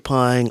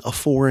occupying a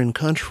foreign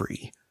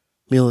country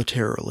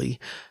militarily,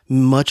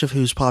 much of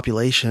whose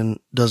population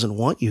doesn't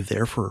want you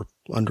there for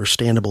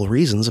understandable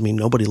reasons. I mean,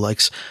 nobody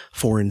likes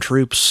foreign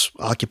troops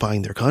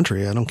occupying their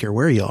country. I don't care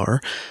where you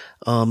are.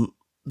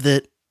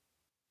 That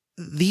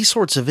these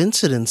sorts of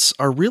incidents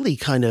are really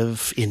kind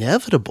of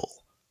inevitable.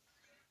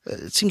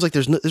 It seems like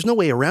there's no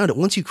way around it.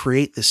 Once you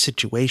create this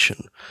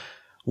situation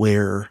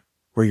where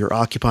you're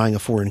occupying a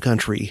foreign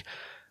country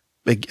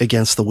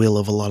against the will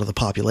of a lot of the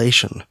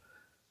population,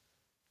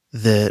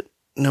 that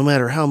no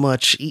matter how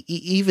much,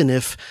 even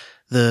if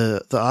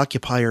the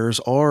occupiers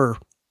are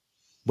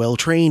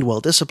well-trained,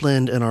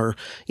 well-disciplined, and are,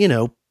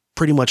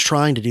 pretty much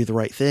trying to do the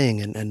right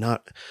thing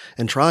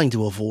and trying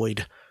to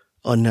avoid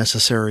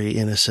unnecessary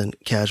innocent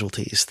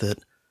casualties, that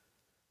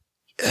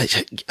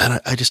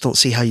I just don't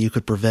see how you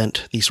could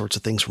prevent these sorts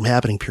of things from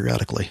happening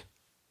periodically.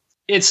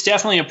 It's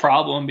definitely a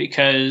problem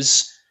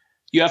because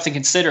you have to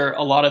consider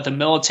a lot of the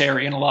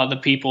military and a lot of the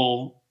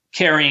people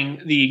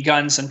carrying the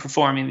guns and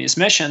performing these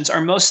missions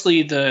are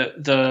mostly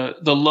the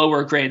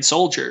lower grade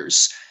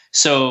soldiers.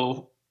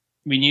 So,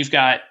 I mean, you've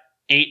got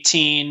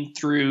 18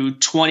 through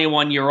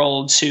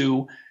 21-year-olds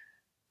who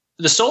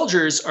the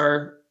soldiers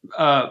are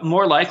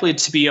more likely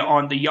to be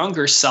on the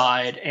younger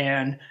side,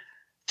 and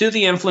through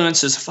the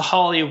influences of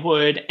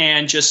Hollywood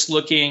and just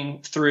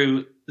looking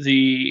through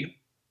the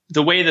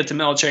way that the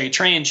military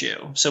trains you.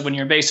 So when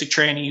you're in basic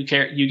training,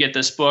 you get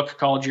this book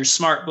called your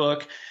Smart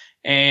Book,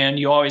 and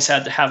you always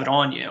had to have it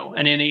on you.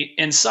 And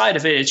inside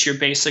of it, it's your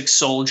basic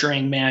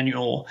soldiering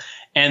manual.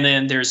 And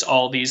then there's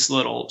all these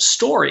little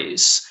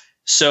stories.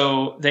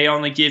 So they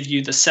only give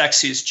you the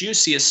sexiest,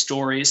 juiciest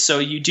stories. So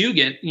you do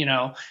get,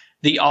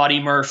 the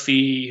Audie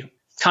Murphy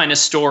kind of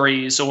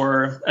stories,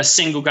 or a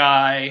single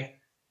guy,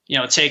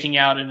 taking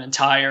out an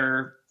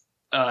entire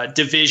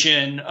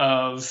division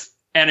of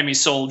enemy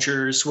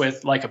soldiers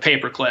with like a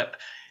paperclip.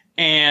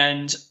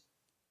 And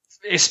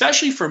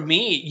especially for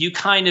me, you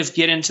kind of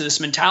get into this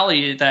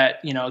mentality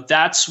that,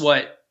 that's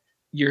what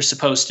you're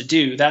supposed to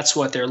do. That's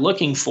what they're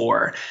looking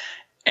for.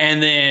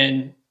 And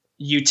then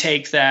you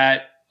take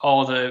that,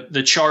 all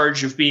the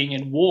charge of being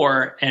in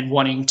war and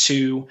wanting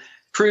to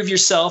prove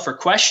yourself or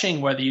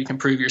questioning whether you can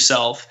prove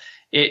yourself.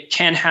 It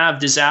can have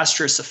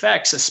disastrous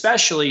effects,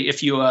 especially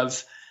if you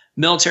have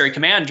military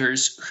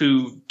commanders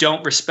who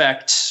don't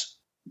respect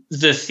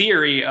the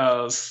theory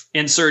of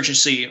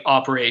insurgency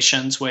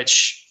operations,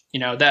 which,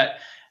 that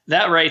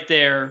right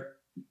there,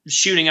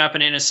 shooting up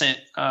an innocent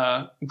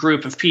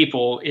group of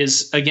people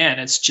is, again,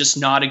 it's just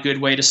not a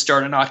good way to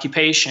start an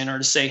occupation or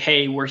to say,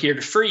 hey, we're here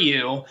to free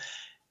you.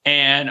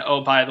 And,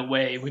 oh, by the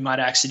way, we might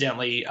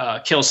accidentally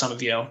kill some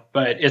of you,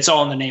 but it's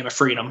all in the name of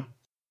freedom.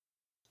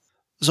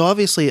 So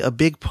obviously a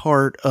big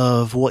part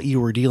of what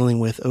you were dealing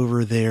with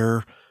over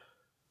there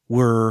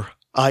were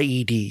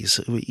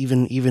IEDs.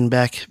 Even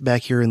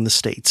back here in the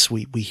States,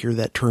 we hear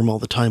that term all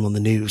the time on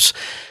the news.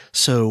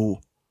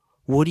 So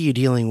what are you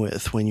dealing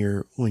with when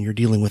you're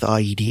dealing with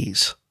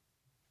IEDs?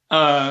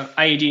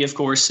 IED, of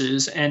course,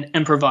 is an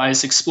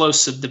improvised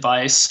explosive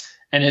device,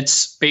 and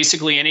it's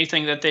basically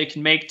anything that they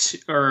can make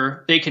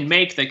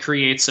that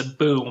creates a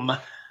boom.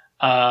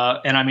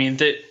 And I mean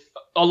that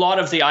a lot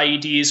of the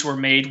IEDs were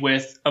made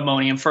with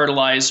ammonium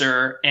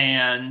fertilizer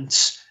and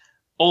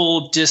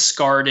old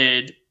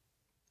discarded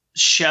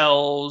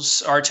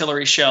shells,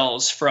 artillery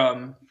shells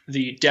from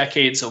the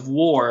decades of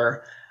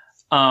war.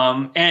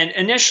 And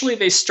initially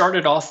they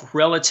started off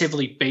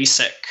relatively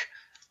basic,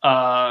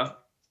 not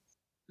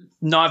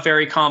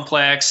very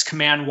complex,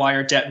 command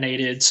wire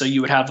detonated. So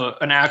you would have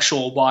an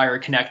actual wire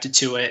connected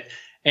to it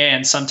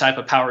and some type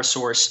of power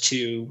source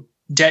to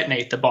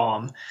detonate the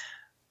bomb.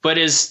 But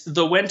as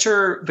the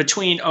winter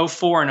between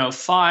 2004 and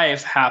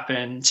 2005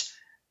 happened,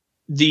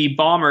 the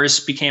bombers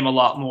became a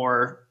lot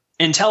more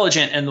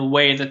intelligent in the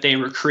way that they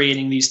were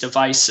creating these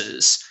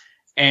devices.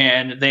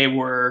 And they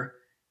were,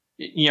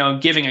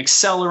 giving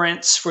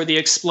accelerants for the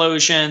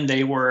explosion.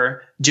 They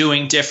were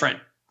doing different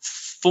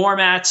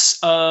formats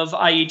of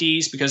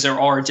IEDs because there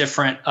are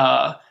different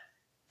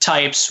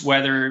types,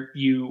 whether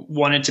you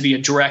want it to be a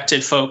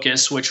directed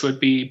focus, which would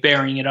be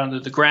burying it under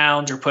the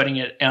ground or putting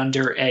it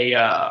under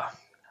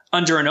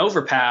an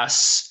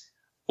overpass.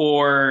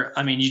 Or,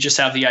 I mean, you just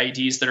have the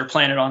IEDs that are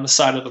planted on the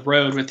side of the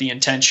road with the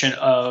intention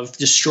of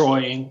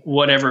destroying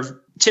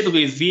whatever,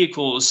 typically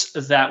vehicles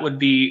that would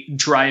be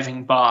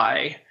driving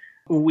by.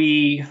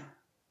 We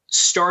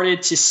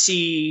started to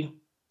see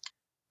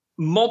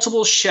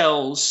multiple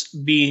shells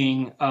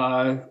being,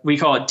 we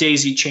call it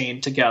daisy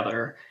chained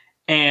together.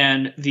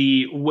 And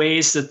the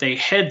ways that they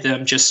hid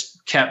them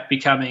just kept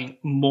becoming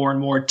more and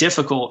more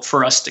difficult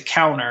for us to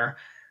counter.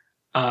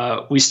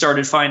 We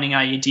started finding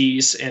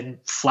IEDs in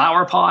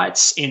flower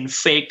pots, in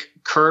fake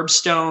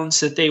curbstones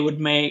that they would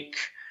make.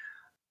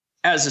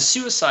 As a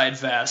suicide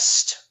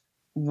vest,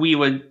 we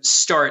would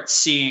start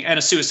seeing, and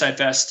a suicide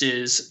vest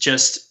is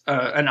just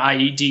an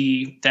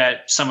IED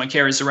that someone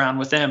carries around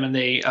with them, and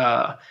they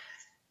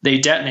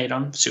detonate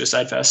them.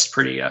 Suicide vest,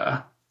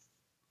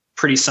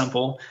 pretty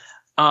simple.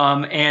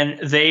 And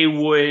they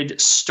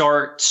would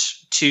start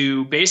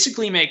to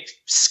basically make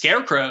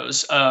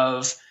scarecrows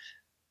of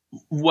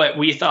what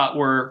we thought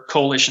were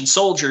coalition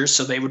soldiers.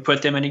 So they would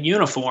put them in a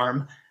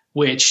uniform,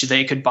 which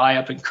they could buy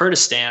up in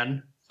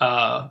Kurdistan.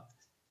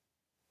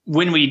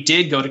 When we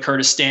did go to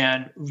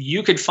Kurdistan,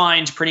 you could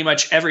find pretty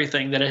much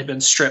everything that had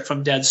been stripped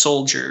from dead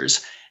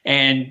soldiers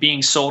and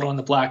being sold on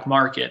the black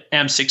market.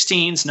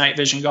 M16s, night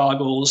vision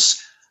goggles.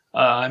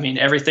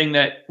 Everything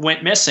that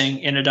went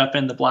missing ended up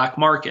in the black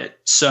market.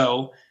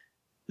 So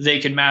they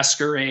could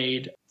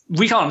masquerade.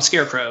 We call them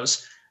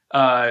scarecrows.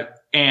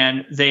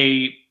 And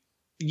they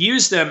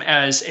use them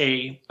as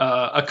a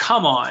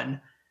come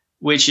on,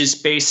 which is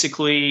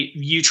basically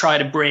you try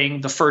to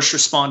bring the first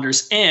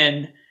responders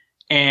in,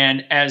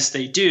 and as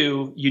they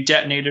do, you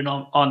detonate it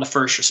on the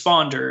first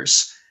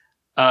responders.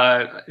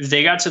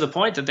 They got to the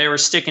point that they were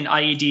sticking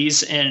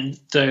IEDs in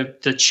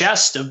the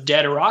chest of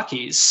dead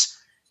Iraqis,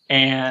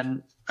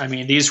 and I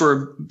mean these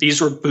were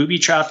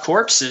booby-trapped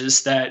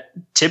corpses that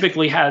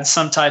typically had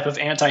some type of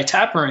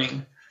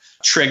anti-tappering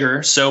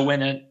trigger. So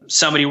when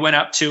somebody went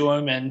up to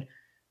them and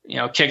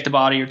kicked the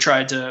body or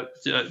tried to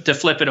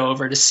flip it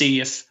over to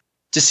see if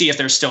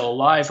they're still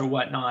alive or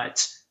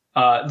whatnot,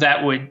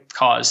 that would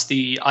cause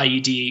the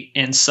IED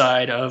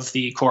inside of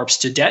the corpse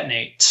to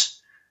detonate.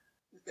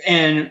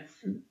 And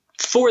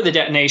for the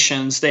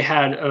detonations, they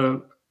had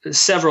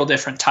several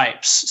different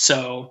types.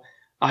 So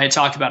I had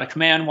talked about a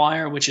command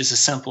wire, which is as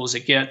simple as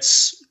it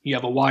gets. You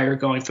have a wire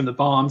going from the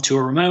bomb to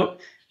a remote,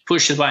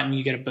 push the button,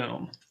 you get a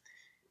boom.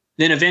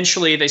 Then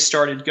eventually they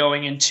started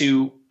going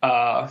into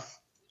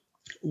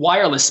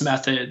wireless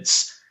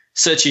methods,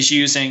 such as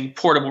using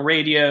portable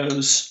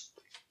radios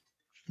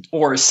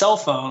or cell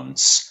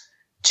phones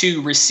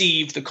to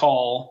receive the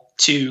call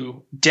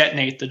to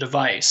detonate the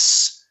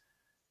device.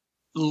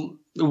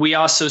 We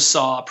also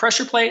saw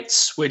pressure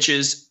plates, which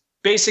is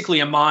basically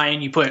a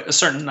mine. You put a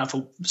certain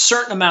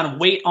amount of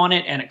weight on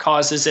it, and it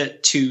causes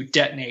it to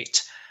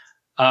detonate.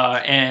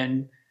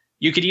 And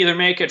you could either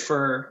make it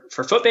for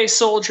foot-based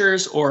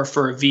soldiers or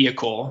for a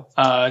vehicle.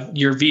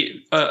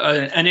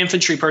 An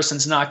infantry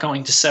person's not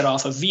going to set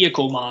off a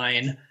vehicle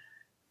mine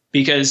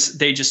because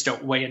they just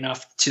don't weigh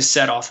enough to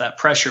set off that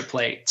pressure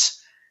plate.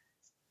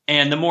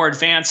 And the more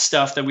advanced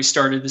stuff that we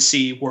started to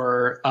see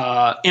were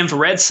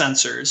infrared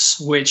sensors,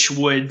 which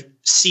would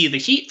see the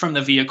heat from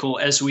the vehicle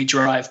as we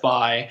drive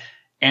by,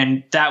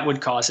 and that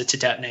would cause it to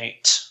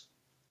detonate.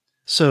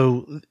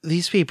 So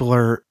these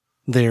people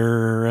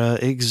they're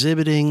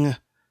exhibiting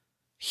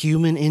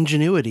human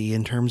ingenuity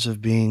in terms of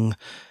being,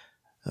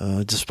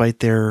 despite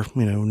their,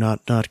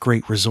 not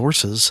great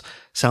resources,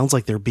 sounds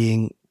like they're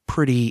being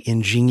pretty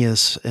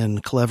ingenious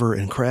and clever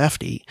and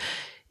crafty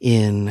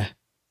in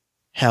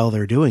how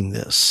they're doing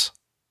this.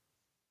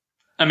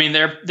 I mean,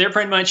 they're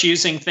pretty much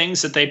using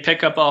things that they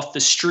pick up off the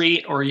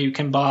street or you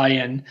can buy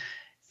in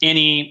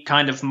any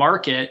kind of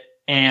market.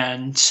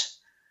 And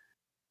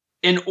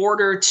in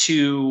order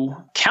to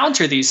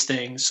counter these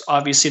things,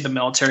 obviously the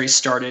military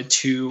started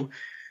to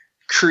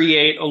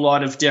create a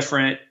lot of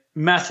different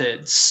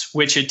methods,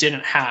 which it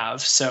didn't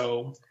have.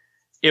 So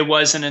it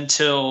wasn't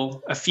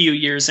until a few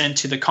years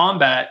into the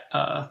combat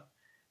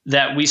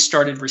that we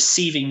started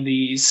receiving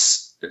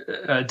these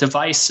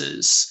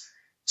devices.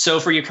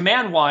 So for your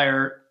command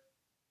wire,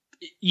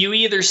 you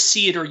either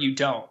see it or you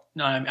don't.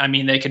 I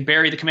mean, they could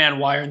bury the command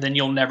wire and then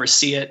you'll never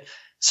see it.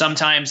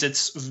 Sometimes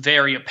it's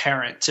very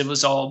apparent. It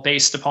was all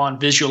based upon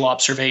visual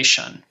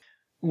observation.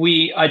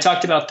 I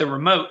talked about the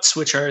remotes,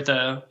 which are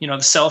the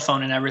cell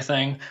phone and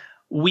everything.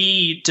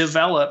 We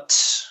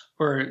developed,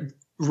 or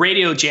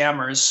radio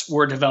jammers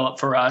were developed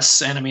for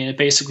us. And I mean, it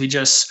basically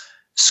just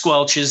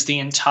squelches the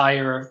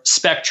entire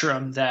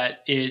spectrum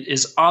that it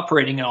is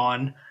operating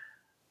on.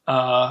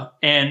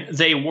 And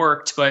they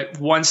worked, but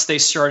once they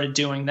started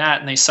doing that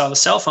and they saw the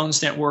cell phones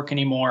didn't work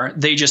anymore,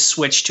 they just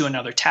switched to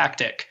another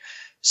tactic.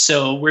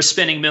 So we're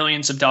spending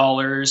millions of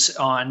dollars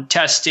on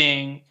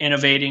testing,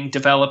 innovating,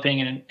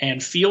 developing,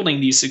 and fielding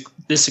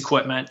this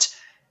equipment.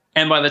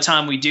 And by the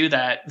time we do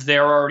that,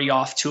 they're already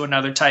off to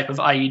another type of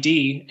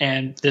IED,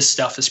 and this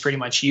stuff is pretty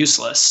much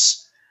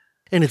useless.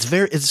 And it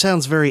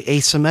sounds very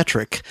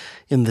asymmetric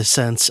in the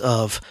sense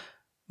of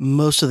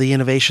most of the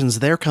innovations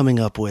they're coming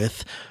up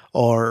with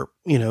are,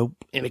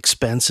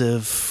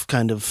 inexpensive,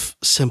 kind of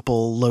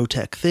simple,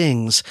 low-tech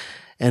things.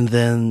 And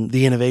then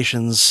the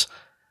innovations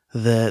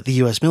that the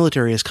U.S.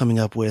 military is coming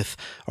up with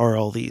are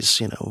all these,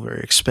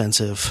 very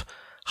expensive,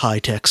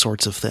 high-tech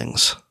sorts of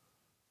things.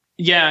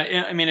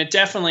 Yeah, I mean, it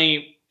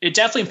definitely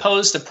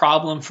posed a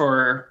problem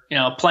for,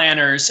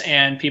 planners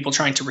and people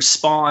trying to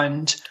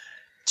respond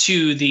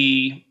to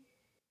the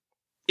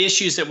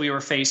issues that we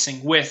were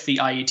facing with the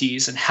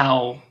IEDs and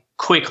how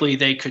quickly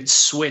they could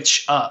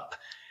switch up.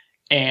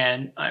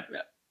 And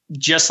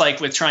just like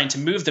with trying to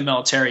move the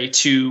military,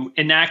 to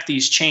enact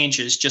these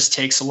changes just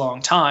takes a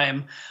long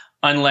time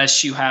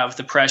unless you have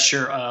the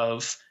pressure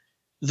of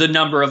the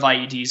number of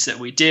IEDs that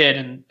we did.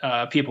 And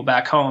people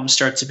back home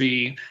start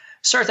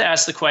to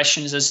ask the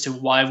questions as to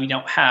why we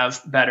don't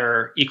have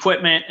better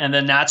equipment. And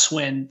then that's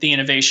when the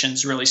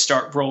innovations really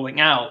start rolling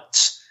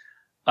out.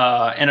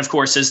 And of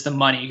course, as the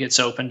money gets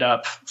opened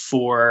up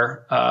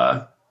for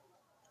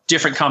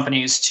different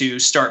companies to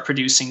start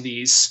producing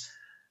these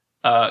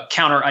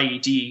counter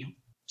IED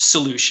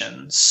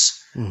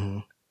solutions. Mm-hmm.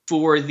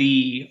 For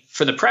the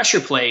pressure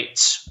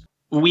plate,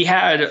 we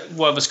had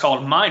what was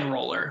called a mine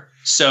roller.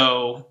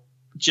 So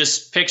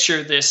just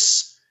picture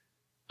this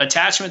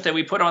attachment that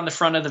we put on the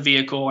front of the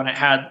vehicle, and it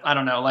had,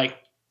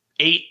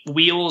 8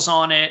 wheels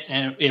on it,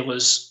 and it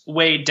was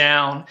weighed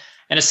down.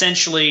 And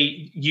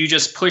essentially, you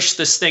just push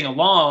this thing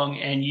along,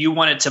 and you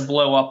want it to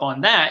blow up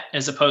on that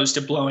as opposed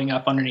to blowing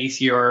up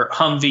underneath your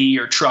Humvee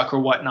or truck or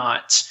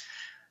whatnot.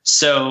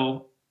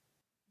 So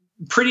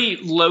pretty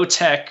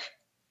low-tech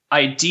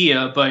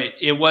idea, but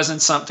it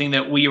wasn't something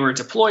that we were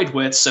deployed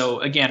with. So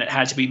again, it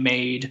had to be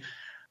made,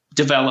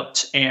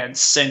 developed, and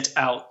sent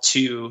out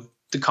to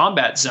the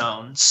combat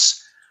zones.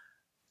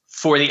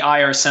 For the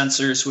IR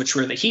sensors, which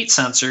were the heat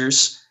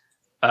sensors,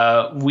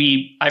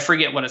 I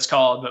forget what it's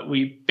called, but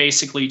we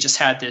basically just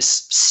had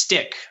this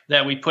stick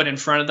that we put in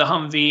front of the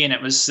Humvee, and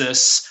it was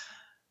this,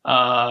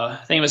 I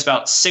think it was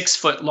about 6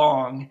 foot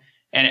long,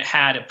 and it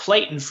had a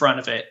plate in front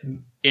of it.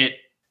 It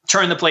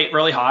turned the plate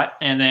really hot,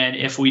 and then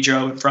if we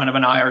drove in front of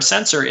an IR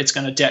sensor, it's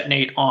going to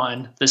detonate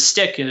on the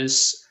stick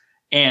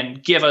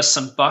and give us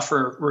some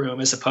buffer room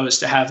as opposed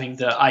to having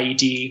the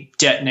IED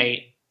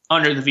detonate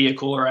under the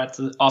vehicle or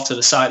off to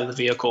the side of the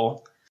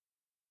vehicle.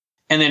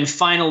 And then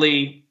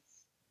finally,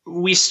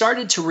 we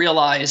started to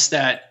realize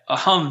that a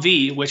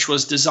Humvee, which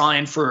was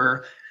designed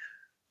for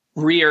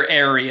rear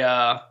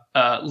area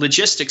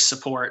logistics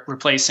support,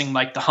 replacing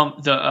like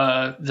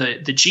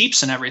the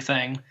Jeeps and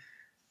everything,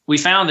 we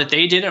found that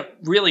they didn't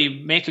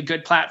really make a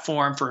good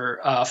platform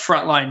for a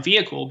frontline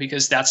vehicle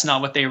because that's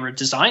not what they were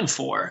designed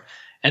for.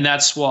 And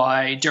that's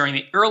why during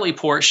the early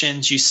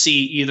portions, you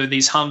see either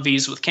these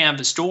Humvees with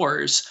canvas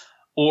doors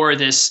or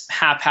this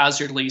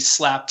haphazardly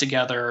slapped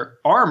together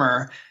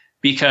armor,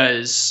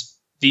 because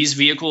these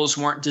vehicles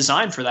weren't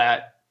designed for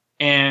that.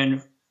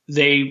 And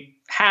they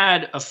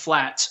had a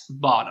flat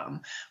bottom,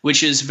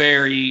 which is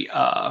very,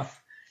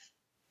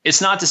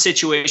 it's not the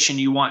situation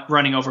you want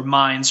running over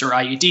mines or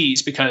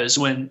IEDs, because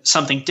when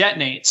something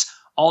detonates,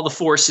 all the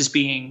force is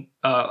being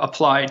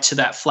applied to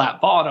that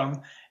flat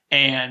bottom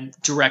and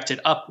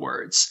directed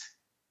upwards.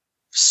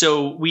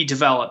 So we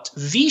developed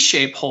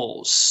V-shaped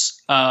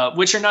holes,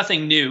 which are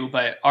nothing new,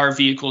 but our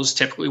vehicles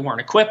typically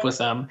weren't equipped with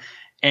them.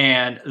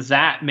 And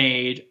that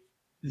made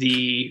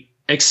the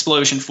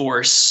explosion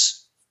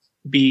force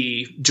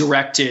be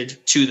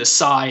directed to the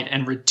side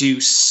and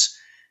reduce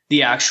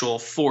the actual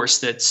force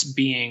that's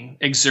being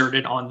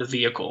exerted on the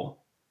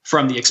vehicle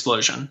from the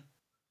explosion.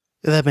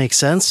 That makes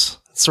sense.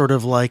 It's sort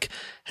of like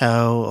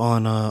how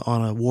on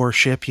a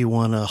warship you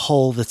want a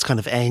hull that's kind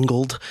of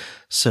angled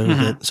so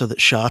that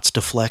shots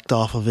deflect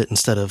off of it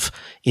instead of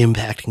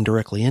impacting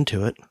directly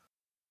into it.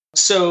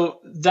 So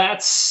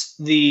that's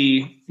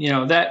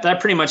that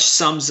pretty much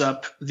sums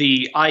up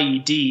the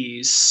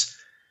IEDs.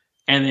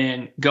 And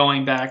then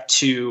going back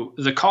to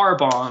the car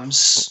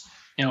bombs,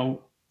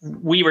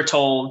 we were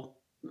told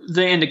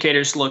the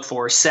indicators to look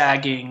for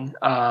sagging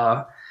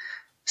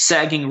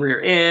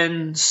rear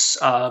ends,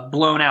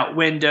 blown out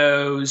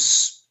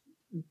windows,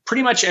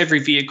 pretty much every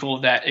vehicle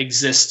that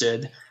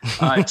existed,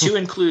 to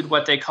include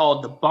what they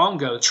called the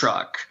bongo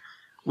truck,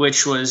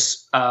 which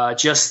was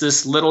just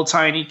this little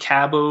tiny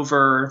cab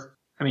over.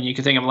 I mean, you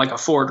could think of like a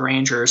Ford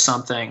Ranger or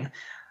something,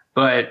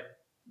 but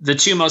the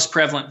two most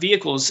prevalent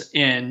vehicles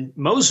in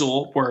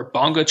Mosul were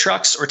bongo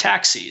trucks or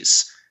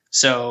taxis.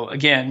 So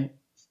again,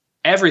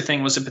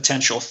 everything was a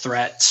potential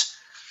threat,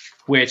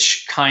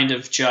 which kind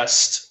of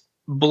just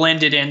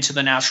blended into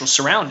the natural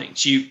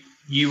surroundings.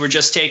 You were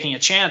just taking a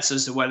chance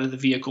as to whether the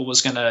vehicle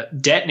was going to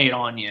detonate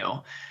on you.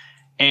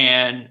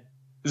 And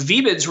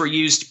VBIDs were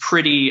used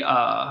pretty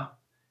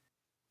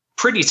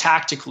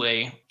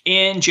tactically.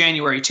 In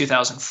January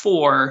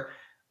 2004,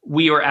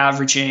 we were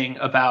averaging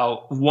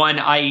about one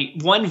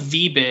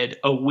VBID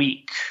a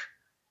week.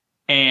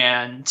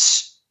 And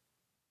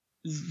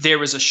there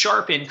was a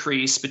sharp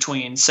increase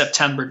between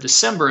September,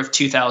 December of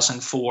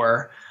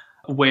 2004,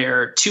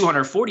 where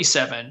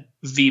 247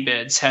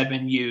 VBIDs had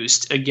been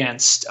used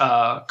against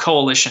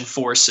coalition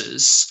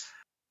forces.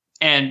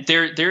 And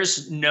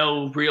there's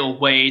no real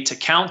way to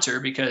counter,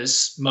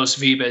 because most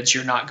VBIDs,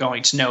 you're not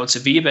going to know it's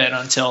a VBID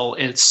until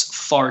it's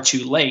far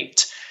too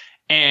late.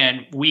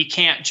 And we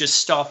can't just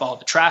stop all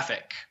the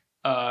traffic.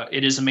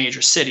 It is a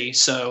major city,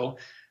 so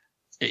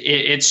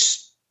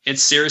it's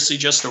seriously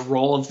just a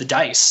roll of the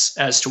dice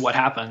as to what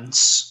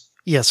happens.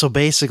 Yeah, so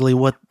basically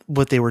what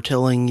they were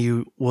telling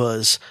you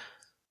was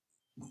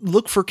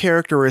look for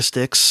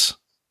characteristics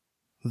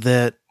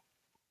that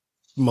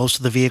most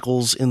of the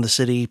vehicles in the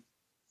city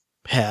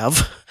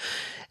have,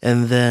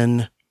 and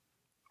then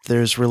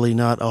there's really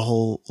not a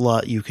whole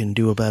lot you can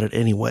do about it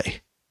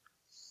anyway,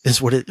 is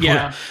what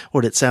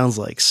it sounds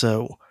like.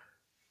 So,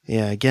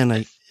 yeah,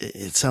 again,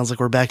 it sounds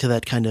like we're back to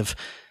that kind of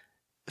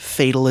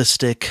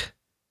fatalistic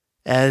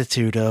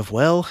attitude of,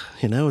 well,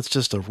 it's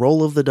just a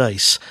roll of the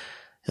dice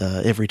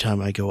every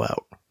time I go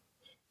out.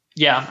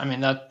 Yeah, I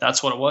mean,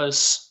 that's what it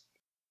was.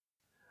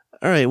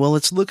 All right, well,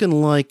 it's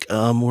looking like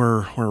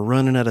we're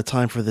running out of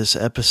time for this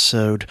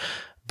episode.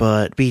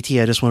 But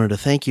BT, I just wanted to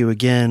thank you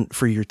again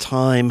for your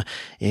time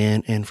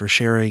and for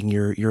sharing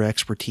your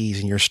expertise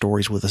and your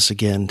stories with us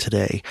again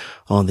today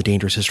on the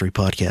Dangerous History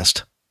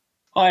Podcast.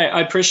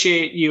 I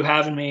appreciate you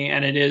having me,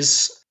 and it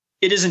is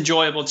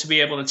enjoyable to be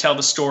able to tell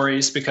the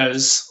stories,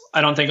 because I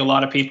don't think a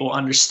lot of people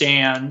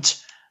understand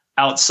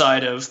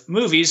outside of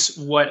movies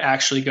what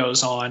actually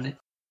goes on.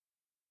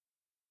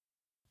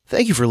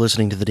 Thank you for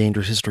listening to the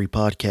Dangerous History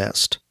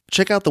Podcast.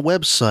 Check out the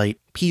website,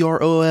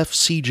 profcj.org,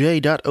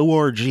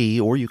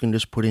 or you can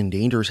just put in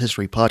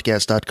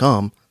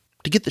dangeroushistorypodcast.com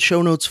to get the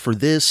show notes for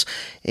this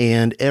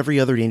and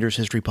every other Dangerous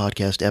History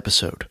Podcast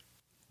episode.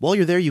 While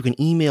you're there, you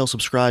can email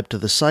subscribe to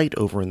the site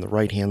over in the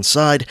right-hand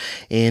side,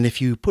 and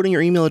if you put in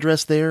your email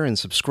address there and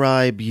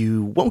subscribe,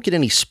 you won't get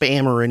any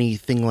spam or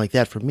anything like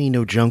that from me,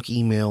 no junk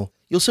email.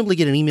 You'll simply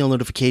get an email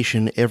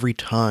notification every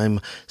time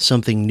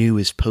something new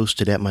is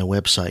posted at my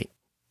website.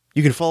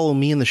 You can follow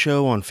me and the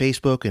show on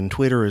Facebook and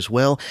Twitter as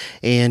well,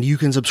 and you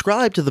can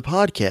subscribe to the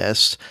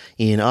podcast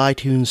in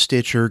iTunes,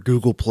 Stitcher,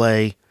 Google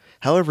Play,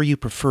 however you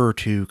prefer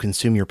to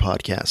consume your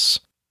podcasts.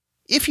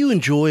 If you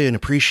enjoy and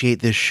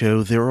appreciate this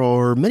show, there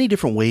are many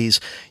different ways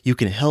you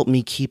can help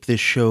me keep this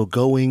show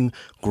going,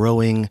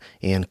 growing,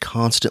 and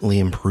constantly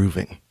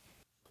improving.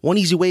 One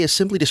easy way is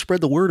simply to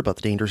spread the word about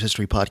the Dangerous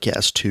History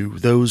Podcast to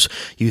those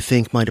you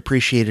think might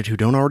appreciate it who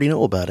don't already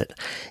know about it.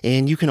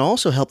 And you can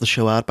also help the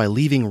show out by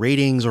leaving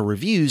ratings or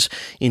reviews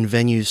in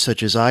venues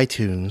such as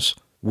iTunes,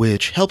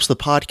 which helps the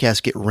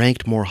podcast get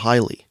ranked more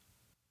highly.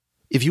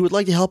 If you would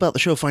like to help out the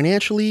show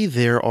financially,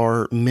 there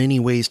are many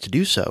ways to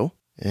do so,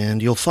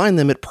 and you'll find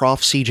them at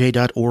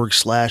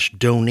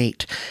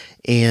profcj.org/donate.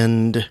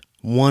 And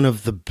one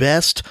of the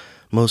best,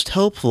 most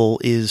helpful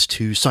is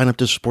to sign up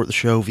to support the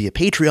show via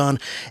Patreon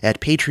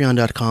at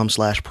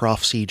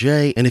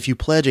patreon.com/profcj. And if you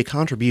pledge a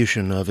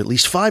contribution of at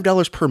least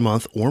 $5 per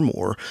month or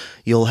more,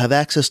 you'll have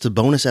access to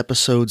bonus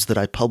episodes that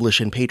I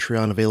publish in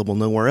Patreon available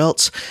nowhere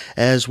else,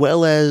 as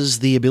well as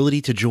the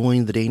ability to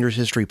join the Dangerous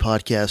History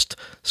Podcast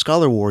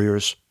Scholar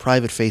Warriors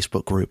private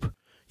Facebook group.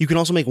 You can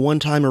also make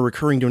one-time or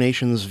recurring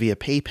donations via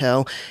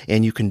PayPal,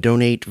 and you can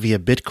donate via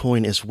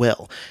Bitcoin as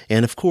well.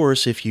 And of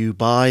course, if you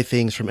buy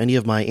things from any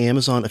of my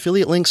Amazon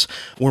affiliate links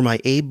or my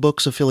Abe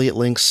Books affiliate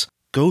links,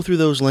 go through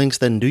those links,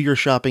 then do your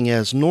shopping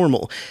as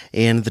normal,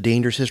 and the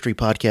Dangerous History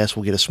Podcast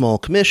will get a small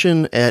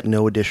commission at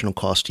no additional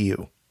cost to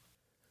you.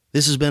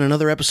 This has been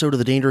another episode of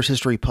the Dangerous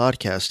History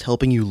Podcast,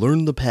 helping you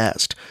learn the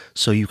past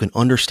so you can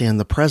understand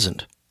the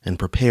present and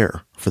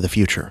prepare for the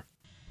future.